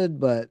good,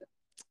 but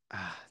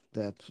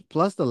the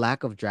plus the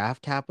lack of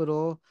draft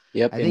capital,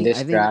 Yep, in this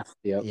I think draft,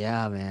 yep.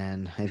 yeah,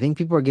 man. I think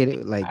people are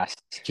getting like Pass.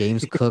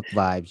 James Cook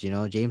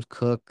vibes, James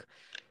Cook.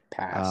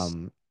 Pass.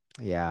 Um,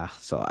 yeah,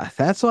 so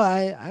that's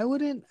why I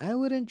wouldn't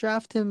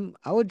draft him.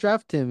 I would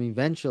draft him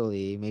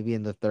eventually, maybe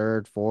in the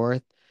third,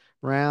 fourth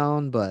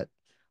round, but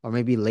or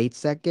maybe late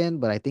second.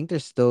 But I think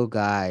there's still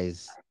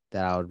guys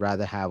that I would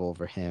rather have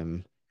over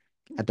him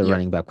at the Yep.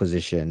 running back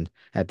position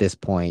at this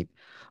point.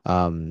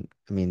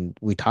 I mean,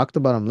 we talked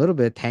about him a little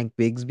bit. Tank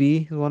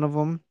Bigsby is one of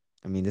them.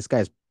 I mean, this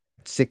guy's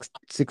 6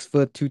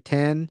 foot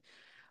 210,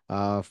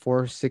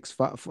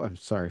 4'6'5", I'm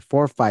sorry,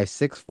 4'5",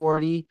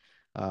 640.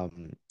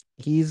 Um,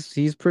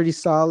 he's pretty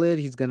solid.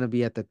 He's gonna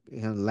be at the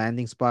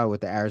landing spot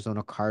with the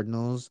Arizona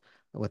Cardinals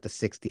with the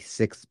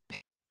 66.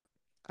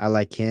 I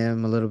like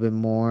him a little bit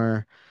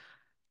more.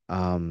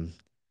 Um,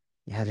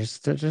 yeah,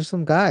 there's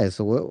some guys.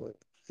 So what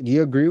do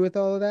you agree with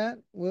all of that?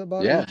 What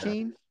about A Yeah.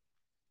 Chain?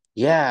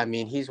 Yeah, I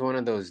mean, he's one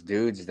of those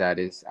dudes that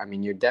is, I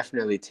mean, you're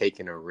definitely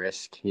taking a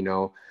risk, you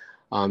know.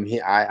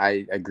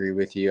 I agree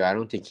with you. I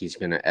don't think he's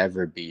gonna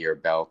ever be your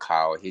bell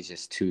cow. He's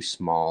just too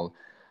small.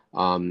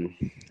 Um,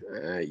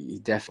 he's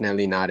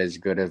definitely not as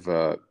good of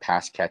a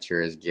pass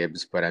catcher as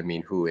Gibbs, but I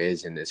mean, who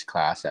is in this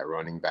class at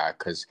running back?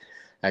 Because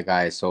that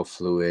guy is so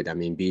fluid. I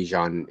mean,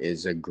 Bijan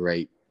is a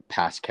great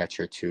pass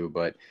catcher too,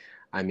 but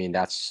I mean,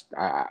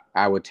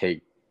 I would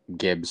take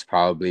Gibbs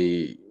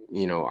probably,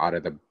 you know, out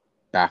of the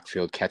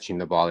backfield catching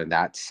the ball in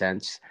that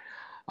sense.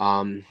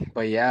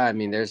 But yeah, I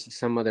mean, there's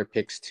some other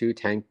picks too.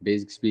 Tank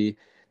Bigsby.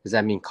 Does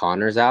that mean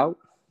Connor's out?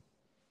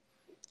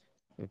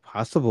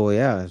 Possible,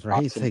 yeah, it's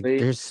right. It's like Possibly.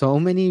 there's so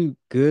many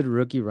good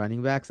rookie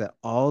running backs that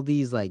all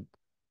these like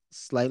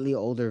slightly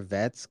older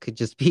vets could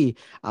just be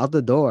out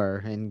the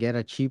door and get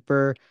a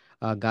cheaper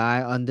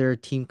guy under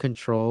team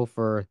control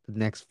for the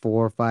next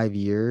 4 or 5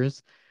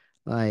 years.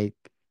 Like,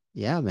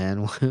 yeah, man,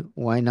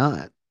 why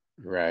not?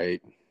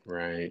 Right,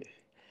 right.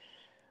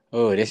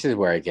 Oh, this is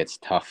where it gets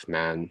tough,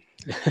 man.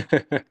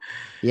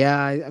 Yeah,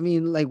 I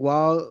mean, like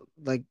while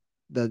like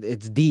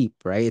it's deep,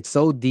 right? It's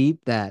so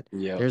deep that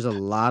Yep. there's a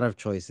lot of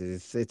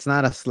choices. It's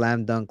not a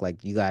slam dunk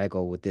like you gotta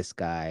go with this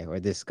guy or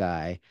this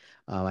guy.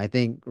 I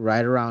think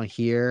right around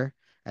here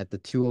at the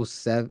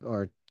 207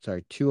 or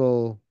sorry,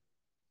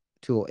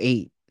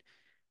 208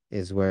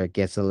 is where it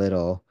gets a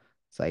little,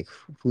 it's like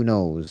who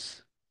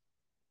knows?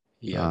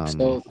 Yep.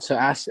 Um, So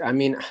ask. I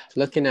mean,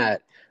 looking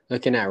at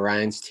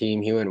Ryan's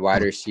team, he went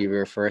wide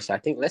receiver first. I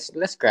think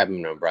let's grab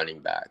him a running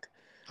back.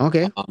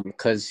 okay.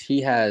 Because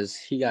he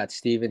got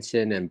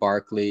Stevenson and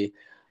Barkley,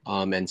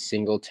 and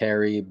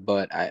Singletary,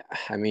 but I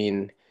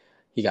mean,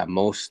 he got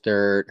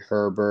Mostert,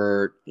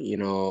 Herbert, you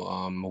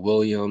know,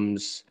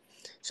 Williams.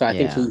 So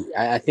Yeah.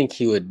 I think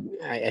he would,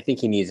 I think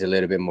he needs a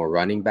little bit more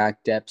running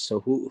back depth. So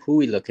who are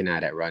we looking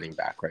at running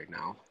back right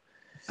now?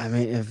 I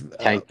mean if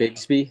Tank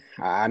Bigsby.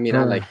 I mean, I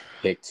for like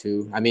pick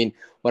too. I mean,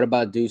 what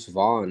about Deuce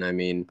Vaughn? I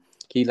mean,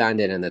 he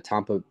landed in the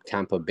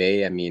Tampa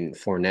Bay. I mean,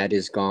 Fournette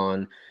is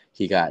gone.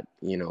 He got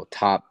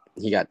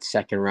he got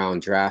second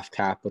round draft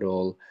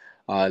capital.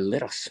 A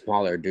little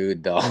smaller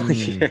dude though.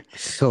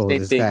 so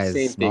this guy is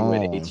Same thing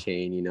with A small.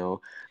 Chain. You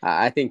know,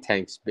 I think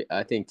Tank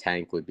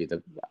would be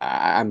the.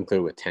 I'm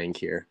good with Tank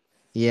here.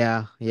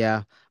 Yeah,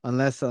 yeah.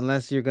 Unless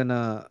you're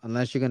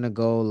gonna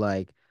go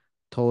like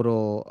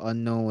total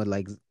unknown with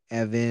like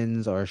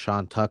Evans or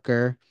Sean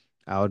Tucker,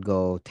 I would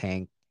go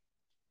Tank.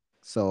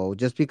 So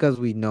just because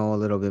we know a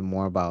little bit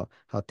more about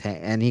how Tank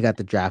and he got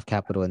the draft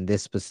capital in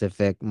this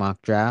specific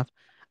mock draft,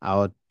 I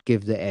would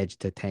give the edge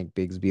to Tank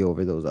Bigsby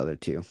over those other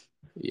two.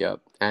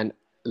 Yep. And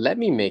let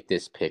me make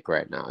this pick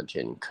right now,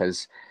 Jin,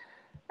 because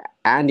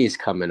Andy's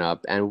coming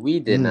up, and we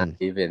did not Mm.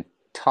 even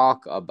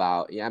talk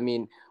about. Yeah, I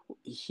mean,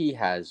 he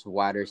has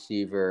wide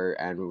receiver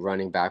and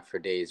running back for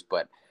days,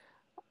 but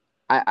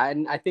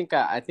I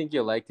think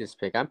you'll like this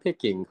pick. I'm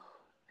picking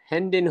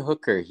Hendon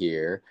Hooker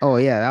here, Oh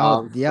yeah,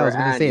 I for was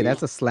gonna say Andy.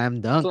 that's a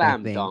slam dunk, I Slam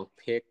think. dunk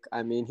pick.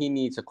 I mean, he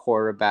needs a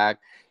quarterback.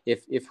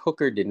 If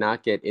Hooker did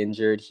not get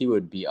injured, he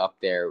would be up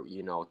there.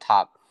 You know,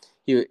 top.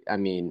 I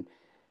mean,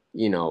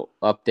 you know,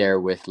 up there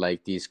with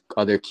like these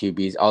other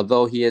QBs.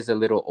 Although he is a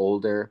little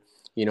older,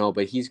 you know,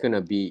 but he's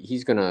gonna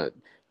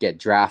get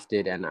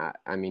drafted, and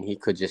I mean, he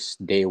could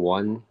just day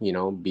one, you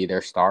know, be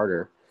their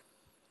starter.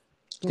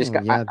 This Oh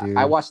guy, yeah, dude.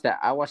 I watched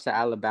the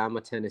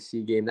Alabama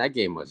Tennessee game. That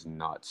game was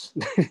nuts.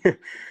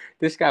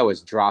 This guy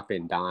was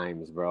dropping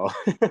dimes, bro.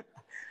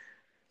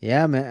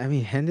 Yeah, man. I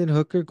mean, Hendon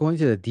Hooker going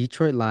to the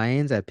Detroit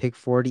Lions at pick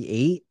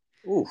 48.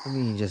 I Oof.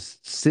 mean,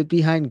 just sit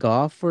behind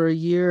golf for a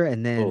year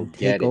and Oh, then get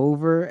take it.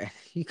 over.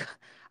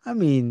 I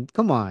mean,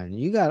 come on.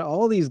 You got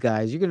all these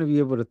guys. You're gonna be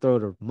able to throw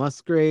to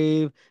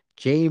Musgrave,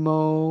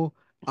 JMO,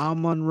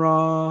 Amon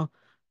Ra.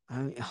 I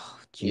mean, oh,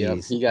 Yep,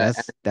 geez. he got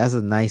That's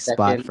a nice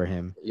spot second. for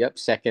him. Yep,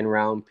 second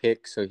round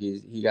pick. So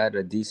he got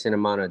a decent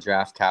amount of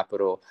draft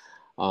capital.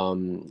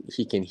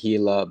 He can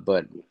heal up,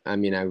 but I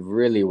mean, I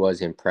really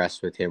was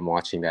impressed with him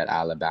watching that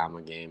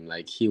Alabama game.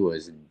 Like he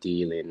was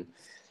dealing.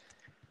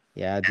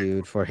 Yeah,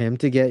 dude. For him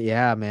to get,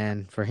 yeah,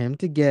 man. For him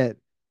to get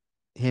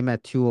him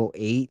at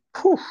 208.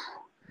 Whew.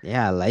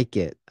 Yeah, I like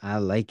it. I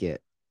like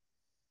it.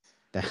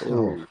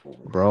 Oh,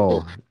 Ooh.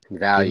 bro. Give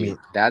Value. me.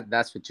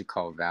 That's what you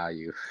call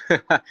value.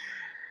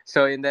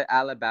 So in the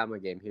Alabama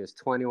game, he was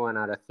 21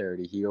 out of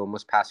 30. He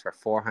almost passed for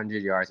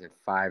 400 yards and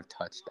 5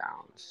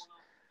 touchdowns.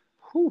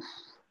 Whew.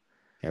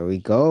 There we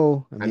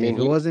go. I I mean, if mean,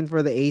 it he. wasn't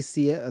for the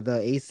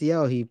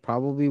ACL, he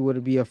probably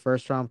would be a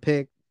first round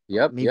pick.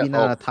 Yep. Maybe Yep.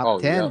 not Oh. a top Oh.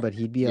 10, Yep. but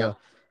he'd be Yep. a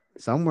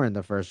somewhere in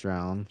the first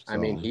round. I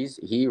mean, So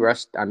he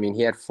rushed. I mean,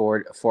 he had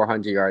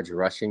 400 yards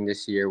rushing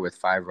this year with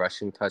 5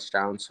 rushing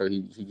touchdowns. So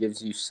he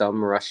gives you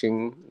some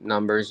rushing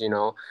numbers.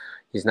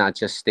 He's not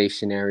just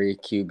stationary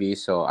QB.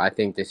 So I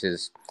think this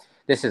is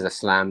a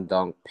slam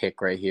dunk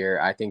pick right here.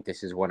 I think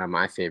this is one of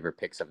my favorite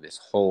picks of this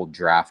whole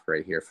draft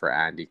right here for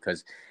Andy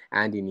because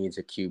Andy needs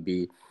a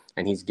QB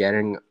and he's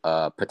getting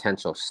a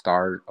potential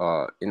start.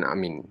 I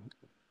mean,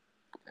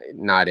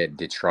 not at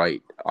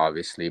Detroit,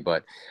 obviously,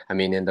 but I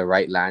mean, in the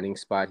right landing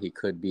spot, he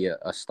could be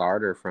a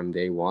starter from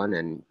day one,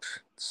 and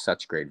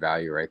such great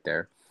value right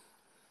there.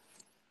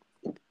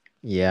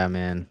 yeah,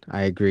 man,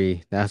 I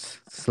agree.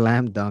 That's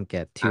slam dunk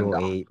at I'm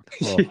done. 208.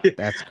 Oh,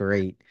 that's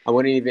great. I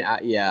wouldn't even.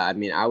 Yeah, I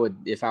mean, I would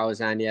if I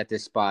was Andy at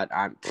this spot.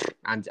 I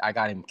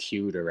got him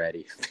queued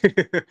already.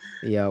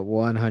 Yeah,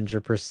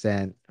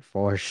 100%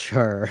 for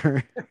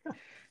sure.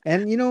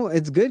 And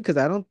it's good because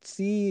I don't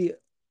see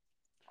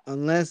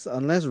unless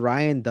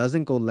Ryan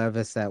doesn't go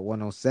Levis at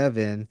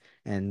 107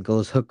 and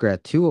goes Hooker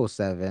at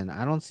 207,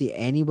 I don't see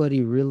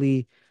anybody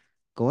really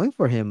going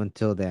for him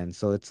until then.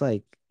 So it's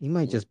like he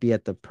might just be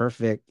at the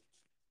perfect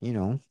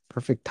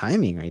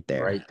timing right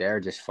there. Right there,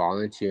 just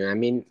falling to you. I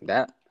mean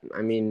that.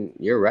 I mean,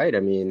 you're right. I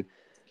mean,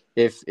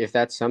 if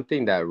that's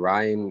something that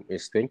Ryan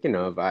is thinking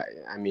of, I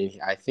mean,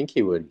 I think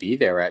he would be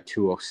there at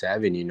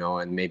 207,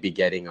 and maybe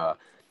getting a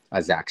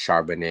Zach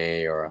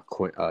Charbonnet or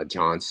a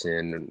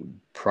Johnson,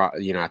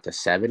 at the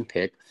 7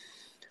 pick,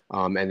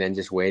 and then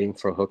just waiting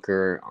for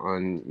Hooker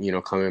on,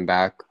 coming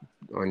back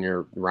on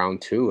your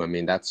round two. I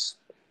mean, that's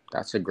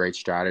a great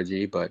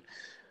strategy, but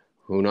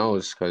who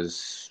knows?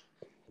 Because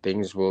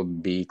things will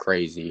be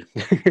crazy.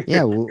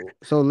 Yeah,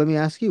 so let me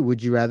ask you,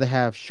 would you rather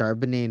have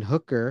Charbonnet and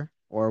Hooker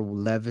or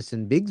Levis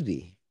and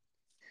Bigsby?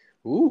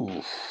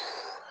 Ooh,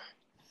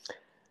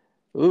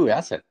 ooh,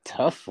 that's a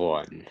tough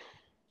one.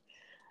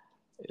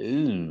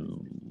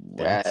 Ooh,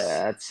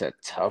 That's that's a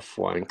tough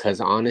one. Because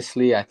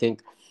honestly, I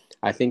think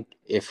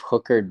if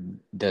Hooker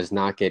does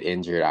not get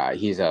injured, I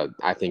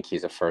think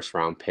he's a first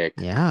round pick.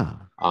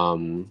 yeah.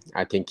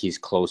 I think he's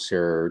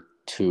closer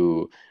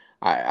to.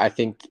 I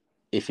think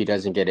if he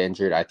doesn't get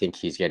injured, I think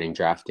he's getting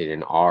drafted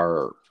in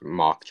our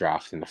mock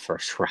draft in the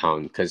first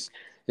round because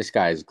this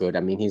guy is good.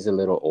 I mean, he's a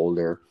little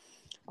older.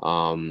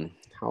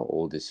 How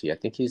old is he? I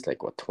think he's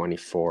like what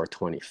 24,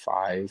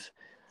 25.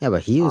 Yeah,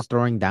 but he was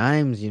throwing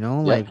dimes,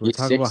 Yep, like we're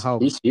talking about how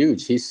he's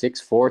huge. He's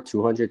 6'4",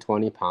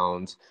 220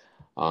 pounds.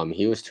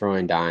 He was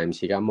throwing dimes.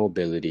 He got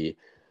mobility.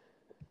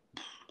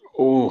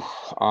 Oh,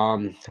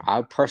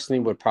 I personally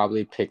would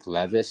probably pick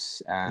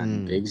Levis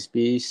and mm,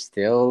 Bigsby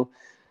still.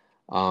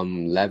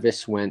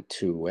 Levis went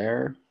to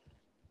where?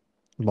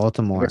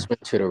 Levis Baltimore.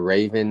 went to the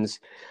Ravens.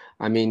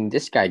 I mean,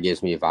 this guy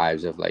gives me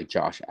vibes of like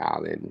Josh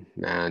Allen,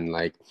 man.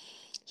 Like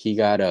he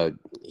got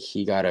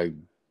a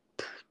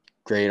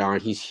great arm.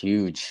 He's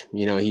huge.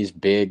 He's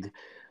big.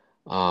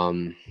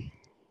 Um,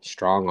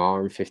 Strong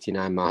arm,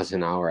 59 miles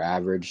an hour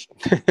average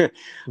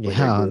when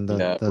they're Yeah, doing and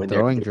the the the when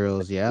they're throwing doing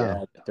drills, yeah.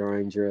 the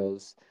throwing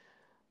drills.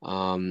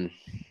 Um,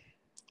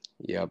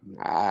 yep,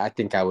 I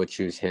think I would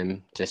choose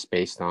him just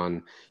based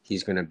on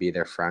he's gonna be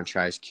their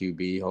franchise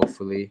QB,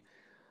 hopefully.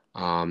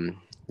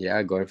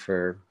 Yeah, going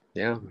for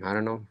I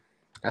don't know.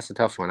 That's a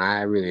tough one.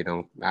 I really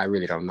don't Y-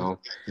 know.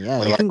 Yeah,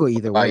 What it about can go what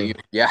either about you?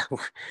 way. Yeah.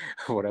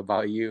 What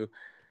about you?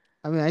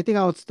 I mean, I think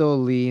I would still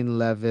lean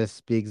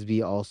Levis,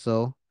 Bigsby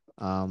also.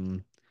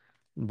 Um,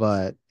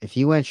 but if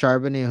you went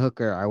Charbonnet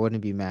Hooker, I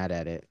wouldn't be mad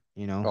at it.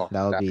 Oh,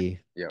 That would that be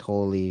yep.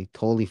 totally,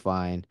 totally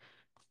fine.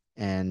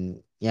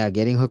 And yeah,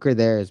 getting Hooker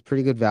there is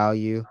pretty good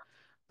value.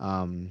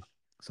 Um,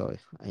 so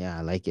yeah,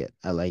 I like it.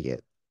 I like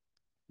it.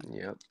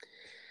 Yep.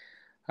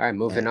 All right,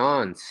 Eh, moving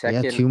on.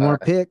 yeah, Second two more ninth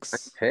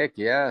picks. pick,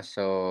 yeah.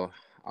 So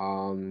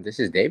this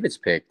is David's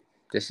pick.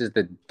 This is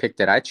the pick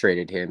that I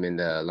traded him in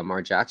the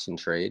Lamar Jackson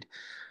trade.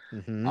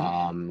 Mm-hmm.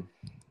 Um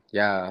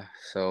yeah,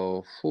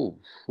 so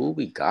who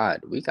we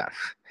got?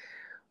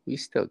 We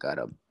still got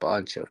a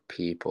bunch of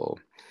people.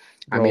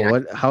 I Bro,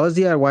 mean, how is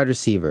he at wide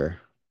receiver?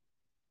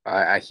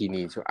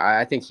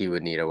 I think he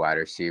would need a wide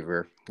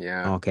receiver.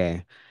 Yeah.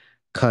 Okay.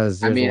 Cause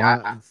I there's mean, I,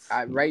 one.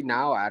 I right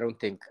now I don't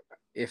think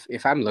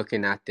if I'm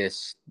looking at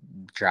this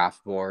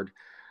draft board,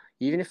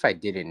 even if I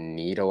didn't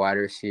need a wide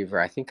receiver,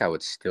 I think I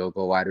would still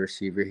go wide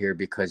receiver here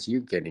because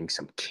you're getting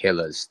some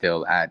killers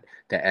still at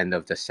the end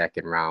of the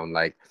second round.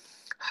 Like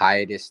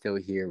Hyatt is still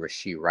here,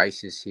 Rashee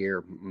Rice is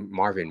here,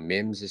 Marvin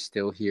Mims is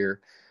still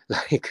here.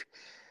 Like,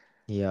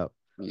 Yep.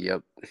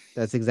 yep,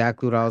 That's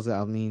exactly what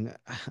I mean,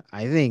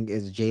 I think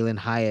it's Jalen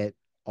Hyatt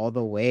all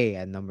the way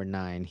at number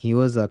 9. He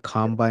was a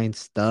combine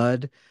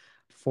stud,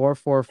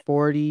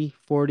 4'4",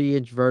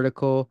 40-inch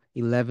vertical,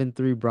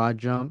 11'3" broad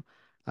jump.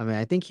 I mean,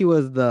 I think he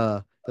was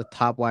the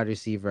top wide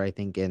receiver, I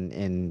think,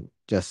 in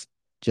just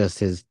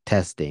his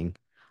testing.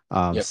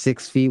 yep,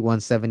 6 feet,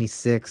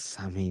 176.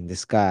 I mean,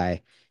 this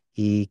guy,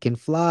 he can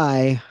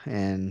fly,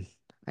 and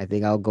I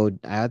think I'll go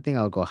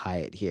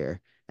Hyatt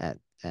here at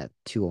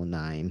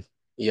 209.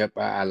 yep.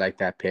 I like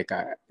that pick.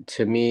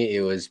 To me,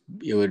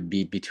 it would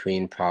be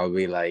between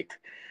probably like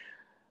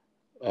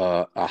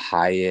a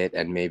Hyatt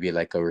and maybe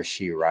like a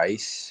Rashee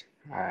Rice.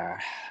 Uh,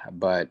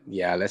 but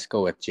yeah, let's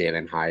go with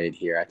Jalen Hyatt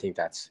here. I think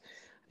that's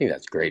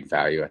great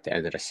value at the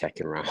end of the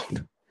second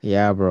round.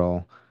 Yeah,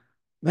 bro.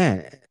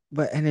 Man,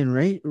 but and then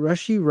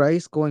Rushy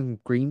Rice going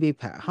Green Bay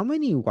Pack. How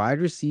many wide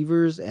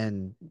receivers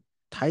and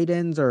tight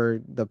ends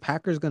are the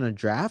Packers gonna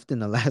draft in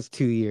the last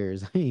 2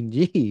 years? I mean,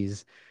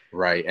 geez,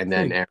 Right, and it's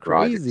then like Aaron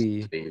Rodgers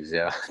crazy. leaves.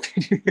 Yeah.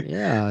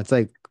 Yeah, it's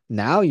like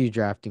now you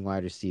drafting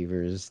wide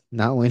receivers,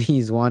 not when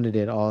he's wanted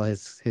it all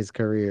his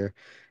career.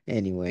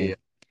 Yeah. Anyway,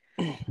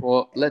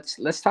 Well,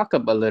 let's talk a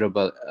little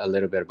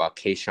bit about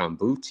Keishawn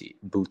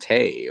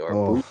Butte or oh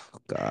Boot,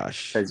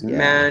 gosh, because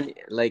yeah, man,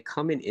 like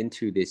coming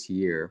into this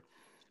year,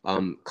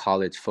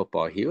 college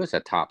football, he was a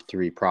top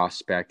three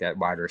prospect at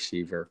wide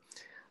receiver.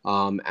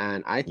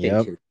 And I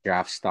think yep, his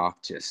draft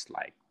stock just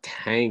like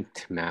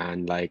tanked,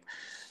 man. Like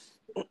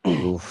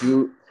oof,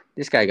 you,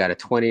 this guy got a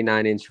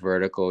 29-inch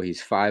vertical.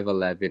 He's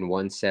 5'11",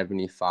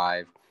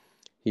 175.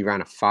 He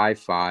ran a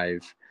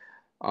 5'5".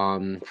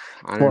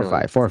 I don't four or know,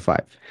 five, 4 or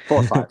 5.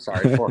 4'5".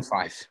 Sorry,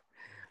 4'5",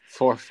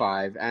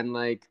 4'5", and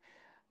like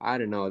I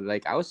don't know,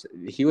 like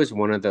he was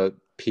one of the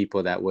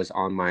people that was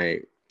on my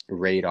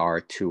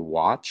radar to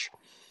watch,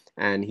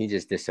 and he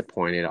just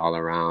disappointed all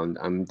around.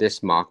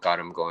 This mock got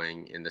him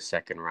going in the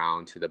second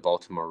round to the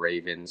Baltimore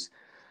Ravens.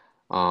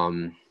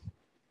 Um,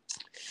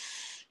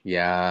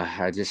 yeah,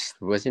 I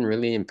just wasn't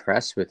really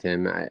impressed with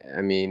him.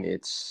 I mean,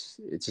 it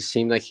just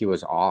seemed like he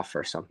was off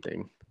or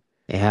something.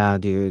 Yeah,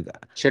 dude.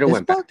 Should have This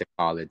went mock back to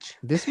college.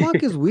 this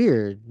mock is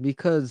weird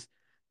because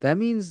that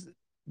means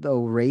the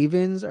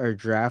Ravens are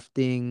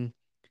drafting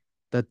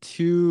the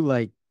two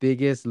like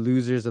biggest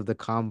losers of the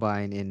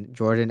combine in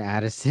Jordan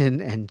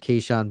Addison and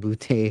Kayshon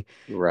Boutte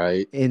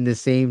Right. in the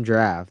same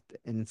draft.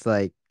 And it's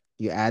like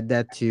you add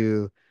that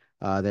to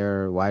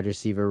their wide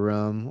receiver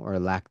room or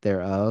lack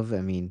thereof.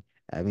 I mean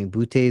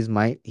Boutte's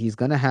might he's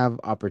gonna have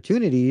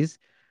opportunities.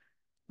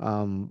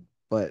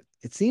 But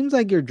it seems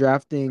like you're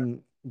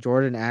drafting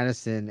Jordan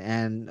Addison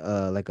and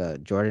like a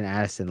Jordan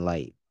Addison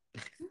light.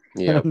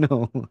 I Yep. don't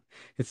know.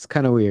 It's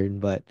kind of weird,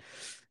 but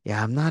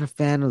yeah, I'm not a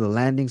fan of the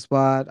landing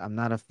spot. I'm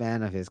not a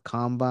fan of his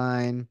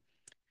combine.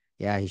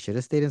 Yeah, he should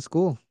have stayed in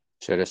school.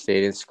 Should have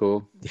stayed in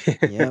school.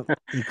 Yep.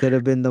 He could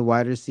have been the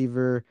wide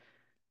receiver,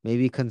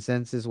 maybe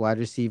consensus wide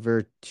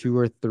receiver 2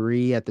 or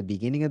 3 at the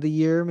beginning of the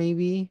year,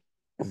 maybe.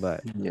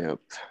 But Yep.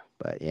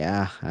 but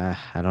yeah,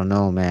 I don't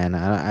know, man.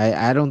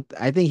 I don't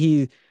I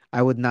think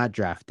I would not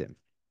draft him.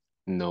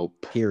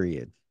 Nope.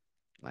 Period.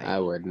 Like I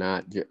would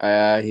not.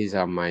 He's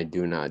on my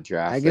do not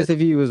I draft guess list.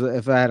 if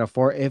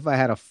I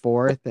had a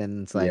fourth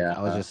and it's like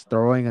I was Yeah. just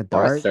throwing a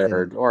dart,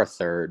 then Or a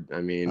third.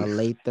 I a mean,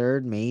 late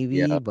third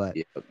maybe, yep. but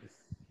Yep.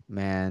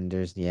 man,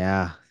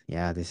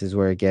 yeah, this is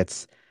where it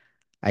gets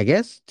I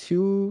guess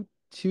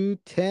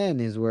 210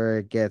 is where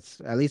it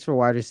gets at least for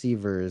wide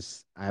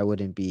receivers, I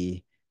wouldn't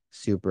be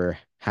super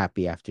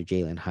happy after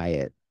Jalen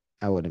Hyatt.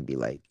 I wouldn't be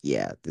like,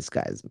 yeah, this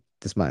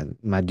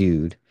my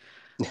dude.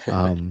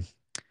 Um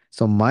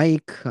so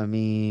Mike, I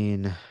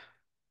mean,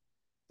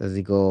 does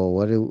he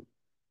go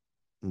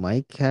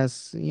Mike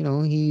has,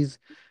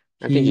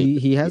 I think he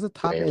he could has be a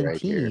top way end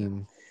right here.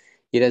 team.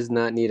 He does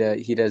not need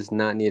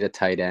a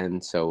tight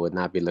end, so would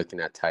not be looking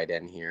at tight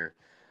end here.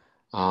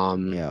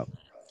 Um, Yeah.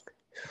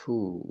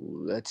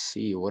 let's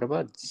see. What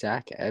about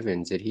Zach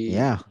Evans? Did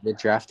he Yeah. get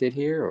drafted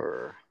here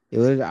or?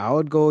 I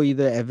would go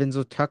either Evans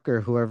or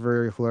Tucker,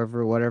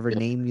 whatever Yep.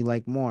 name you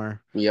like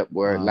more. Yep.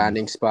 Where Um,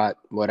 landing spot,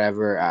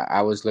 whatever.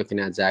 I was looking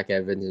at Zach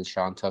Evans and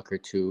Sean Tucker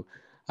too.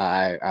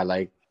 I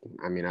like.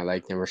 I mean, I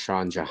like them.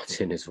 Rashawn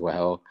Johnson as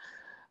well.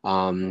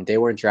 They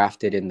weren't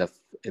drafted in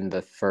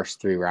the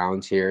first three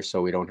rounds here,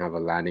 so we don't have a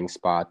landing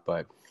spot.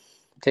 But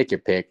take your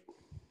pick.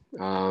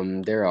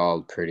 They're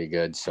all pretty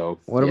good. So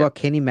what yeah. about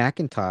Kenny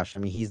McIntosh? I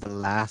mean, he's the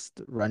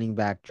last running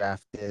back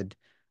drafted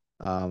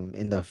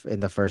in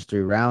the first 3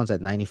 rounds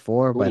at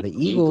 94 by Ooh, the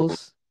Eagle.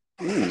 Eagles.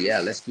 Ooh, yeah.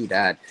 Let's do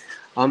that.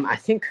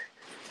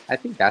 I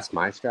think that's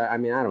my strat. I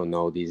mean, I don't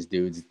know these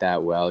dudes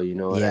that well. You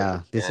know what I Yeah,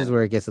 mean? this is And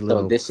where it gets a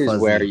so little this is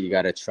where fuzzy. you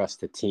gotta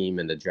trust the team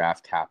and the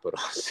draft capital.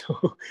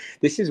 So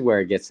this is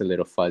where it gets a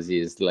little fuzzy.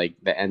 Is like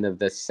the end of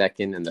the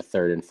second and the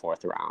third and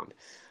fourth round.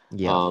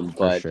 Yep, Um,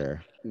 for but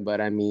sure.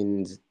 I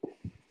mean,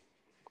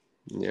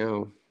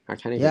 I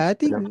can't even Yeah,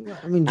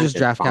 just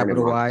draft find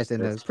him capital on wise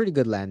and this a list. pretty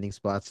good landing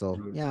spot.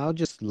 So yeah, I'll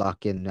just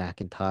lock in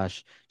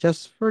Macintosh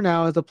just for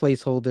now as a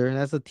placeholder.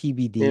 That's a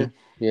Yeah, TBD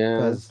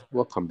yeah, because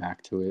we'll come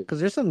back to it.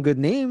 there's some good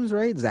names,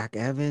 right? Zach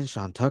Evans,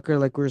 Sean Tucker,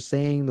 like we are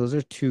saying, those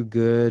are two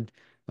good.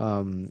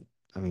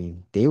 I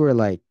mean, they were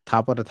like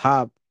top of the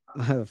top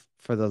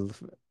for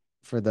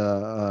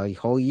the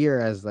whole year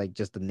as like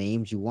just the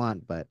names you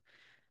want. But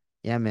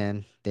yeah,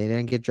 man, they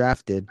didn't get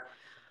drafted.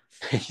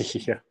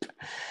 Yeah.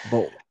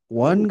 But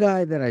one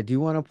guy that I do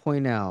want to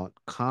point out,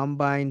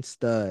 combine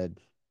stud,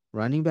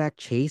 running back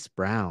Chase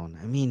Brown.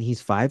 I mean,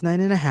 he's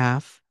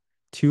 5'9.5",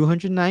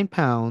 209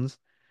 pounds,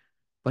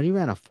 but he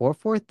ran a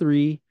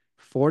 4.43,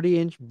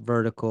 40-inch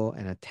vertical,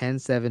 and a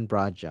 10.7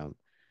 broad jump.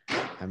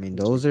 I mean,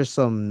 those are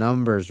some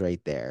numbers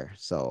right there.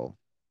 So,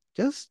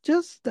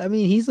 I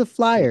mean, he's a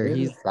flyer. Yeah,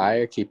 He's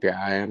flyer. Keep your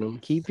eye on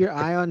him. keep your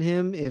eye on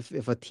him. If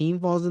a team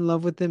falls in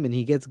love with him and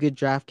he gets good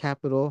draft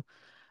capital,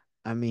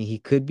 I mean, he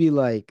could be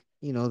like,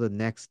 the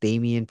next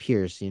Damian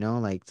Pierce,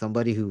 like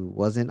somebody who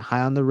wasn't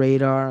high on the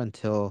radar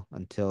until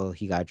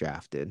he got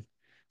drafted.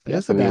 So Yep.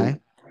 just I a guy,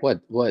 mean,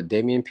 what?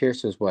 Damian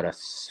Pierce was what, a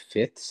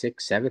fifth,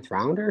 sixth, seventh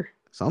rounder,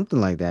 something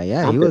like that.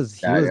 Yeah, he something was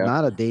like he that. was Yep.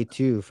 not a day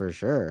two for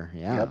sure.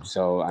 Yep. Yeah.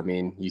 So I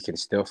mean, you can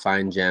still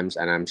find gems,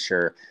 and I'm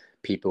sure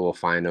people will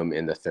find them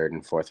in the third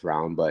and fourth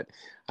round. But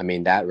I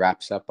mean, that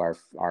wraps up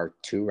our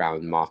 2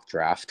 round mock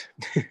draft.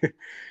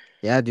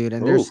 Yeah, dude,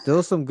 and there's Ooh,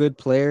 still some good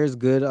players,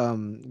 good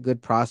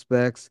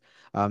prospects.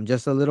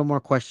 Just a little more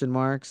question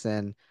marks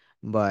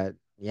but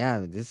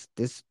yeah, this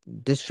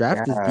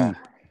draft is yeah. deep.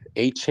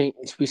 A-Chain.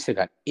 We still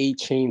got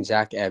A-Chain,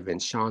 Zach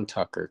Evans, Sean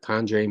Tucker,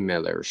 Condre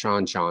Miller,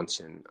 Sean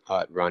Johnson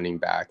at running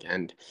back,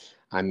 and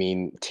I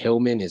mean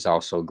Tillman is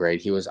also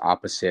great. He was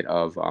opposite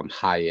of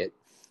Hyatt,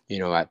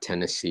 at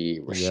Tennessee.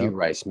 Rasheed Yep.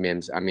 Rice,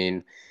 Mims. I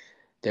mean,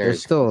 There's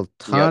there's still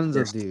yep, tons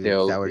of there's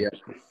dudes that still were yep,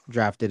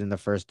 drafted in the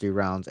first 3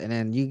 rounds. And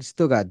then you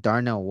still got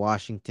Darnell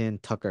Washington,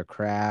 Tucker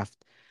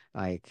Kraft.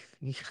 Like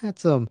you got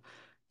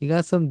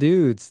some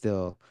dudes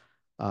still.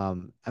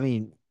 I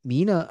mean,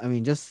 Mina, I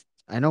mean, just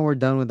I know we're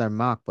done with our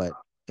mock, but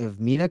if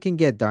Mina can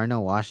get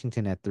Darnell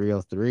Washington at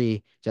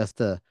 303 just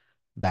to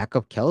back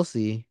up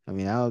Kelsey, I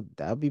mean,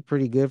 that would be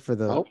pretty good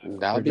oh,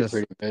 that for would be just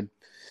pretty good.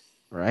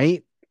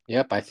 right.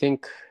 Yep, I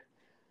think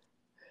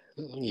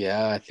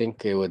yeah, I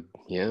think it would.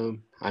 Yeah,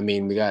 I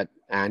mean, we got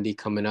Andy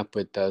coming up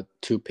with the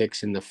 2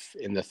 picks in the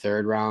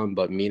third round,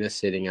 but Mina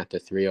sitting at the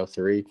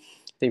 303.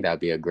 I think that'd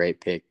be a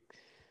great pick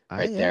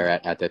right there Yeah,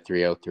 at the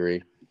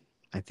 303.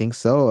 I think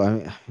so. I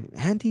mean,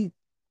 Andy,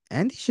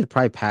 Andy should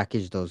probably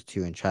package those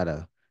two and try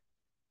to,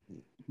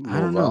 I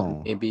don't Move up,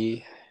 know,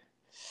 maybe.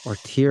 or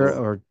tier Move.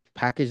 or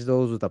package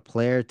those with a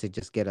player to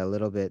just get a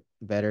little bit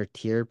better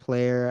tier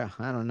player.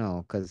 I don't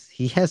know, because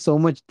he has so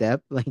much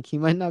depth. Like he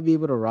might not be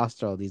able to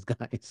roster all these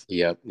guys.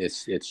 Yep,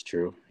 it's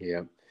true.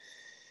 Yep,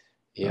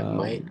 yep.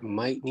 Might Um,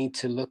 might need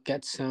to look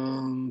at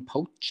some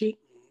poaching.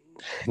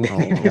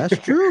 oh, that's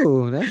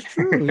true. That's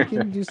true. He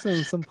can do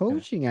some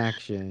poaching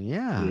action.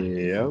 Yeah,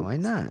 yeah. Yep. Why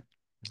not?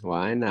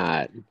 Why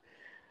not? All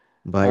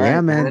But yeah,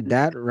 right, man, man.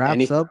 that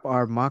wraps Any up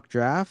our mock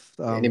draft.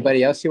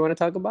 anybody else you want to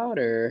talk about,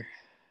 or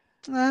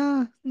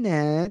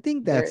Nah, I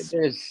think that's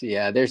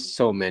there's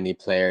so many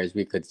players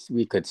we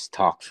could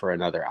talk for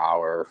another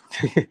hour.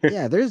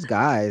 yeah, there's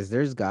guys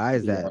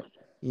that,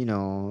 Yeah.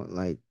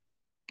 like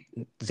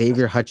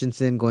Xavier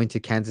Hutchinson going to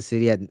Kansas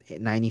City at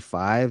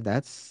 95.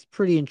 That's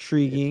pretty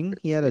intriguing.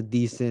 He had a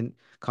decent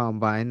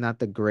combine, not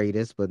the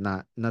greatest, but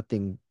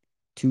nothing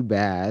too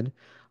bad.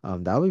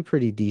 That would be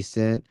pretty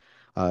decent.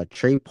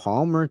 Trey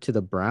Palmer to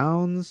the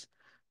Browns.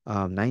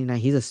 99.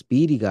 He's a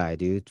speedy guy,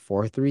 dude.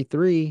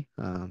 4.33.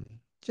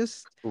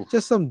 Just Oof.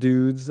 just some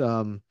dudes.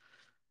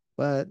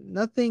 But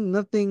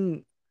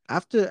nothing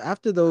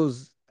after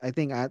those, I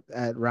think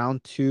at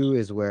round two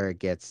is where it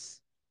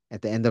gets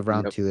at the end of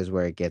round Yep. two is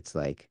where it gets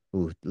like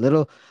ooh,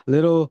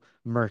 little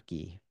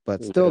murky,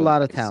 but still a Little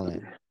lot of dicey.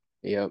 talent.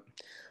 Yep.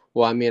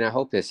 Well, I mean, I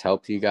hope this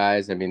helped you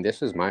guys. I mean,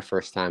 this was my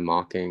first time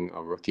mocking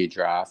a rookie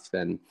draft,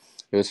 and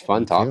it was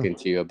fun Me too. talking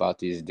to you about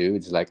these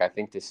dudes. Like, I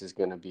think this is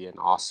going to be an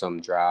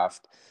awesome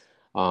draft.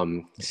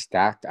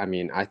 Stacked. I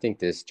mean, I think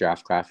this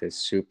draft class is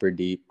super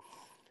deep.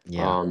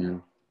 Yeah,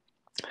 Um,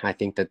 I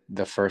think that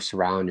the first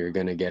round you're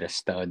going to get a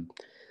stud.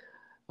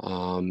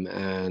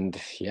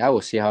 And yeah,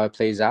 we'll see how it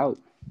plays out.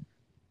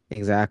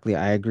 exactly.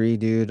 I agree,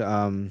 dude.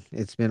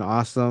 It's been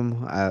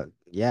awesome.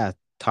 Yeah,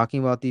 talking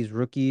about these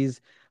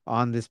rookies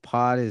on this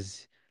pod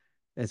is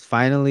it's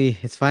finally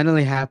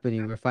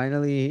happening. We're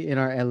finally in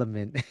our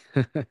element.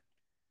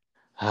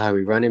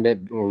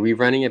 Were we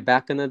running it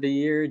back another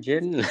year,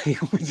 Jin?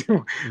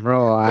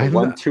 Bro, The I'm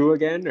 1-2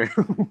 again, or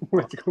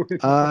what's going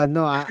on?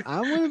 no,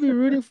 I'm gonna be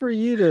rooting for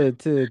you to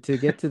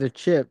get to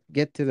the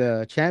get to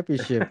the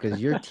championship because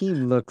your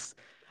team looks,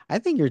 I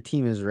think your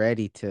team is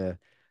ready to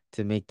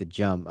make the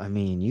jump. I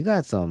mean,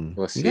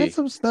 We'll you got see.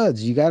 some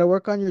studs. You got to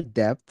work on your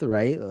depth,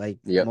 right? Like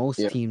Yep, most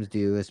yep. teams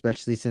do,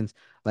 especially since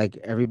like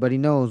everybody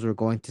knows we're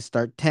going to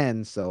start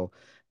 10, so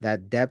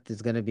that depth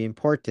is gonna be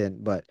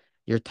important. But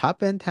your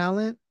top end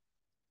talent,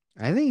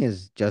 I think,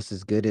 is just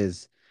as good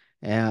as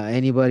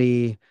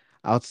anybody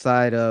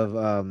outside of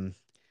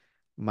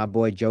my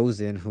boy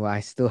Josen, who I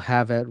still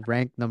have at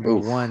rank number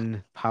Oof.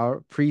 one,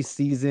 power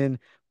preseason,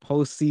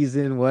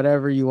 postseason,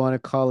 whatever you want to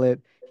call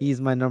it. He's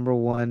my number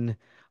one.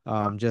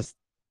 Just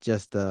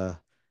just I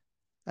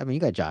mean, you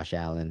got Josh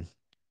Allen,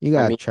 you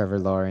I mean, got Trevor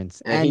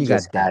Lawrence, and and he you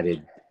got just depth.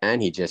 added,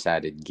 and he just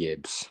added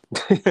Gibbs.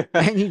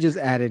 And you just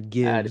added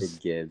Added Gibbs.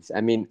 Gibbs.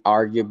 I mean,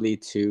 arguably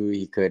too,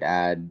 he could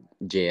add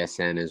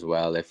JSN as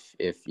well if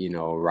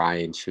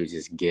Ryan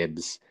chooses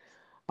Gibbs.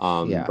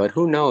 Yeah. But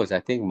who knows? I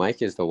think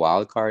Mike is the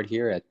wild card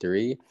here at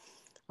 3.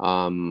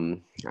 I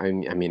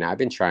mean, I've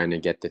been trying to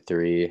get the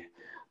 3,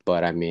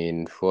 but I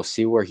mean, we'll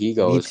see where he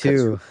Me goes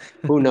because too.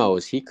 who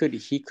knows? He could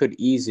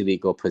easily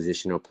go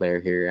positional player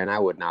here, and I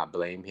would not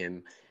blame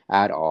him.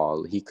 at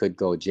all. He could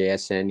go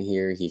JSN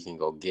here, he can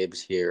go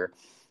Gibbs here,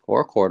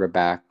 or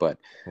quarterback, but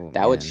Oh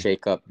that would man.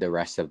 shake up the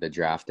rest of the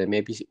draft. And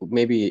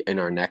maybe in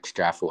our next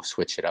draft we'll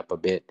switch it up a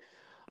bit,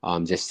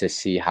 just to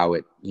see how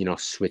it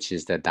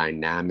switches the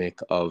dynamic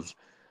of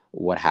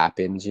what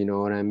happens. You know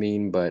what I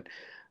mean? But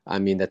I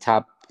mean the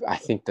top. I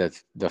think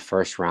the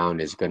first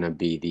round is gonna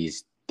be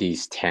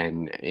these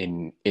 10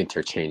 in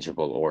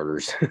interchangeable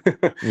orders.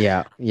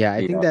 Yeah, yeah.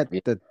 I think Yeah, that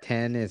the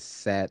 10 is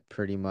set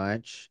pretty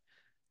much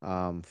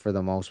for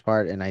the most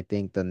part. And I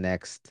think the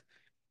next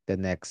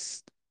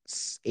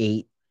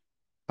 8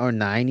 or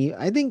 9,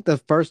 I think the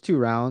first two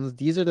rounds,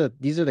 these are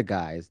the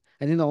guys.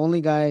 I think the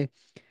only guy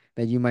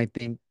that you might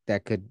think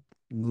that could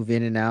move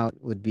in and out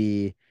would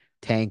be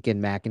Tank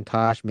and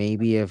McIntosh.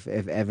 Maybe if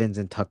Evans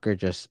and Tucker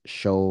just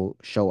show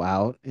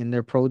out in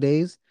their pro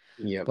days.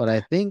 yep, But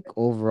I think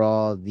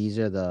overall these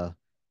are the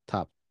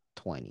top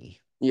 20.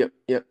 yep.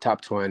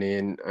 Top 20,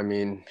 and I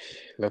mean,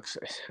 looks.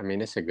 I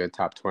mean, it's a good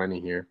top 20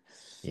 here.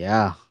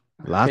 Yeah.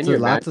 Can Lots you of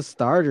lots imagine? of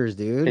starters,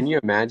 dude. Can you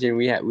imagine?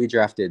 We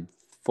drafted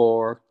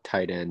four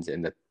tight ends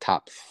in the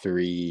top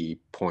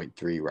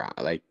 3.3 round,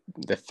 like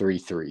the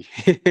 3-3.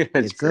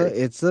 That's It's a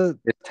great. it's a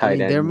This I tight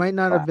mean end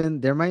class.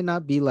 there might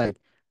not be like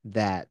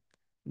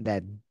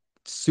that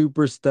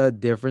super stud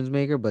difference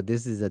maker, but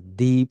this is a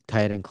deep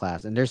tight end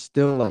class and there's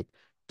still like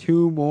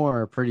two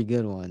more pretty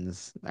good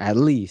ones at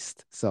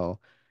least. So,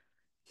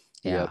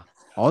 Yep. yeah.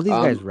 All these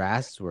guys' Um.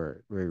 RAS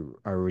are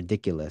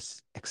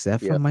ridiculous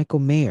except for Yep. Michael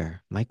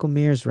Mayer. Michael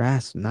Mayer's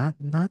RAS not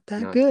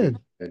that Not too good.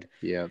 good.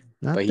 Yep.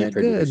 Not But he that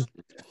good. produced.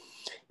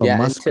 But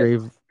Yeah, and to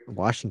Musgrave,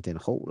 Washington,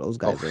 oh, those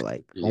oh guys are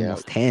like yeah.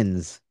 almost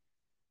tens.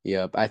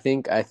 Yep. I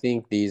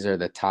think these are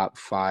the top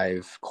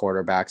five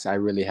quarterbacks. I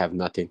really have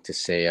nothing to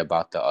say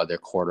about the other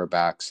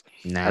quarterbacks.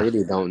 I Nah.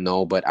 really don't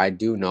know, but I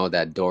do know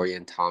that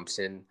Dorian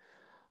Thompson,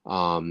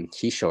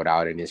 he showed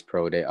out in his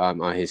pro day,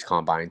 on his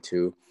combine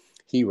too.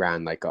 He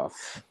ran like a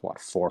what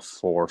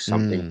 4.4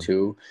 something Mm,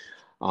 too.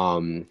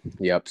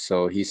 Yep.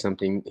 So he's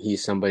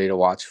somebody to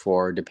watch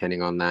for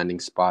depending on landing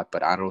spot,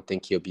 but I don't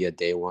think he'll be a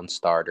day one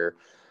starter.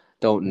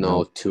 Don't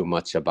know nope. too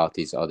much about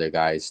these other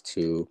guys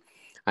too.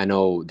 I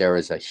know there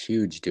was a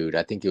huge dude.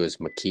 I think it was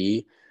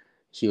McKee.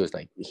 He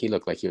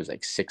looked like he was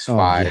like six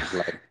Oh yeah. five,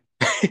 like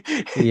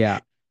Yeah.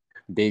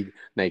 big,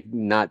 like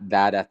not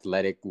that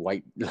athletic,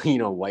 white,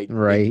 white big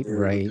Right, dude,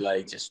 right.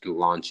 like just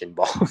launching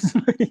balls.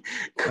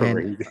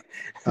 And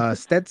Crazy.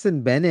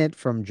 Stetson Bennett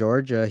from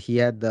Georgia, he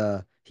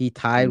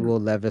tied Mm. Will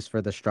Levis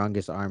for the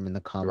strongest arm in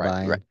the Right,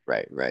 right, combine.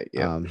 right, right.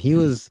 Yep. He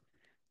was,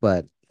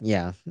 but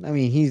yeah, I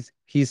mean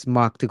he's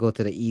mocked to go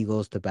to the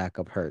Eagles to back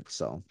up Hurts,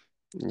 so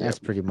that's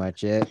Yep. pretty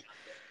much it.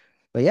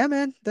 But yeah,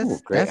 man, Oh,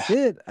 great. that's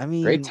it. I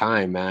Great mean,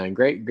 time, man.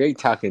 Great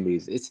talking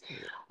these. It's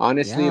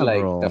honestly yeah,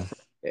 like bro.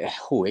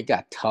 it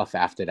got tough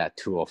after that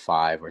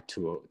 205 or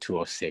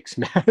 206,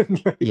 man.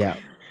 Like, Yeah.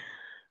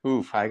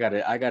 oof, I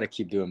gotta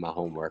keep doing my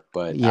homework,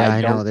 but Yeah, I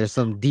I know. don't. There's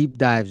some deep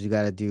dives you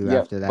got to do Yep.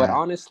 after But that.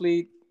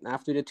 honestly,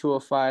 after the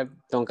 205,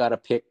 don't gotta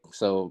pick.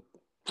 So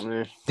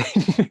eh.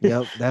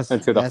 Yep,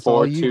 Until the that's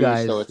all four you two.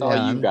 So guys. it's all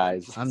Yeah, you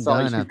guys. I'm It's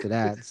all done you after guys.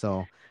 that.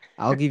 So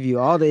I'll give you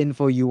all the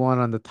info you want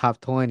on the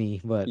top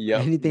 20, but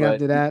Yep. anything But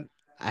after that,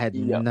 I had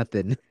yep.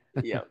 nothing.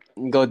 Yeah,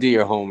 go do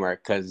your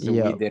homework because we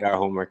Yep. did our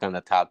homework on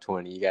the top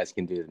 20. You guys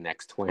can do the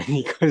next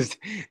 20 because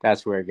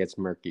that's where it gets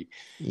murky.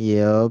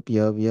 Yep.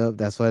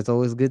 That's why it's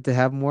always good to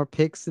have more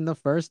picks in the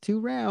first two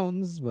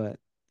rounds. But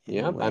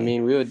Yep. I anyway,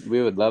 mean,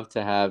 we would love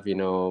to have, we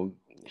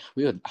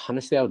would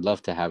honestly, I would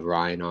love to have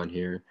Ryan on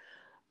here.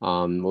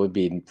 It would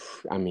be,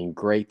 I mean,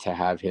 great to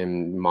have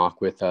him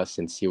mock with us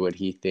and see what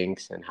he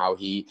thinks and how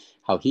he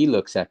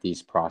looks at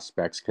these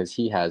prospects because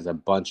he has a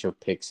bunch of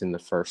picks in the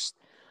first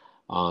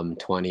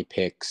 20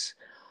 picks.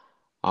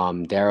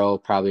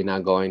 Daryl probably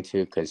not going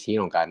to because he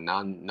don't got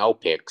no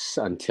picks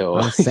until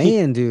I'm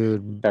saying,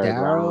 dude, third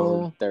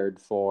round, Daryl, third,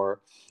 four.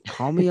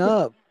 call me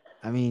up.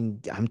 I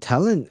mean, I'm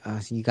telling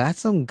you got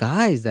some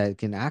guys that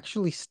can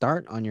actually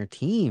start on your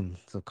team.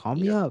 So call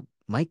me Yep. up.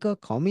 Micah,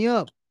 call me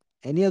up.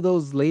 Any of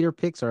those later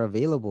picks are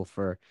available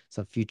for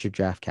some future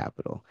draft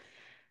capital.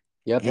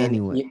 Yep,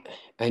 Anyway,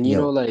 and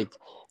yo, like,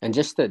 and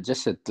just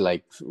to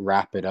like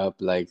wrap it up,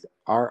 like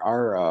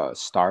our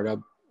startup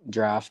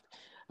draft.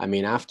 I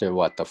mean, after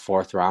what the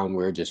fourth round,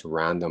 we're just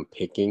random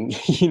picking.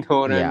 You know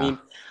what I yeah, mean?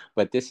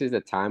 But this is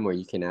a time where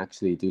you can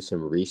actually do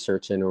some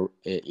research in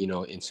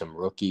some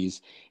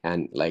rookies,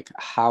 and like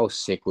how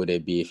sick would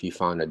it be if you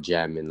found a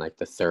gem in like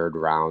the third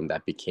round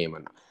that became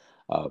an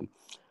um,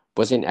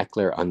 wasn't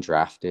Eckler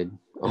undrafted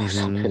or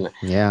something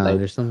yeah, like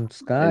there's some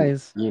and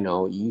guys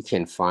you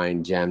can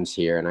find gems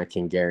here and I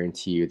can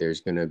guarantee you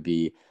there's going to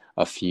be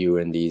a few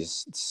in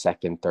these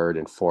second, third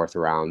and fourth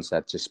rounds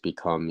that just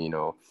become,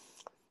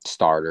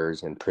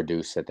 starters and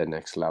produce at the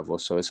next level.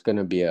 So it's going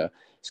to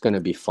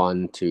be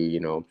fun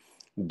to,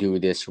 do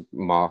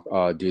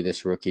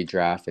this rookie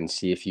draft and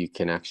see if you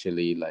can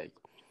actually like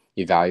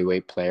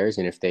evaluate players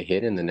and if they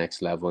hit in the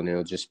next level and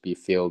it'll just be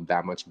feel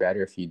that much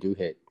better if you do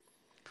hit.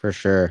 for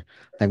sure.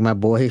 Like my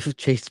boy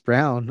Chase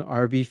Brown,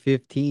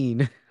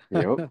 RB15.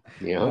 Yep.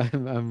 Yep.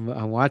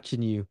 I'm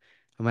watching you.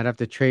 I might have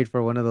to trade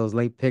for one of those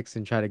late picks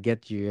and try to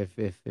get you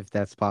if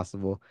that's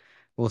possible.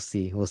 We'll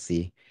see. We'll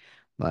see.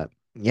 But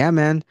yeah,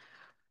 man.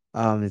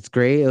 It's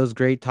great. It was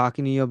great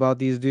talking to you about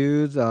these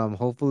dudes.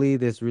 Hopefully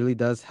this really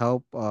does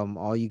help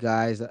all you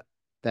guys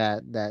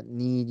that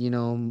need, a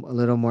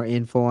little more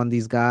info on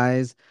these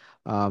guys.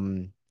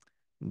 Um,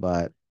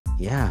 but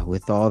yeah,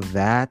 with all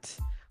that,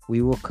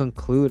 we will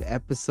conclude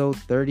episode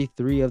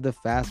 33 of the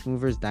Fast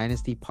Movers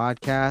Dynasty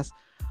podcast.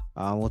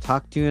 We'll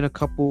talk to you in a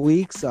couple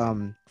weeks.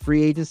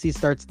 Free agency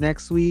starts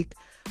next week.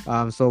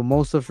 So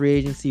most of free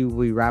agency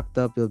will be wrapped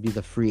up. It'll be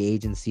the free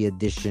agency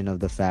edition of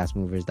the Fast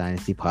Movers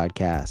Dynasty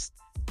podcast.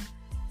 All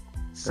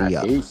See right,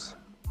 ya. peace.